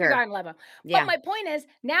icebreaker. Kindergarten level. But my point is,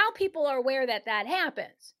 now people are aware that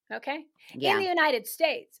happens. Okay. In the United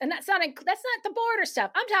States. And that's not the border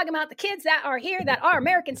stuff. I'm talking about the kids that are here that are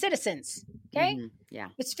American citizens. Okay. Mm-hmm. Yeah.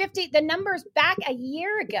 It's 50. The numbers back a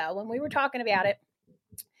year ago when we were talking about it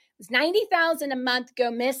was 90,000 a month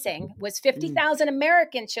go missing, was 50,000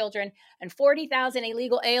 American children and 40,000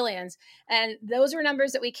 illegal aliens. And those were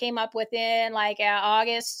numbers that we came up with in like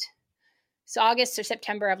August or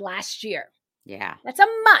September of last year. Yeah. That's a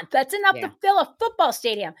month. That's enough to fill a football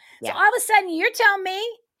stadium. Yeah. So all of a sudden you're telling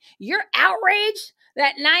me you're outraged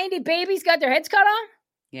that 90 babies got their heads cut off?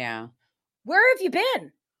 Yeah. Where have you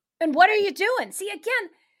been? And what are you doing? See,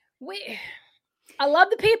 again, I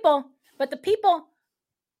love the people, but the people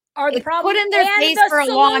are the problem. Put in their face for a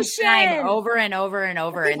long time, over and over and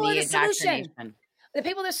over in the indoctrination. The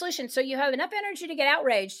people are the solution. So you have enough energy to get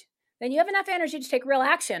outraged, then you have enough energy to take real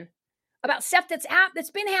action about stuff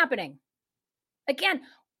that's been happening. Again,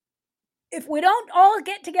 if we don't all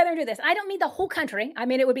get together and do this, I don't mean the whole country. I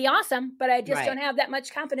mean, it would be awesome, but I just don't have that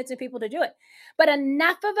much confidence in people to do it. But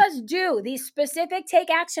enough of us do these specific take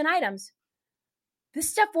action items. This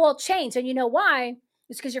stuff will change. And you know why?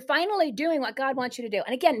 It's because you're finally doing what God wants you to do.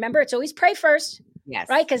 And again, remember, it's always pray first. Yes.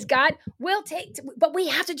 Right? Because God will but we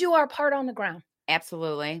have to do our part on the ground.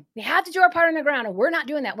 Absolutely. We have to do our part on the ground. And we're not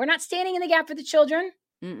doing that. We're not standing in the gap for the children.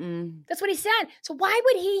 Mm-mm. That's what he said. So why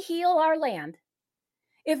would he heal our land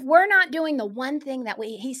if we're not doing the one thing that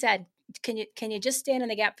he said, can you just stand in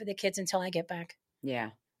the gap for the kids until I get back?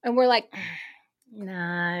 Yeah. And we're like,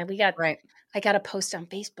 nah, I got to post on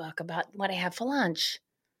Facebook about what I have for lunch.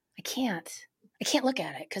 I can't look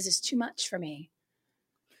at it because it's too much for me.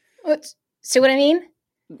 See what I mean?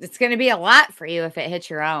 It's going to be a lot for you if it hits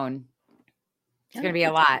your own. It's going to be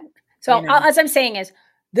a lot. So as I'm saying is,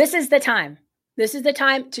 this is the time. This is the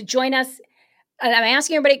time to join us. And I'm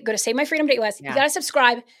asking everybody, go to SaveMyFreedom.us. You got to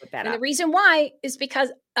subscribe. And the reason why is because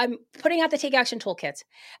I'm putting out the Take Action Toolkits.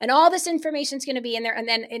 And all this information is going to be in there. And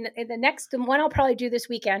then in the next one I'll probably do this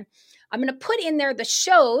weekend, I'm going to put in there the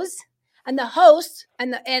shows and the hosts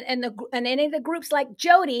and any of the groups like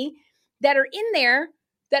Jody that are in there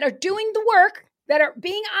that are doing the work, that are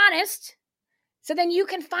being honest. So then you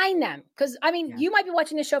can find them. Because, I mean, you might be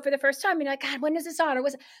watching the show for the first time and you're like, God, when is this on?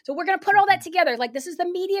 So we're going to put all that together. Like, this is the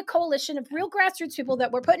media coalition of real grassroots people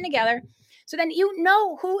that we're putting together. So then you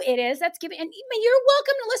know who it is that's giving. And you're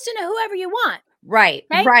welcome to listen to whoever you want. Right.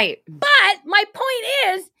 But my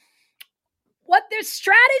point is, what their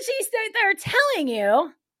strategies that they're telling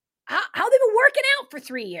you, how they've been working out for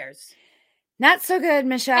 3 years. Not so good,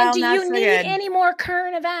 Michelle. And do you need any more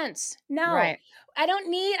current events? No. Right. I don't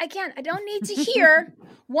need to hear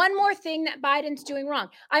one more thing that Biden's doing wrong.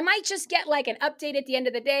 I might just get like an update at the end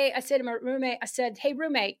of the day. I said to my roommate, hey,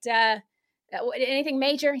 roommate, anything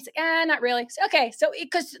major? He's like, not really. So, okay. So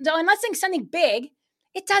unless it's something big,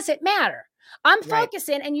 it doesn't matter. I'm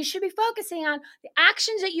focusing, and you should be focusing on the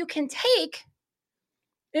actions that you can take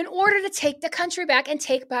in order to take the country back and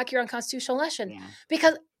take back your unconstitutional election. Yeah.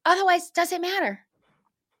 Because otherwise, it doesn't matter.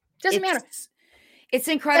 Doesn't matter. It's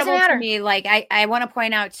incredible to me. Like, I want to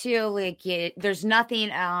point out too, like, there's nothing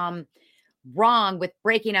wrong with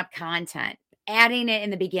breaking up content, adding it in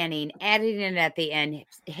the beginning, adding it at the end,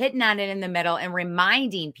 hitting on it in the middle, and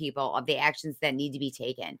reminding people of the actions that need to be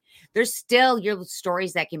taken. There's still your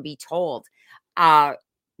stories that can be told, that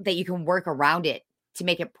you can work around it to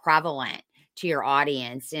make it prevalent to your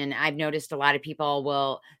audience. And I've noticed a lot of people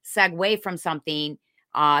will segue from something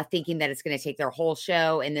thinking that it's going to take their whole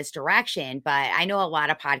show in this direction. But I know a lot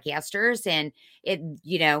of podcasters, and it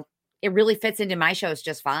really fits into my shows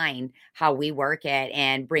just fine, how we work it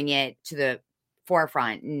and bring it to the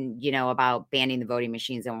forefront and, about banning the voting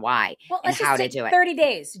machines and why and how to do it. 30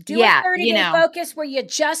 days. Do a 30-day focus where you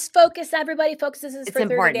just focus. Everybody focuses for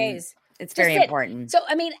 30 days. It's very important. So,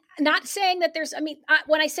 not saying that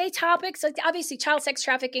when I say topics, like obviously child sex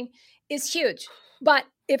trafficking is huge, but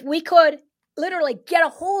if we could literally get a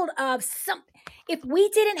hold of if we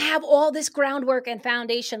didn't have all this groundwork and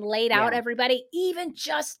foundation laid out, Yeah. everybody, even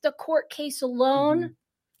just the court case alone,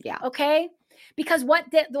 Yeah. okay? Because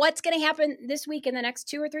what's going to happen this week in the next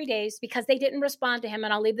 2 or 3 days, because they didn't respond to him,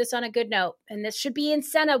 and I'll leave this on a good note, and this should be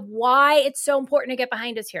incentive why it's so important to get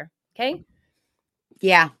behind us here, okay?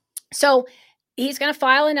 Yeah. So he's going to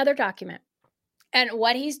file another document. And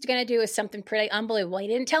what he's going to do is something pretty unbelievable. He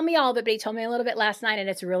didn't tell me all of it, but he told me a little bit last night, and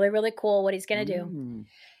it's really, really cool what he's going to do.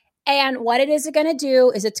 And what it is going to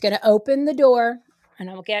do is it's going to open the door, and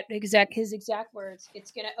I'll get his exact words.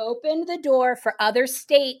 It's going to open the door for other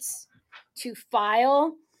states to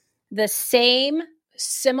file the same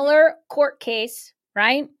similar court case,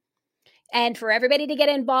 right? And for everybody to get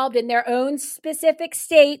involved in their own specific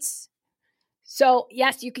states. So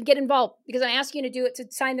yes, you can get involved because I'm asking you to do it to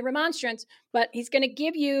sign the remonstrance, but he's going to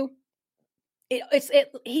give you,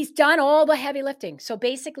 he's done all the heavy lifting. So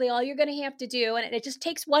basically all you're going to have to do, and it just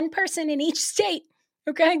takes one person in each state,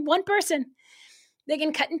 okay? One person. They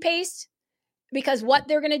can cut and paste, because what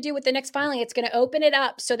they're going to do with the next filing, it's going to open it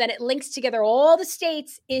up so that it links together all the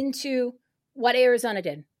states into what Arizona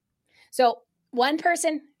did. So one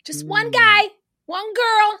person, just one guy, one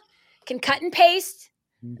girl can cut and paste,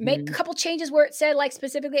 make a couple changes where it said like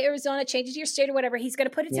specifically Arizona, changes your state or whatever. He's going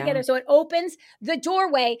to put it together so it opens the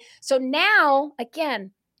doorway. So now,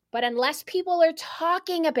 again, but unless people are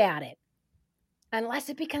talking about it, unless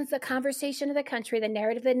it becomes the conversation of the country, the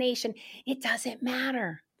narrative of the nation, it doesn't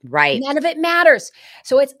matter. Right. None of it matters.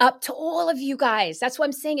 So it's up to all of you guys. That's why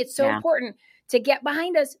I'm saying it's so important to get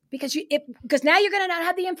behind us, because because now you're going to not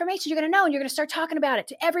have the information. You're going to know, and you're going to start talking about it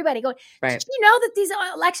to everybody. Going, did you know that these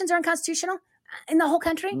elections are unconstitutional in the whole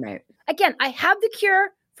country? Right. Again, I have the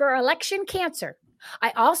cure for election cancer. I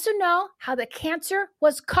also know how the cancer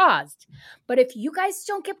was caused. But if you guys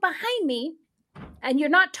don't get behind me, and you're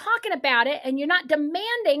not talking about it, and you're not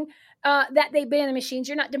demanding that they ban the machines,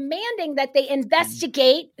 you're not demanding that they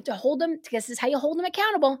investigate to hold them, because this is how you hold them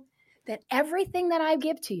accountable, that everything that I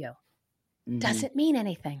give to you doesn't mean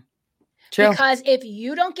anything. True. Because if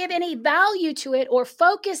you don't give any value to it or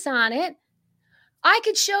focus on it, I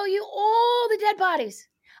could show you all the dead bodies.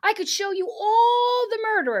 I could show you all the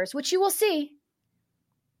murderers, which you will see.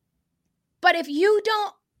 But if you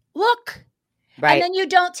don't look, and then you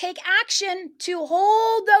don't take action to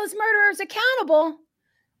hold those murderers accountable,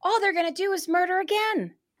 all they're going to do is murder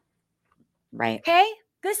again. Right. Okay?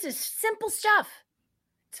 This is simple stuff.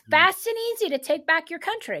 It's fast and easy to take back your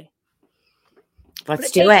country.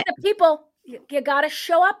 Let's do it. The people, you got to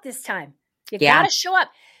show up this time. You got to show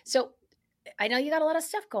up. So I know you got a lot of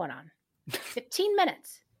stuff going on. 15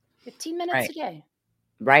 minutes. 15 minutes a day.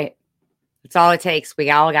 Right. That's all it takes.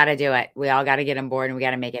 We all got to do it. We all got to get on board, and we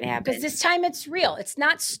got to make it happen. Because this time it's real. It's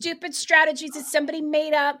not stupid strategies that somebody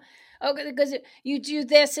made up. Oh, because you do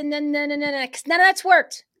this and then, because none of that's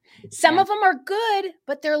worked. Some of them are good,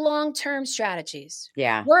 but they're long-term strategies.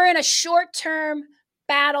 Yeah. We're in a short-term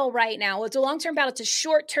battle right now. Well, it's a long-term battle. It's a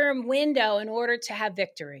short-term window in order to have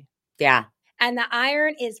victory. Yeah. And the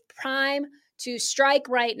iron is prime to strike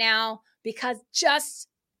right now, because just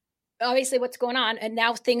obviously what's going on. And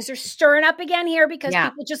now things are stirring up again here, because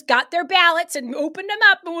people just got their ballots and opened them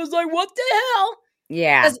up and was like, what the hell?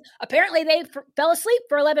 Yeah. Because apparently they fell asleep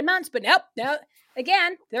for 11 months, but nope. Now,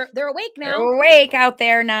 again, they're awake now. They're awake out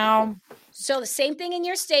there now. So the same thing in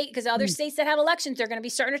your state, because other states that have elections, they're going to be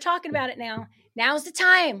starting to talk about it now. Now's the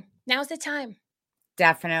time. Now's the time.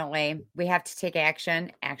 Definitely. We have to take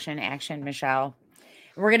action, Michelle.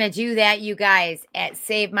 We're going to do that, you guys, at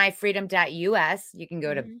savemyfreedom.us. You can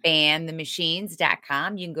go to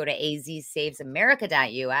banthemachines.com. You can go to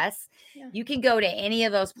azsavesamerica.us. Yeah. You can go to any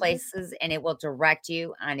of those places, and it will direct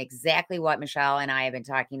you on exactly what Michelle and I have been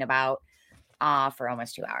talking about for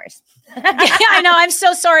almost 2 hours. I know. I'm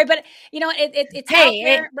so sorry, but you know, it's out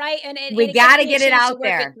there, right? And we got to get it out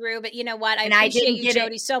there. Through, but you know what? I appreciate you,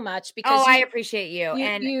 Jody, so much, because I appreciate you.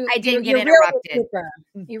 And I didn't get interrupted.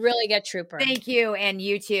 You really get trooper. Thank you. And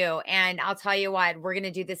you too. And I'll tell you what, we're going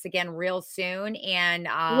to do this again real soon. And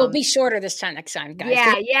we'll be shorter this time next time,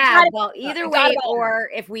 guys. Yeah. Well, either way,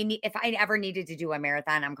 or if I ever needed to do a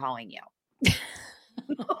marathon, I'm calling you.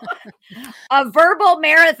 A verbal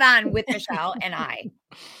marathon with Michelle and I.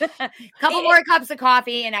 Couple more cups of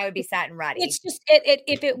coffee, and I would be set and ready. It's just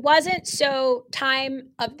if it wasn't so time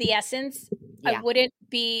of the essence, I wouldn't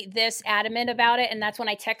be this adamant about it. And that's when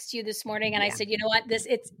I texted you this morning, and I said, you know what,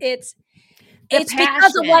 it's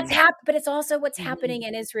because of what's happened, but it's also what's happening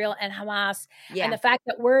in Israel and Hamas, and the fact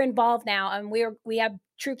that we're involved now, and we have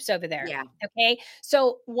troops over there. Yeah. Okay.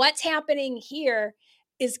 So what's happening here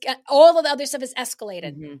is all of the other stuff is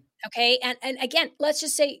escalated. Okay. And again, let's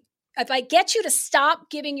just say if I get you to stop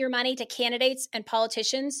giving your money to candidates and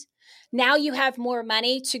politicians, now you have more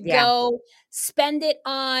money to go spend it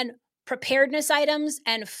on preparedness items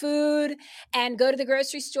and food and go to the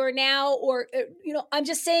grocery store now. Or, I'm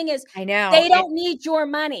just saying I know they don't need your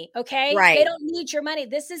money. Okay. Right. They don't need your money.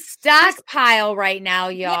 This is stockpile right now,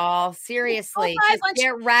 y'all. Seriously, just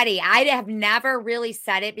get ready. I have never really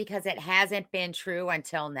said it because it hasn't been true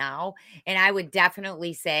until now. And I would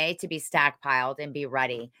definitely say to be stockpiled and be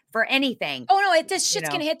ready for anything. Oh no, this shit's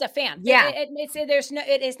going to hit the fan. Yeah. It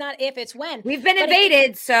is not if, it's when. We've been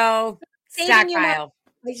invaded. So stockpile.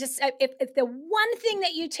 If the one thing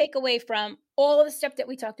that you take away from all of the stuff that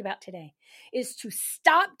we talked about today is to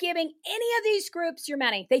stop giving any of these groups your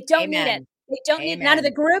money. They don't need it. They don't need none of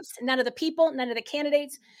the groups, none of the people, none of the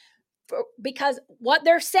candidates, because what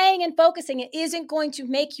they're saying and focusing it isn't going to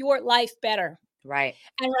make your life better. Right.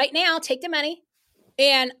 And right now, take the money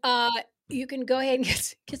and you can go ahead and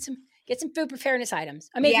get some food preparedness items.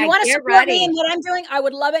 I mean, if you want to support me in what I'm doing, I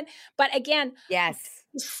would love it. But again,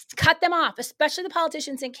 cut them off, especially the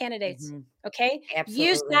politicians and candidates. Okay.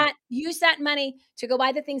 Absolutely. Use that money to go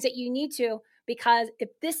buy the things that you need to, because if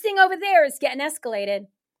this thing over there is getting escalated,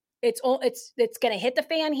 it's going to hit the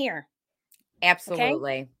fan here.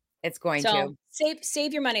 Absolutely. Okay? It's going to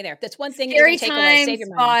save your money there. That's one thing. Scary take times, away. Save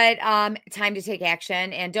your money. But time to take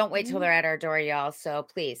action, and don't wait till they're at our door, y'all. So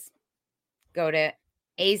please go to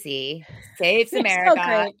SaveAmerica.us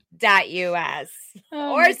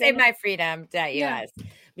or SaveMyFreedom.us.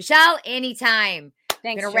 Michelle, anytime.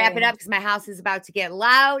 Thanks. I'm going to wrap it up because my house is about to get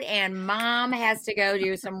loud and Mom has to go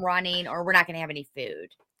do some running or we're not going to have any food.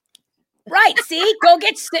 Right. See, go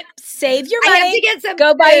save your money. I have to get some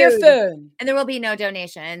go buy your food. And there will be no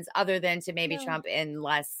donations other than to maybe Trump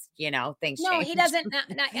unless, things change. No, he doesn't.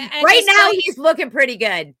 Right now, he's looking pretty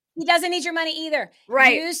good. He doesn't need your money either.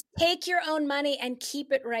 Right. Take your own money and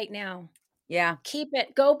keep it right now. Yeah. Keep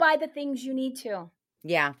it. Go buy the things you need to.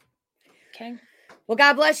 Yeah. Okay. Well,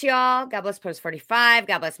 God bless y'all. God bless Post 45.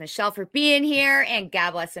 God bless Michelle for being here. And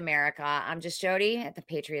God bless America. I'm just Jody at the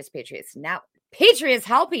Patriots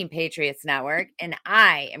Helping Patriots Network. And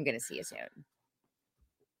I am going to see you soon.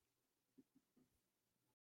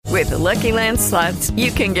 With the Lucky Land Slots,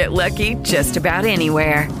 you can get lucky just about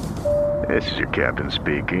anywhere. This is your captain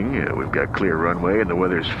speaking. We've got clear runway and the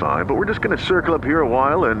weather's fine, but we're just going to circle up here a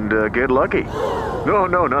while and get lucky.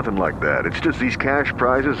 No, nothing like that. It's just these cash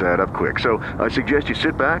prizes add up quick. So I suggest you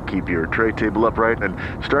sit back, keep your tray table upright, and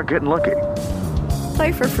start getting lucky.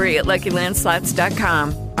 Play for free at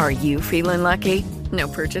LuckyLandSlots.com. Are you feeling lucky? No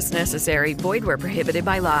purchase necessary. Void where prohibited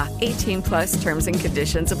by law. 18+ terms and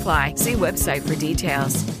conditions apply. See website for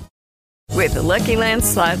details. With the Lucky Land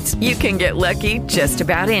Slots, you can get lucky just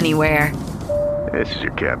about anywhere. This is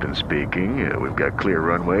your captain speaking. We've got clear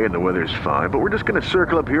runway and the weather's fine, but we're just going to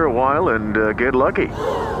circle up here a while and get lucky.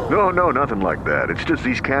 No, nothing like that. It's just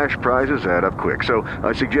these cash prizes add up quick. So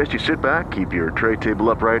I suggest you sit back, keep your tray table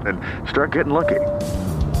upright, and start getting lucky.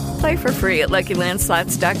 Play for free at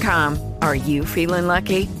LuckyLandSlots.com. Are you feeling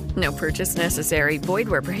lucky? No purchase necessary. Void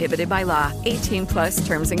where prohibited by law. 18+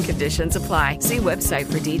 terms and conditions apply. See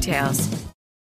website for details.